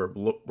 right?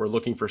 We're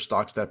looking for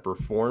stocks that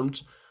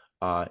performed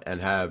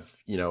and have,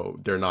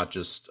 they're not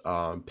just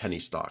penny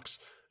stocks.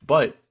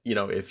 But,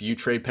 if you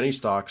trade penny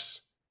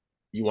stocks,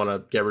 you want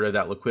to get rid of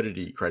that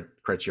liquidity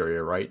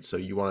criteria, right? So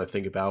you want to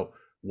think about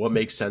what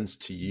makes sense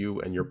to you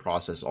and your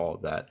process, all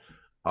of that.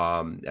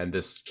 And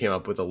this came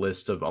up with a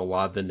list of a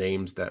lot of the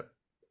names that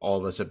all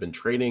of us have been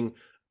trading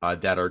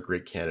that are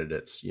great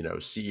candidates.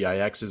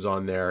 CEIX is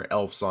on there,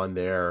 ELF's on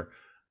there,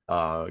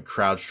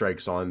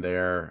 CrowdStrike's on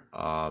there.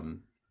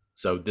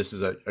 So this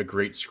is a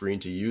great screen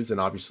to use. And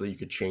obviously you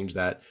could change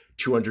that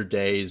 200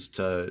 days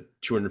to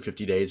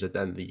 250 days at the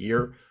end of the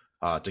year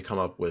to come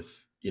up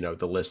with,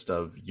 the list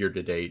of year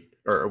to date,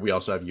 or we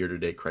also have year to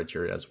date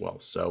criteria as well.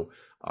 So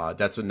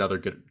that's another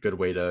good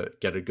way to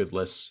get a good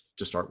list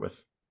to start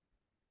with.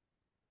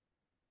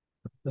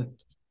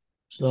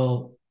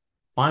 so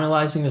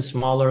Finalizing a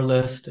smaller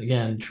list,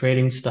 again,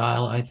 trading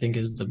style, I think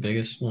is the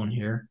biggest one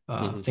here.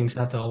 Hmm. Things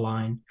have to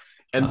align.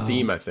 And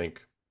theme, Um, I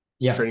think.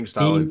 yeah, Trading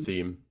style and theme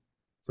theme.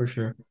 for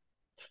sure.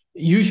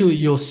 Usually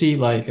you'll see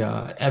like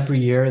every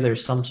year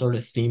there's some sort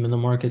of theme in the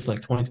markets,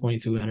 like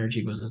 2022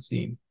 energy was a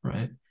theme,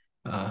 right?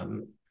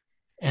 Um,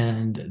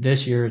 and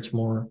this year it's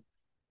more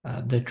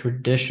the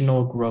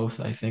traditional growth,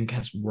 I think,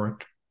 has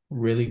worked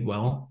really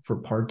well for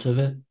parts of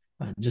it.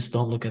 Just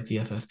don't look at the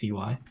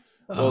FFTY.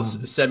 Well, Um,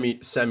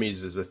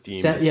 semis is a theme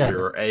so, this year, yeah,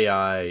 or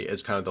AI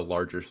is kind of the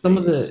larger some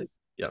of themes. the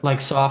Yep.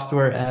 like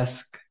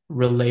software-esque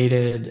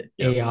related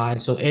Yep. AI.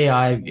 So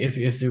AI,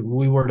 if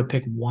we were to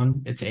pick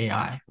one, it's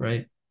AI,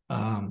 right?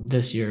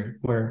 This year,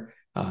 where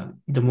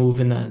the move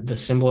in the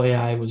symbol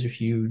AI was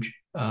huge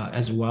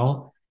as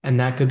well, and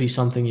that could be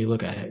something you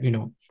look at.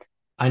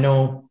 I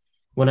know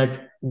when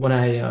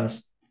I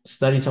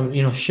studied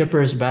some,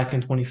 shippers back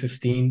in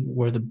 2015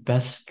 were the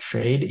best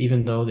trade,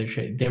 even though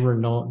they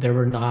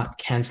were not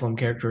canceling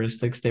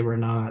characteristics. They were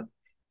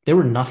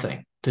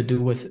nothing to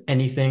do with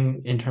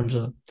anything in terms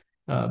of,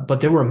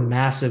 but there were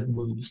massive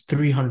moves,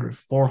 300,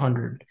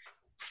 400,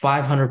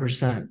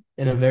 500%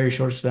 in a very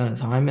short span of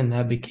time. And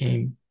that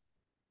became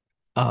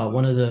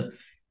one of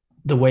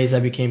the ways I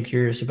became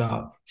curious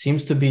about.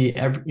 Seems to be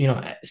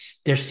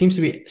there seems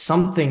to be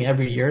something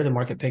every year the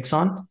market picks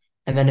on,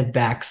 and then it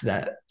backs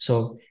that.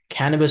 So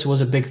cannabis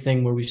was a big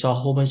thing where we saw a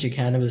whole bunch of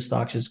cannabis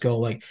stocks just go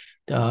like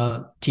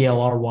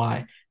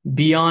TLRY,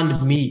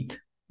 Beyond Meat,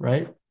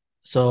 right?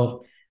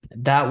 So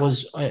that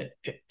was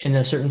in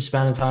a certain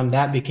span of time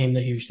that became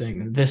the huge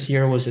thing. This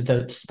year was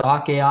the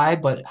stock AI,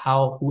 but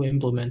who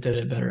implemented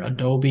it better?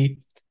 Adobe,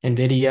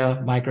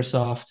 Nvidia,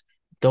 Microsoft,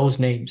 those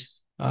names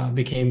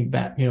became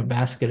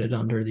basketed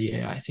under the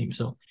AI theme.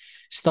 So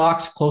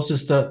stocks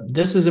closest to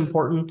this is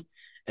important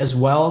as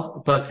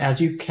well. But as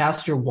you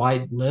cast your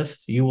wide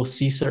list, you will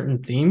see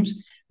certain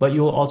themes, but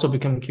you will also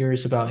become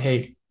curious about,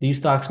 hey, these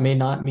stocks may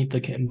not meet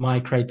my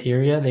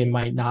criteria. They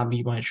might not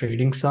meet my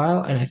trading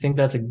style. And I think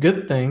that's a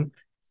good thing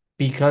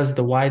because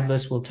the wide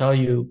list will tell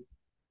you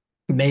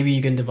maybe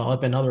you can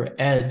develop another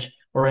edge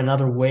or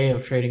another way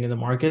of trading in the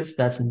markets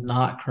that's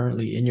not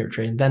currently in your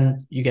trade.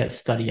 Then you get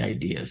study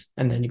ideas,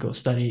 and then you go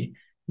study,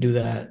 do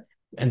that,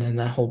 and then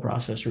that whole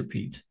process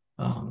repeats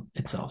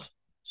itself.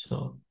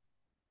 So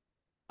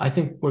I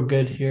think we're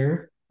good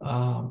here.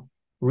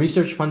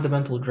 Research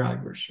fundamental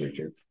drivers,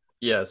 Richard.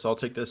 Yeah, so I'll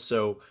take this.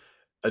 So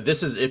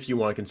this is if you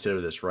want to consider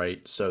this,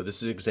 right? So this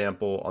is an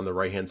example on the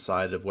right-hand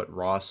side of what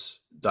Ross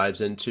dives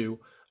into.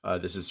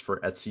 This is for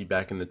Etsy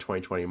back in the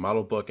 2020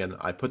 model book, and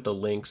I put the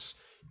links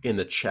in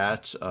the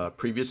chat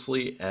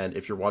previously. And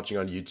if you're watching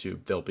on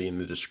YouTube, they'll be in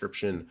the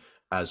description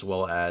as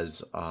well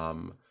as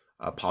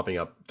popping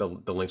up.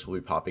 The links will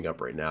be popping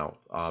up right now.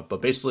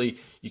 But basically,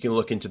 you can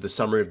look into the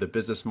summary of the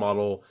business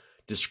model,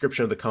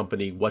 description of the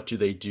company, what do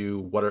they do,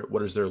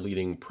 what is their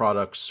leading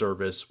product,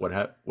 service, what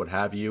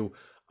have you.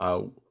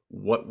 Uh,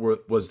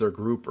 was their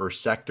group or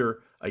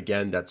sector?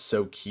 Again, that's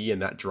so key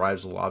and that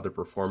drives a lot of their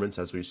performance,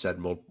 as we've said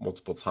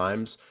multiple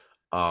times.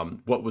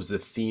 What was the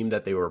theme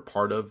that they were a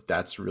part of?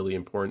 That's really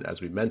important, as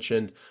we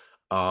mentioned.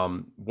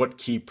 What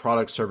key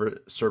product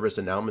service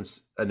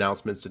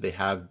announcements did they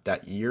have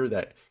that year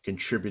that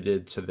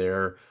contributed to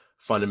their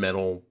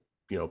fundamental,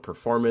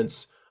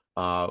 performance?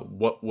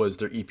 What was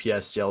their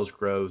EPS sales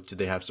growth? Did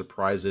they have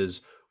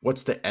surprises?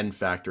 What's the N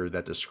factor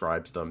that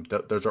describes them?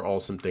 Those are all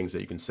some things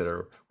that you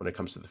consider when it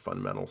comes to the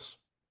fundamentals.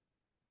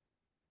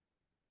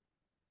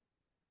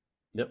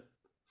 Yep.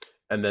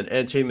 And then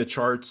annotating the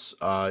charts,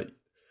 I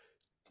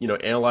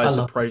analyze the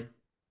love price.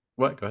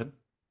 What? Go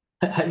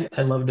ahead.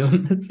 I love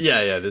doing this.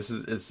 Yeah, yeah. This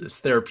is it's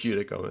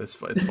therapeutic. It's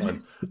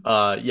fun.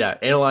 Yeah.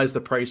 Analyze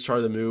the price chart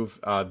of the move.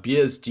 Be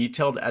as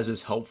detailed as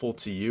is helpful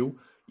to you.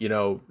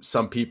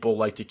 Some people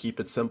like to keep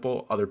it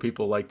simple. Other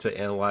people like to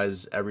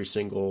analyze every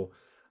single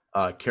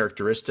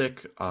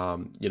characteristic.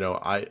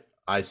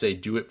 I say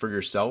do it for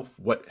yourself.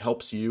 What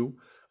helps you?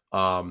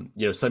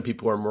 Some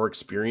people who are more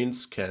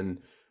experienced can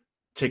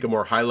take a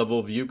more high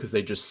level view because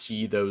they just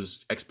see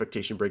those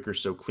expectation breakers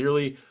so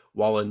clearly,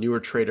 while a newer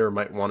trader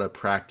might want to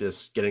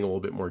practice getting a little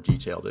bit more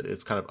detailed.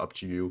 It's kind of up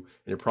to you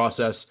in your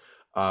process.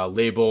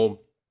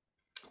 Label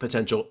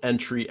potential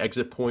entry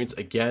exit points.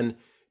 Again,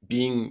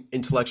 being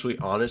intellectually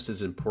honest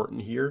is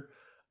important here.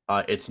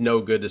 It's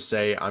no good to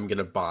say I'm going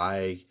to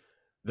buy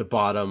the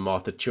bottom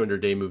off the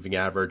 200-day moving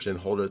average and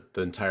hold it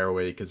the entire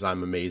way because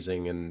I'm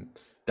amazing and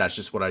that's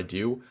just what I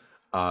do.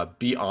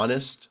 Be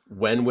honest.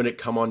 When would it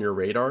come on your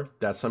radar?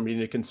 That's something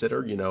to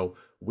consider.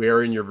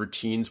 Where in your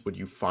routines would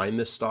you find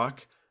this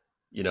stock?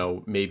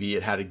 Maybe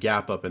it had a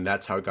gap up and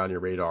that's how it got on your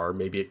radar.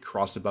 Maybe it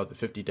crossed about the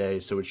 50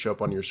 days, so it show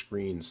up on your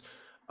screens.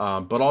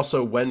 But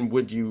also, when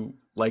would you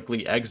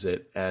likely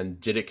exit? And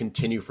did it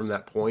continue from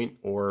that point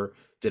or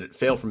did it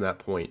fail from that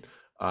point?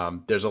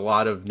 There's a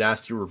lot of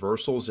nasty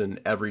reversals in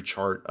every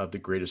chart of the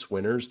greatest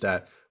winners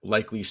that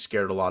likely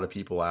scared a lot of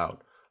people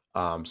out.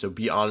 So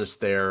be honest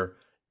there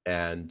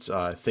and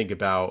think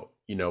about,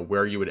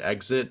 where you would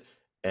exit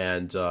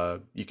and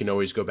you can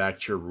always go back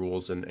to your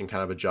rules and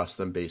kind of adjust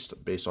them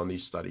based on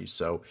these studies.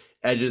 So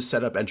edges,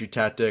 setup, entry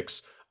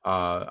tactics.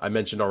 I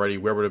mentioned already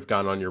where would have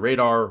gone on your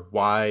radar,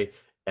 why,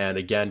 and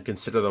again,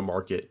 consider the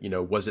market.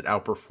 Was it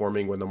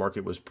outperforming when the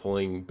market was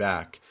pulling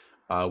back?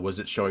 Was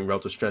it showing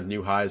relative strength,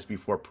 new highs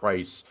before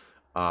price?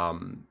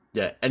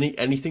 Yeah,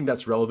 anything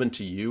that's relevant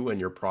to you and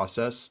your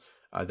process,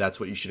 that's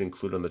what you should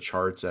include on the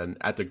charts and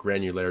at the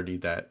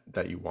granularity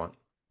that you want.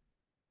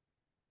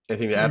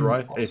 Anything to add, And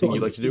Rye? Anything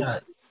you'd also, like to do? yeah,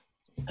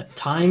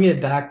 tying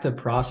it back to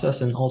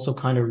process and also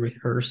kind of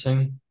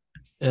rehearsing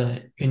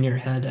in your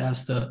head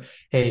as to,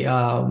 hey,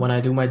 when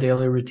I do my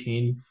daily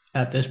routine,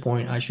 at this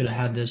point, I should have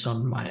had this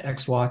on my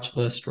X watch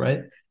list,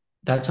 right?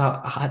 That's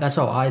how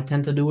I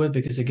tend to do it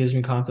because it gives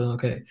me confidence.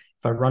 Okay,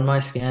 if I run my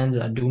scans,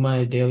 I do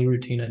my daily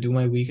routine, I do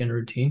my weekend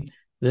routine,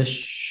 this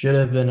should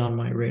have been on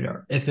my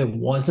radar. If it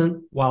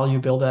wasn't while you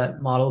build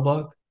that model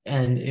book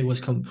and it was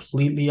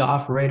completely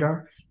off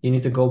radar, you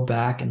need to go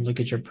back and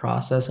look at your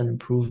process and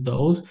improve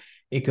those.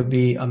 It could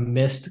be a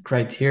missed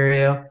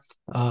criteria,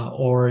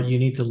 or you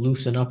need to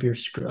loosen up your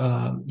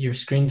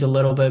screens a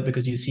little bit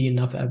because you see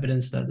enough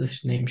evidence that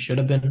this name should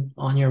have been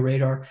on your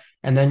radar,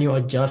 and then you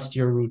adjust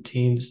your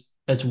routines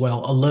as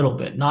well a little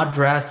bit, not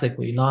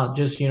drastically, not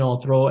just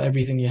throw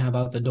everything you have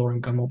out the door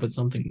and come up with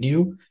something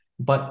new,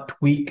 but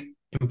tweak,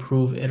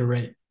 improve,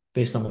 iterate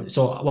based on what.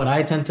 So what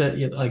I tend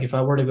to like, if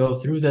I were to go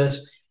through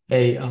this,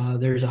 hey,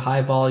 there's a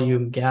high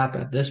volume gap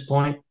at this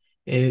point.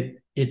 It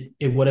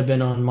would have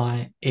been on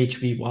my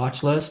HV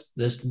watch list.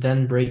 This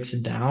then breaks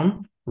it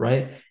down,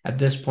 right? At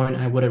this point,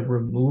 I would have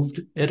removed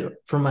it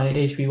from my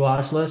HV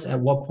watch list. At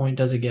what point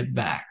does it get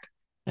back?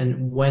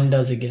 And when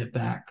does it get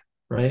back,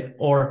 right?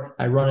 Or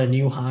I run a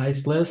new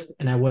highs list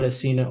and I would have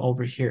seen it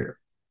over here.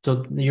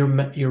 So you're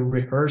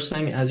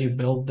rehearsing as you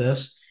build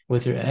this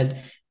with your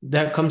ed.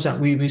 That comes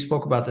out. We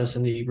spoke about this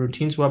in the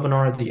routines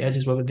webinar, the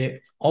edges webinar.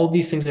 All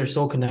these things are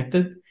so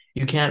connected.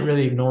 You can't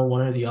really ignore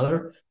one or the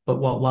other. But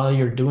while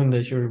you're doing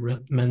this, you're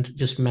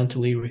just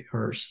mentally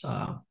rehearse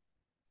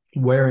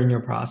where in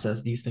your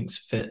process these things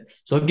fit.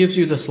 So it gives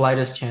you the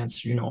slightest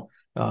chance,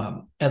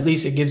 at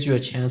least it gives you a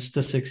chance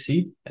to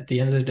succeed at the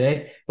end of the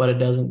day, but it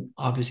doesn't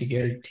obviously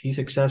guarantee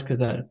success because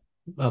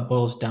that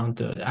boils down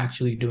to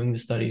actually doing the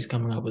studies,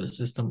 coming up with a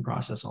system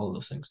process, all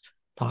those things,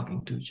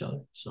 talking to each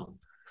other. So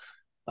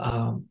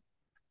um,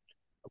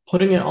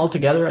 putting it all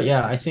together,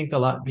 yeah, I think a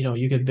lot,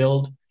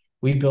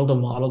 we build a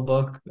model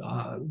book.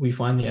 We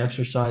find the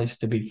exercise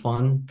to be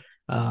fun.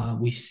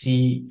 We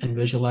see and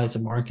visualize the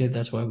market.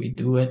 That's why we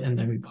do it. And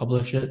then we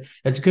publish it.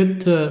 It's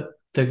good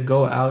to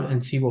go out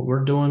and see what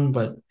we're doing,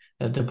 but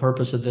the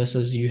purpose of this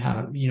is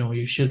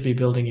you should be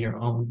building your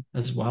own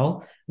as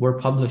well. We're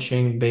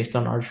publishing based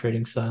on our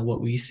trading style, what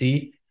we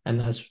see, and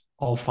that's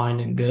all fine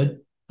and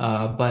good.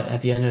 But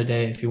at the end of the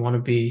day, if you want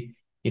to be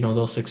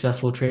those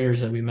successful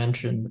traders that we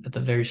mentioned at the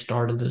very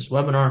start of this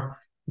webinar,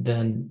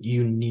 then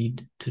you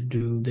need to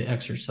do the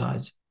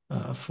exercise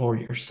for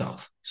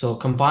yourself. So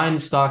combine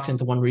stocks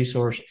into one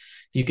resource.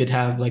 You could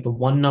have like a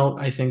OneNote,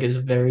 I think is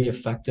very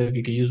effective.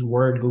 You could use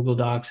Word, Google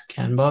Docs,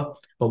 Canva,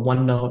 but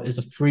OneNote is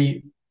a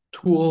free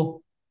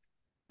tool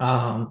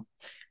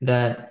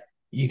that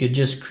you could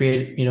just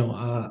create,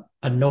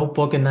 a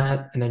notebook in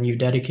that, and then you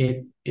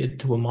dedicate it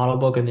to a model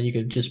book, and then you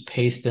could just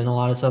paste in a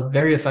lot of stuff.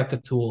 Very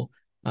effective tool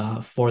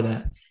for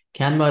that.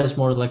 Canva is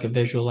more like a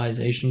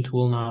visualization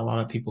tool. Not a lot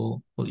of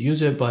people will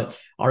use it, but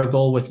our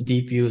goal with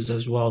Deep View is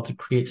as well to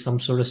create some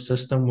sort of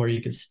system where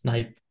you can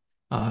snipe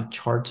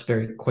charts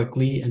very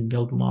quickly and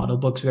build model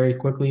books very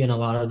quickly. And a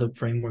lot of the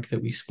framework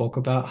that we spoke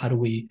about, how do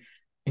we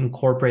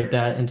incorporate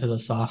that into the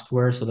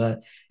software so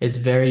that it's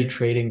very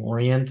trading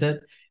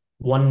oriented.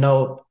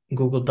 OneNote,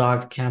 Google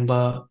Docs,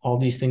 Canva, all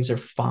these things are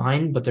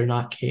fine, but they're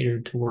not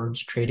catered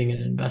towards trading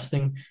and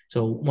investing.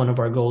 So one of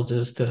our goals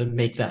is to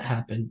make that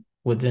happen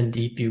within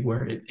DeepView,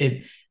 where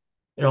it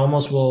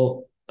almost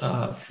will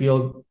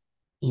feel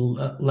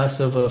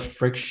less of a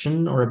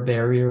friction or a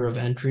barrier of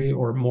entry,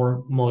 or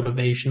more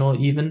motivational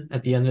even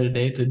at the end of the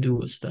day to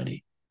do a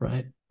study,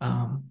 right?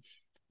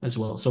 As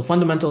well. So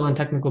fundamental and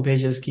technical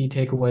pages, key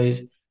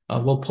takeaways.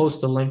 We'll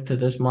post a link to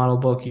this model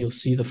book. You'll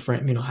see the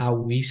frame, how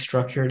we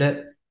structured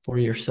it for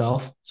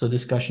yourself. So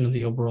discussion of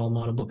the overall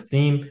model book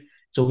theme.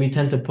 So we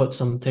tend to put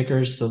some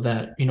tickers so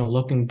that,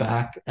 looking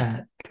back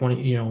at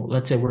 20,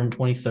 let's say we're in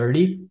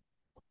 2030,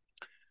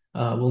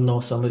 we'll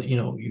know some of,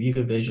 you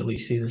could visually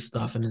see this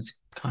stuff and it's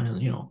kind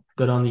of,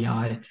 good on the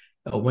eye.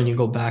 When you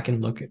go back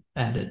and look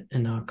at it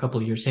in a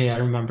couple of years, hey, I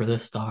remember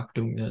this stock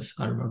doing this.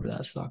 I remember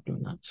that stock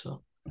doing that.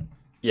 So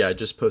Yeah, I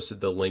just posted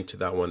the link to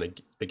that one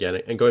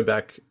again. And going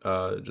back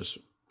just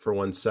for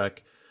one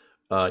sec,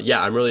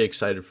 yeah, I'm really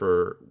excited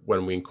for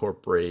when we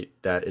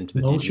incorporate that into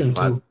the DeepView Notion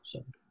platform. too.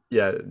 So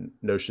Yeah,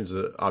 Notion's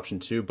an option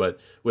too, but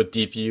with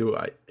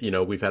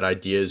DeepView, we've had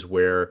ideas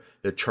where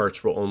the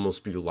charts will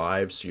almost be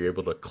live, so you're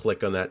able to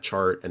click on that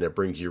chart and it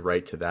brings you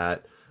right to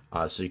that,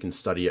 so you can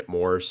study it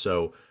more.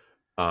 So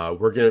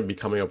we're going to be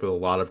coming up with a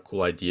lot of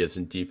cool ideas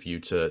in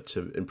DeepView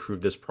to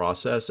improve this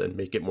process and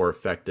make it more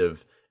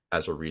effective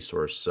as a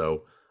resource.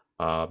 So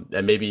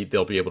And maybe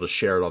they'll be able to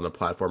share it on the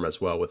platform as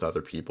well with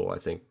other people. I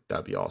think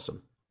that'd be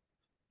awesome.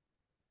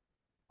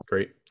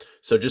 Great.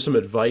 So just some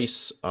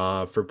advice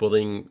for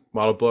building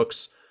model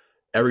books.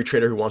 Every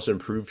trader who wants to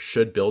improve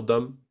should build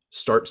them.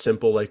 Start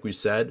simple, like we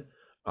said.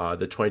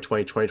 The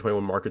 2020,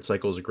 2021 market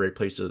cycle is a great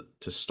place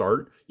to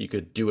start. You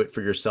could do it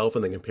for yourself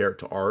and then compare it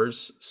to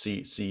ours.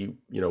 See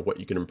what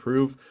you can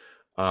improve.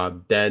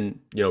 Then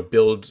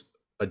build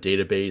a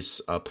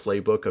database, a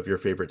playbook of your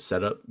favorite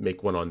setup.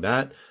 Make one on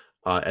that.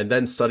 And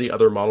then study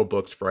other model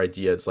books for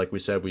ideas. Like we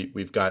said,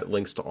 we've got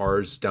links to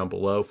ours down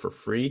below for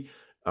free.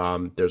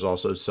 There's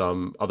also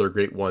some other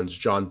great ones.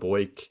 John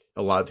Boyk,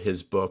 a lot of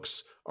his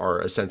books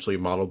are essentially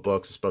model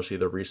books, especially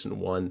the recent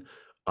one.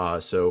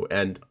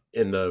 And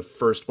in the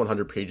first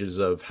 100 pages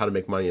of How to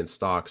Make Money in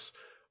Stocks,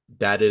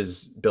 that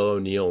is Bill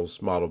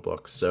O'Neill's model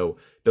book. So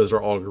those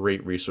are all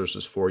great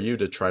resources for you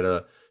to try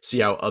to see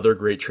how other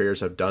great traders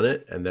have done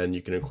it, and then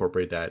you can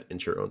incorporate that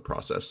into your own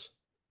process.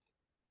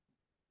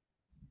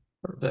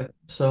 Perfect.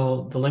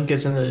 So the link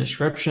is in the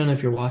description.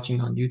 If you're watching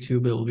on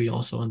YouTube, it will be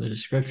also in the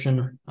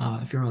description.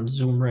 If you're on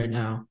Zoom right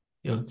now,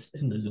 it's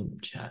in the Zoom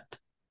chat.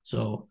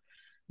 So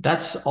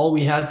that's all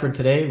we had for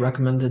today.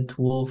 Recommended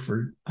tool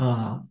for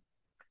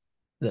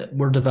that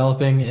we're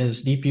developing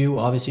is Deep View.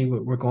 Obviously,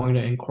 we're going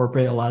to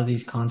incorporate a lot of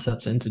these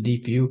concepts into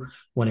Deep View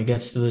when it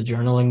gets to the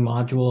journaling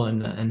module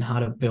and how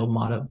to build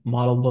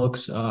model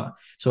books.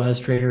 So as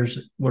traders,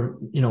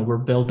 we're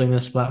building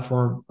this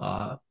platform,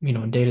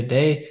 day to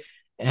day.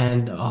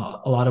 And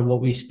a lot of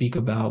what we speak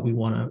about, we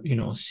want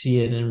to,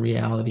 see it in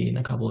reality in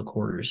a couple of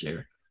quarters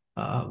here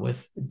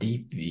with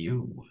Deep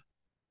View.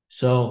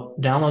 So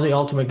download the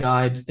Ultimate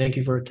Guide. Thank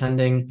you for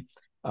attending.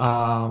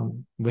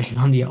 Waiting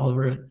on the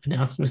Oliver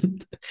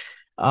announcement.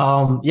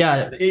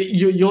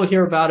 You'll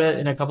hear about it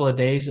in a couple of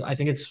days. I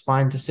think it's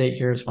fine to say it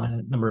here. It's fine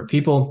a number of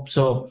people.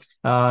 So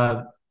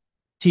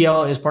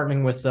TL is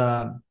partnering with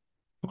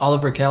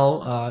Oliver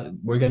Kell.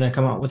 We're going to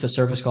come out with a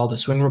service called the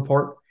Swing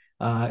Report.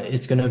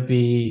 It's going to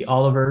be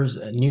Oliver's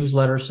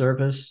newsletter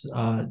service.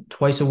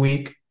 Twice a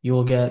week, you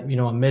will get,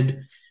 a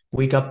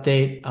mid-week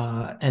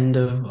update, end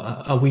of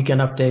a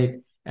weekend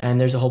update, and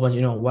there's a whole bunch,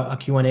 a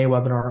Q&A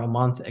webinar a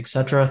month,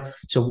 etc.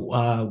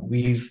 So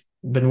we've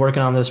been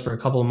working on this for a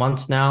couple of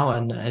months now,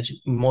 and as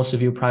most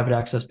of you private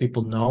access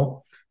people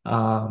know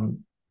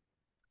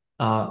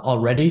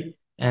already,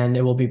 and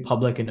it will be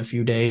public in a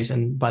few days.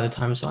 And by the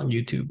time it's on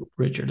YouTube,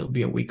 Richard, it'll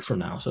be a week from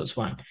now, so it's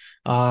fine.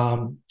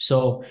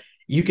 So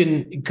you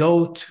can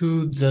go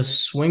to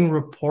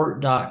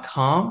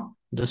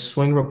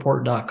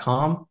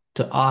theswingreport.com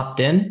to opt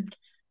in,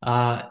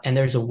 and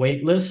there's a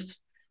wait list.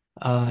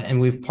 And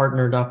we've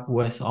partnered up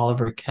with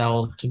Oliver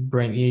Kell to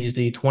bring, he's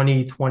the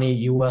 2020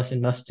 US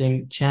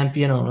investing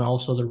champion and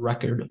also the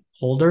record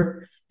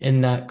holder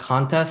in that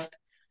contest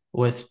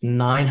with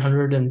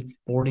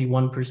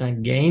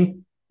 941%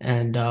 gain.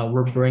 And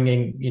we're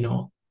bringing,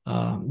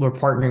 we're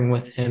partnering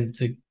with him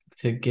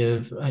to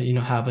give,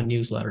 have a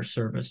newsletter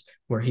service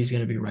where he's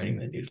going to be writing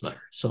the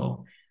newsletter.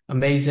 So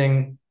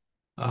amazing.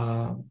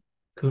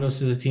 Kudos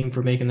to the team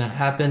for making that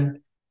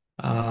happen.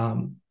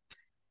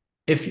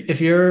 If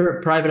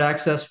you're private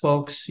access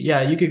folks,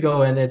 yeah, you could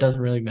go in. It doesn't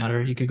really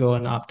matter. You could go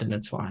and opt in.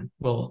 It's fine.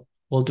 We'll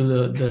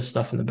do the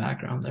stuff in the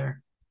background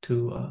there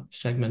to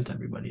segment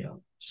everybody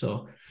out.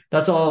 So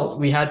that's all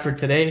we had for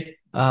today.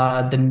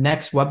 The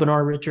next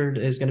webinar, Richard,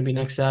 is going to be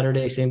next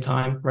Saturday, same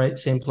time, right?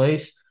 Same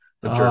place.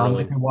 If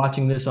you're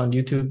watching this on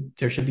YouTube,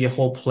 there should be a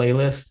whole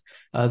playlist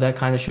that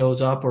kind of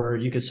shows up, or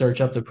you could search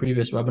up the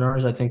previous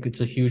webinars. I think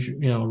it's a huge,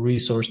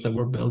 resource that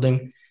we're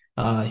building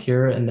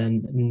here. And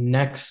then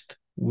next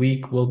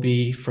week will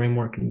be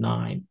framework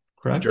 9,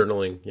 correct?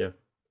 Journaling, yeah.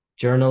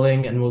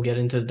 Journaling, and we'll get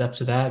into the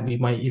depths of that. We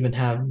might even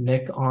have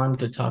Nick on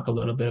to talk a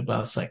little bit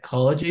about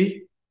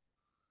psychology,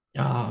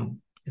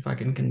 if I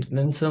can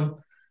convince him.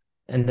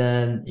 And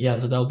then,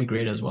 so that'll be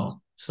great as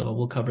well. So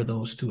we'll cover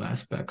those 2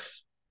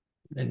 aspects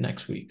in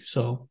next week.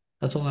 So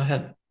that's all I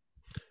had.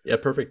 Yeah,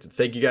 perfect.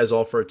 Thank you guys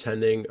all for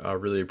attending.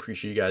 Really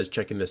appreciate you guys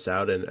checking this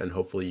out, and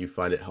hopefully you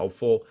find it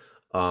helpful.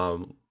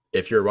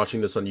 If you're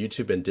watching this on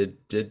YouTube and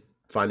did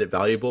find it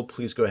valuable,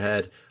 please go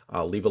ahead,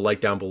 leave a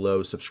like down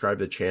below, subscribe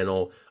to the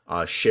channel,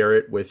 share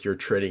it with your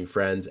trading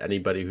friends,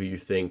 anybody who you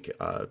think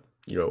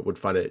would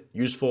find it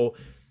useful.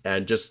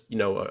 And just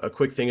a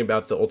quick thing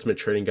about the Ultimate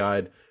Trading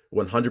Guide,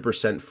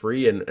 100%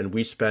 free, and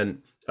we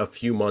spent a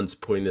few months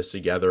putting this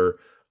together.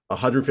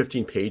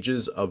 115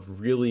 pages of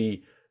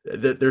really,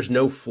 there's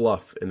no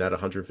fluff in that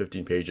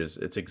 115 pages.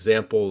 It's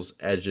examples,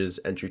 edges,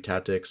 entry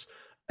tactics,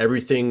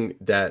 everything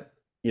that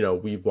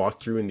we've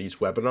walked through in these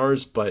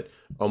webinars, but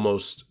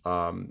almost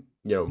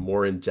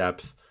more in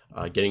depth,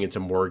 getting into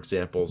more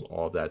examples,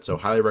 all of that. So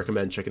highly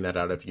recommend checking that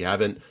out if you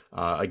haven't.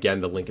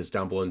 Again, the link is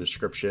down below in the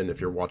description if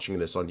you're watching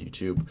this on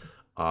YouTube.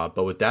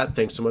 But with that,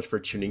 thanks so much for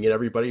tuning in,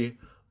 everybody.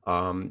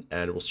 And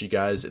we'll see you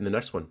guys in the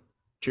next one.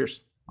 Cheers.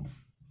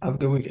 Have a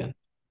good weekend.